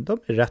är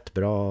rätt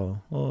bra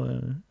och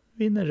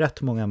vinner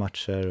rätt många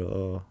matcher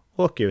och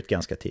åker ut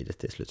ganska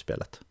tidigt i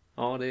slutspelet.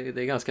 Ja, det är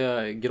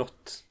ganska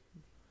grått,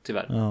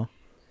 tyvärr. Ja.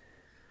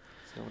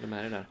 Så jag håller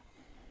med dig där.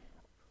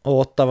 Och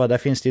Ottawa, där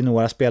finns det ju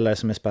några spelare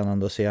som är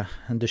spännande att se.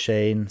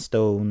 Duchene,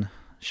 Stone,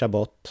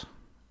 Chabot.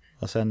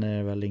 Och sen är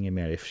det väl inget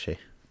mer i och för sig.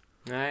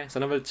 Nej,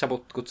 sen har väl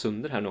Chabot gått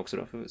sönder här nu också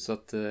då. Så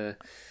att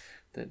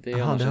det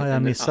har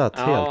jag missat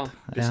helt. Ja,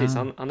 precis.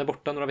 Ja. Han är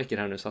borta några veckor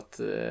här nu så att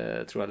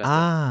tror jag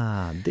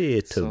läste. Det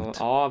är tungt.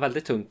 Så, ja,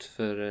 väldigt tungt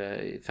för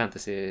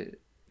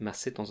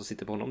fantasymässigt de som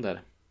sitter på honom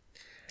där.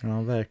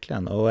 Ja,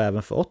 verkligen. Och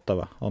även för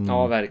Ottawa.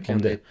 Ja,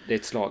 verkligen. Det är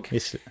ett slag.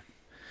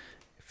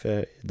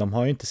 För de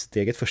har ju inte sitt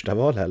eget första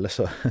val heller,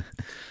 så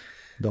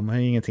de har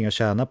ju ingenting att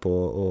tjäna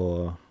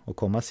på att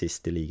komma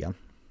sist i ligan.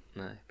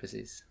 Nej,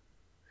 precis.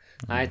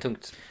 Nej,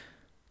 tungt.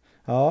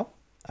 Ja,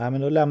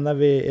 men då lämnar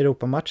vi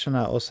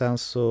Europamatcherna och sen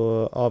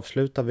så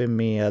avslutar vi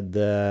med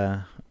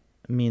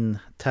min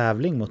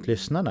tävling mot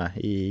lyssnarna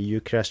i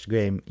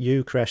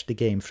You Crashed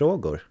the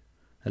Game-frågor.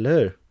 Eller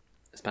hur?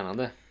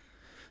 Spännande.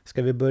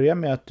 Ska vi börja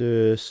med att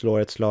du slår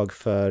ett slag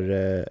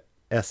för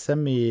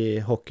SM i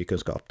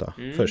hockeykunskap då,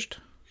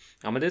 först?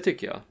 Ja, men det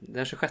tycker jag.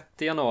 Den 26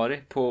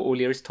 januari på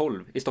O'Learys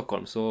 12 i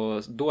Stockholm,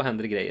 så då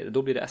händer det grejer.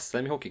 Då blir det SM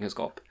i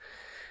hockeykunskap.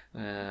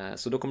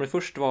 Så då kommer det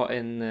först vara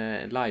en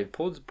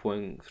livepodd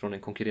från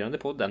en konkurrerande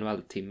podd,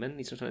 NHL-timmen,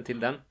 ni som känner till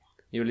den.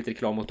 Jag gör lite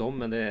reklam mot dem,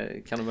 men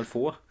det kan de väl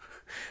få.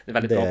 Det är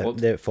väldigt bra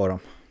podd. Det får de.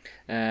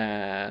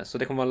 Så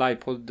det kommer vara en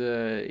livepodd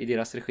i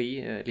deras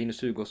regi.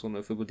 Linus Hugosson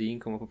och Uffe Bodin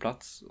kommer på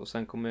plats. Och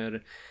sen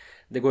kommer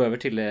det gå över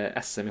till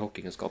SM i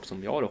hockeykunskap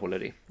som jag då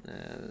håller i.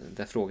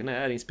 Där frågorna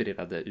är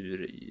inspirerade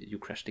ur You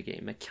Crashed the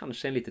Game med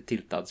kanske en lite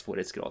tiltad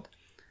svårighetsgrad.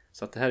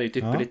 Så att det här är ett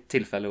ypperligt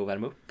tillfälle att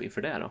värma upp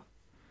inför det då.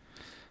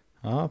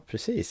 Ja,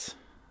 precis.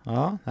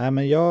 Ja,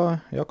 men jag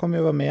kommer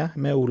ju vara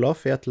med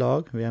Olof i ett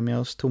lag. Vi har med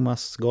oss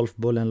Thomas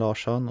Golfbollen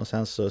Larsson och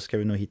sen så ska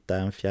vi nog hitta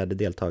en fjärde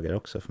deltagare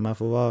också. För man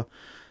får vara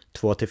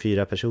 2 till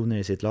 4 personer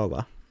i sitt lag,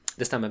 va?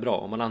 Det stämmer bra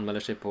om man anmäler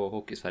sig på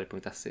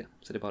hockeysverige.se.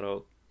 Så det är bara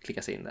att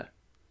klicka sig in där.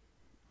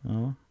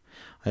 Ja.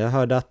 Jag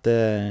hörde att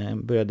det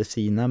började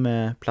sina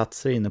med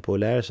platser inne på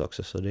O'Learys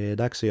också. Så det är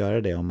dags att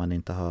göra det om man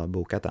inte har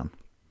bokat än.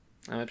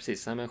 Ja, men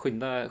precis. Ja, men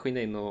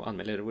skynda in och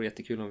anmäl er. Det vore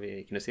jättekul om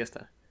vi kunde ses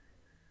där.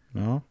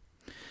 Ja.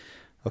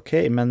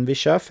 Okej, men vi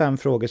kör 5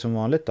 frågor som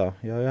vanligt då.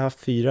 Jag har ju haft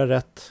 4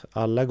 rätt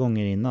alla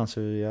gånger innan,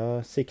 så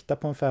jag siktar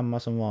på en 5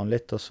 som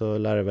vanligt och så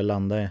lär det väl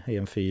landa i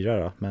en 4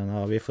 då. Men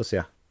ja, vi får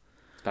se.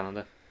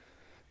 Spännande.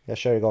 Jag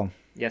kör igång.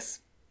 Yes.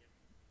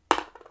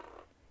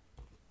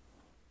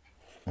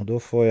 Och då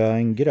får jag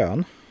en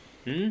grön.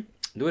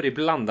 Då är det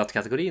blandat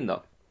kategorin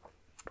då.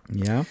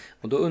 Ja.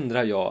 Och då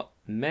undrar jag,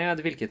 med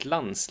vilket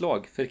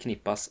landslag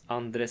förknippas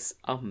Andres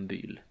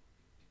Ambyl?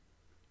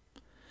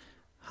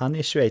 Han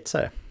är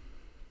schweizare.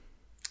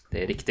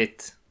 Det är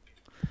riktigt.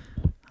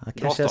 Ja,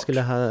 kanske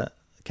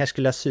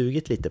skulle ha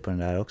sugit lite på den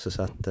där också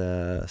så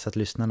att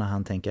lyssnarna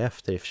han tänker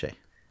efter i och för sig.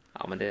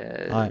 Ja, men det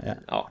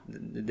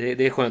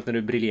är skönt när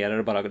du briljerar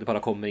och det bara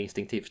kommer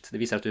instinktivt. Det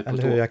visar att du är på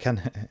tå.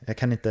 Jag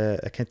kan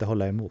inte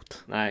hålla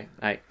emot. Nej,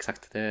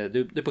 exakt.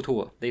 Du är på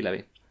tå, det gillar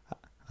vi.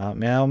 Ja,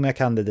 men om jag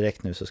kan det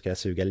direkt nu så ska jag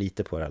suga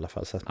lite på det i alla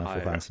fall så att man får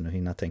chansen att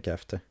hinna tänka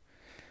efter.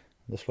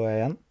 Då slår jag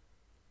igen.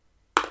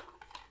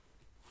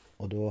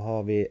 Och då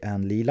har vi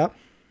en lila.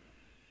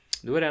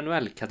 Då är det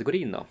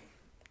NHL-kategorin då.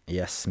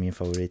 Yes, min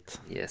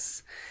favorit.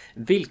 Yes.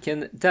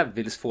 Vilken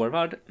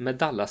Devils-forward med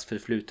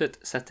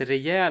Dallas-förflutet sätter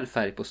rejäl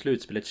färg på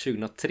slutspelet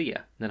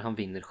 2003 när han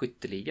vinner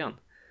skytteligan?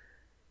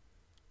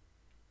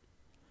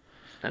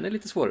 Den är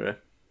lite svårare.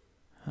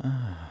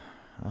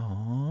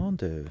 Ja,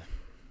 du.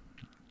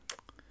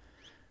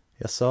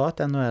 Jag sa att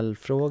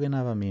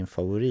NHL-frågorna var min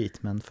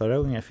favorit, men förra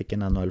gången jag fick en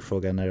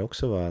NHL-fråga när det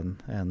också var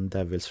en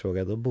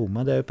Devils-fråga, då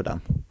bommade jag på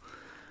den.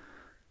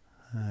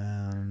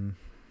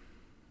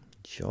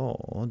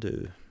 Ja,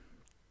 du.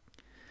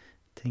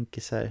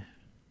 Tänker så här.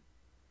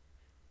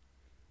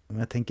 Om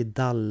jag tänker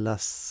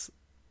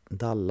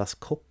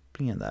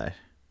Dallas-kopplingen där.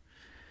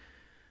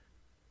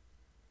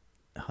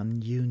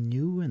 Han Hugh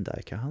Newen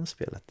där, kan han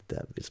spela till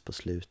Devils på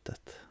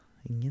slutet?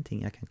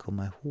 Ingenting jag kan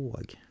komma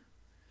ihåg.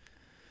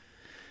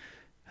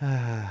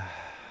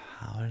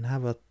 Ja, den här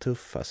var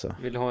tuff alltså.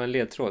 Vill du ha en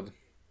ledtråd?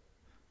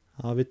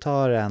 Ja, vi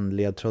tar en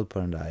ledtråd på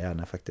den där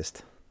gärna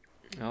faktiskt.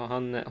 Ja,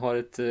 han har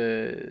ett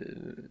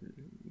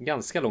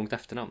ganska långt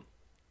efternamn.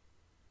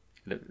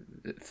 Eller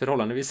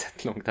förhållandevis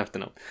ett långt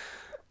efternamn.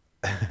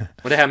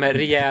 Och det här med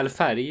rejäl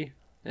färg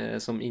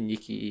som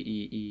ingick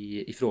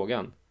i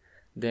frågan,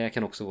 det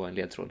kan också vara en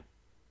ledtråd.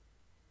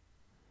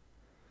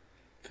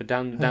 För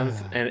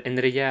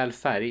en rejäl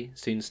färg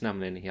syns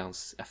nämligen i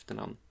hans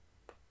efternamn.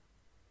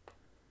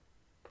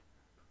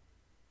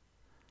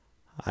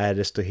 Nej,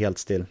 det står helt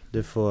still.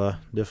 Du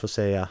får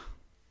säga.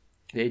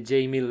 Det är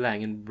Jamie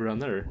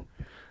Langenbrunner.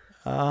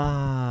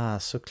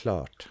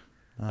 Såklart.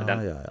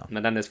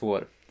 Men den är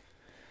svår.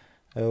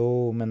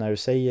 Jo, men när du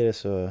säger det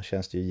så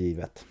känns det ju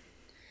givet.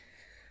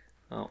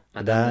 Ja,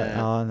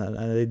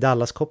 men i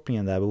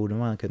Dallas-kopplingen där borde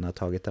man kunna ha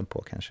tagit den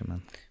på kanske.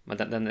 Men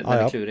den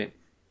är klurig.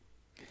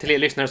 Till er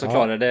lyssnare som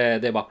klarar det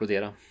är bara att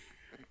applådera.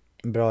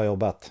 Bra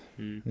jobbat.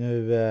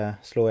 Nu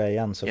slår jag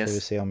igen så får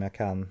vi se om jag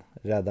kan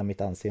rädda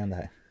mitt anseende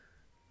här.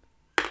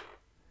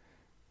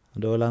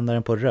 Då landar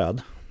den på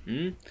röd.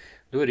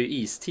 Då är det ju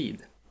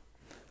istid.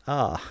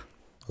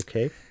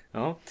 Okej.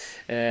 Ja.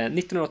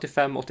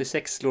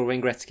 1985-86 slår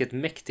Wayne Gretzky ett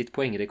mäktigt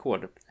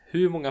poängrekord.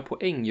 Hur många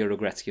poäng gör då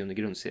Gretzky under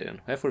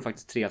grundserien? Här får du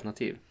faktiskt 3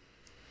 alternativ.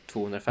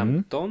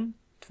 215,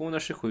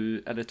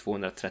 227 eller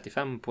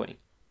 235 poäng.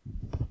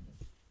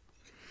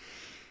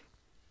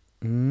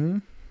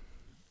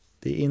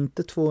 Det är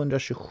inte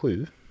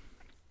 227.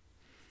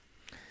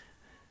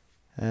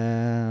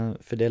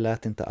 För det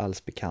lät inte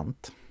alls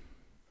bekant.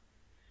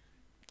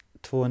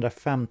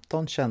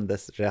 215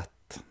 kändes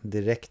rätt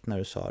direkt när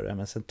du sa det.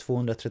 Men sen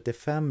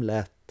 235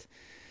 lät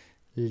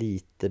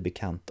lite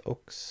bekant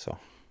också.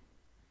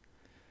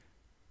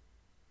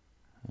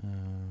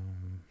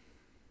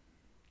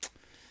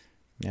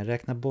 Jag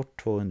räknar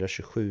bort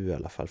 227 i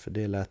alla fall. För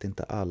det lät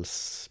inte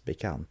alls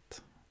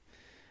bekant.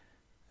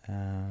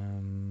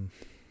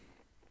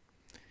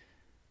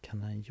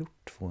 Kan han ha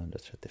gjort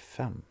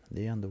 235? Det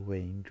är ju ändå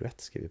Wayne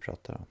Gretzky vi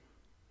pratar om.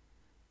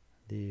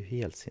 Det är ju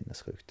helt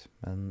sinnessjukt.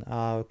 Men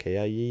okej,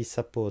 jag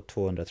gissar på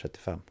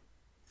 235.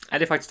 Nej,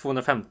 det är faktiskt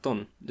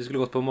 215. Du skulle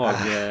gått på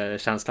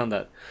magkänslan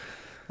där.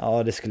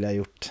 Ja, det skulle jag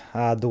gjort.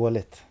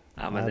 Dåligt.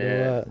 Ja,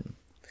 men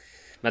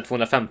men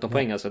 215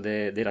 poäng alltså, det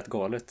är rätt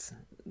galet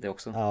det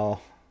också. Ja.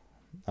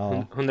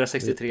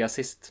 163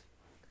 assist.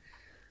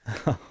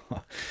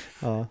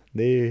 Ja,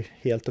 det är ju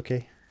helt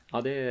okej.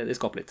 Ja, det är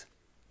skapligt.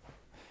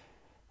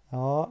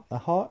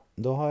 Ja,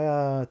 då har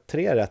jag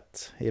 3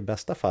 rätt i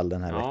bästa fall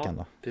den här veckan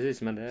då.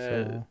 Precis, men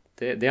det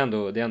är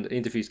ändå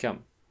inte fyskam.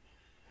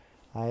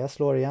 Ja, jag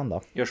slår igen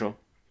då. Gör så.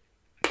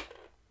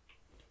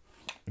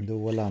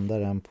 Då landar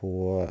den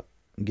på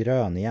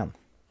grön igen.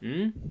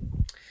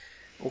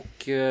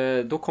 Och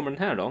då kommer den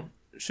här då.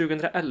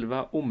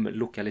 2011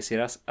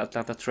 omlokaliseras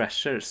Atlanta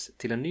Thrashers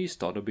till en ny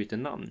stad och byter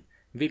namn.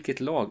 Vilket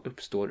lag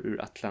uppstår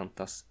ur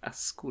Atlantas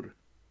askor?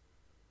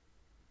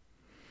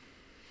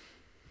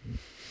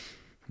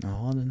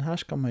 Ja, den här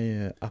ska man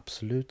ju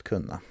absolut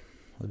kunna.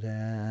 Och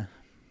det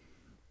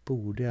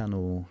borde jag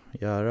nog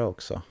göra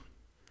också.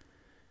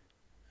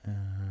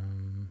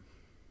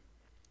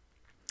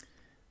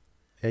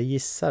 Jag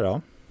gissar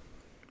då.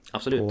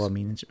 Absolut.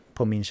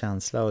 På min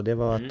känsla. Och det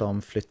var att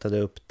de flyttade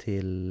upp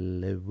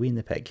till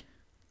Winnipeg.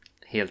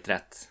 Helt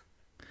rätt.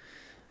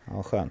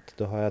 Ja, skönt.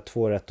 Då har jag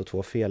 2 rätt och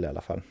 2 fel i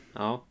alla fall.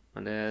 Ja,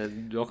 men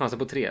du har chansen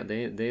på 3.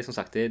 Det är som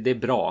sagt, det är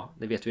bra.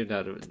 Det vet vi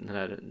den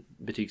här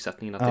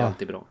betygssättningen att det är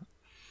alltid bra.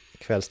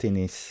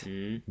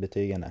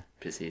 Kvällstidningsbetygen är.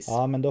 Precis.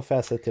 Ja, men då får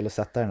jag se till att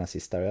sätta den här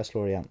sista och jag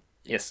slår igen.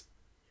 Yes.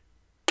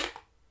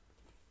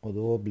 Och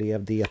då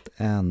blev det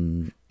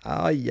en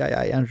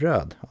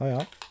röd.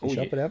 Ja, vi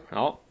kör på det.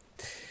 Ja.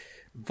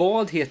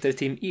 Vad heter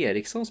Tim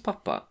Erikssons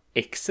pappa,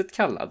 exet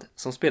kallad,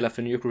 som spelar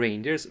för New York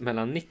Rangers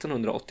mellan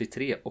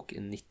 1983 och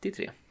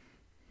 93?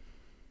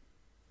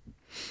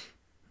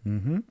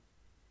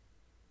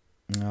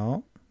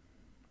 Ja.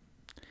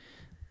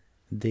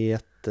 Det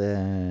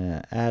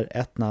är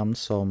ett namn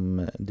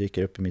som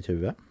dyker upp i mitt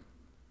huvud.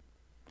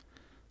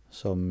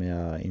 Som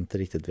jag inte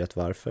riktigt vet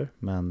varför.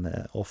 Men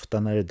ofta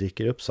när det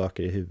dyker upp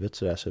saker i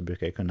huvudet så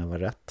brukar det kunna vara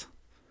rätt.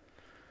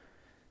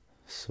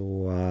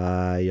 Så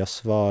jag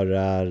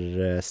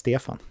svarar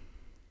Stefan.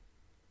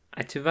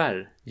 Nej,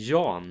 tyvärr.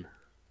 Jan.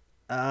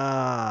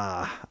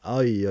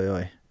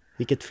 Oj.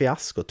 Vilket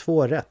fiasko.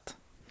 2 rätt.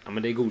 Ja,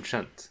 men det är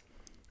godkänt.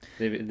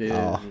 Det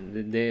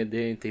är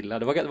inte illa.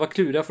 Det var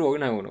kluriga frågor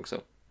den här gången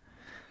också.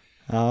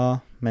 Ja,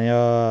 men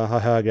jag har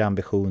högre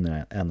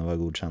ambitioner än att vara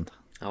godkänd.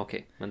 Ja,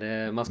 okej.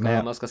 Men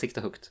man ska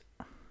sikta högt.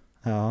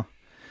 Ja.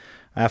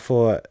 Jag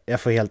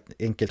får helt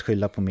enkelt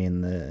skylla på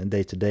min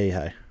day-to-day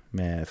här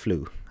med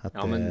flu. Att det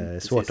är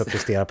svårt att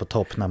prestera på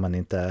topp när man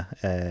inte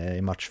är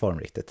i matchform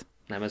riktigt.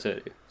 Nej, men så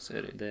är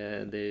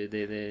det.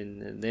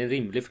 Det är en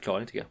rimlig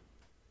förklaring tycker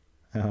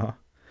jag.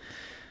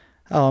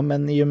 Ja,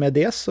 men i och med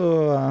det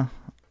så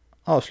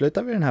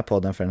avslutar vi den här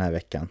podden för den här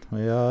veckan.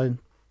 Och jag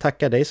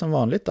tackar dig som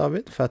vanligt,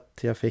 David, för att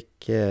jag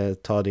fick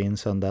ta din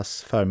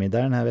söndags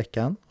förmiddag den här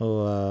veckan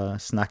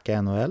och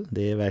snacka NHL.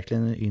 Det är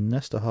verkligen en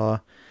ynnest att ha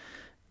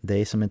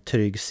dig som en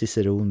trygg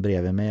ciceron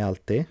bredvid mig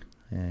alltid.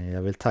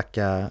 Jag vill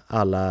tacka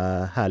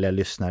alla härliga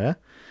lyssnare.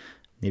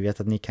 Ni vet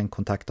att ni kan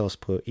kontakta oss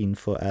på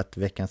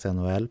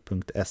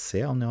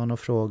info@veckansnhl.se om ni har några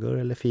frågor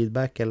eller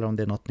feedback eller om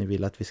det är något ni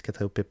vill att vi ska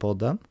ta upp i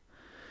podden.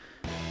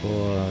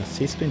 Och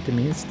sist och inte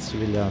minst så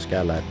vill jag önska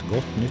alla ett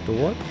gott nytt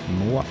år.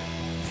 Må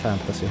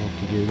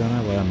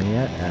fantasyhockeygudarna vara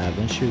med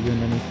även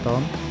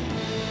 2019.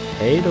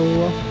 Hej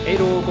då! Hej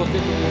då, gott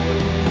nytt år!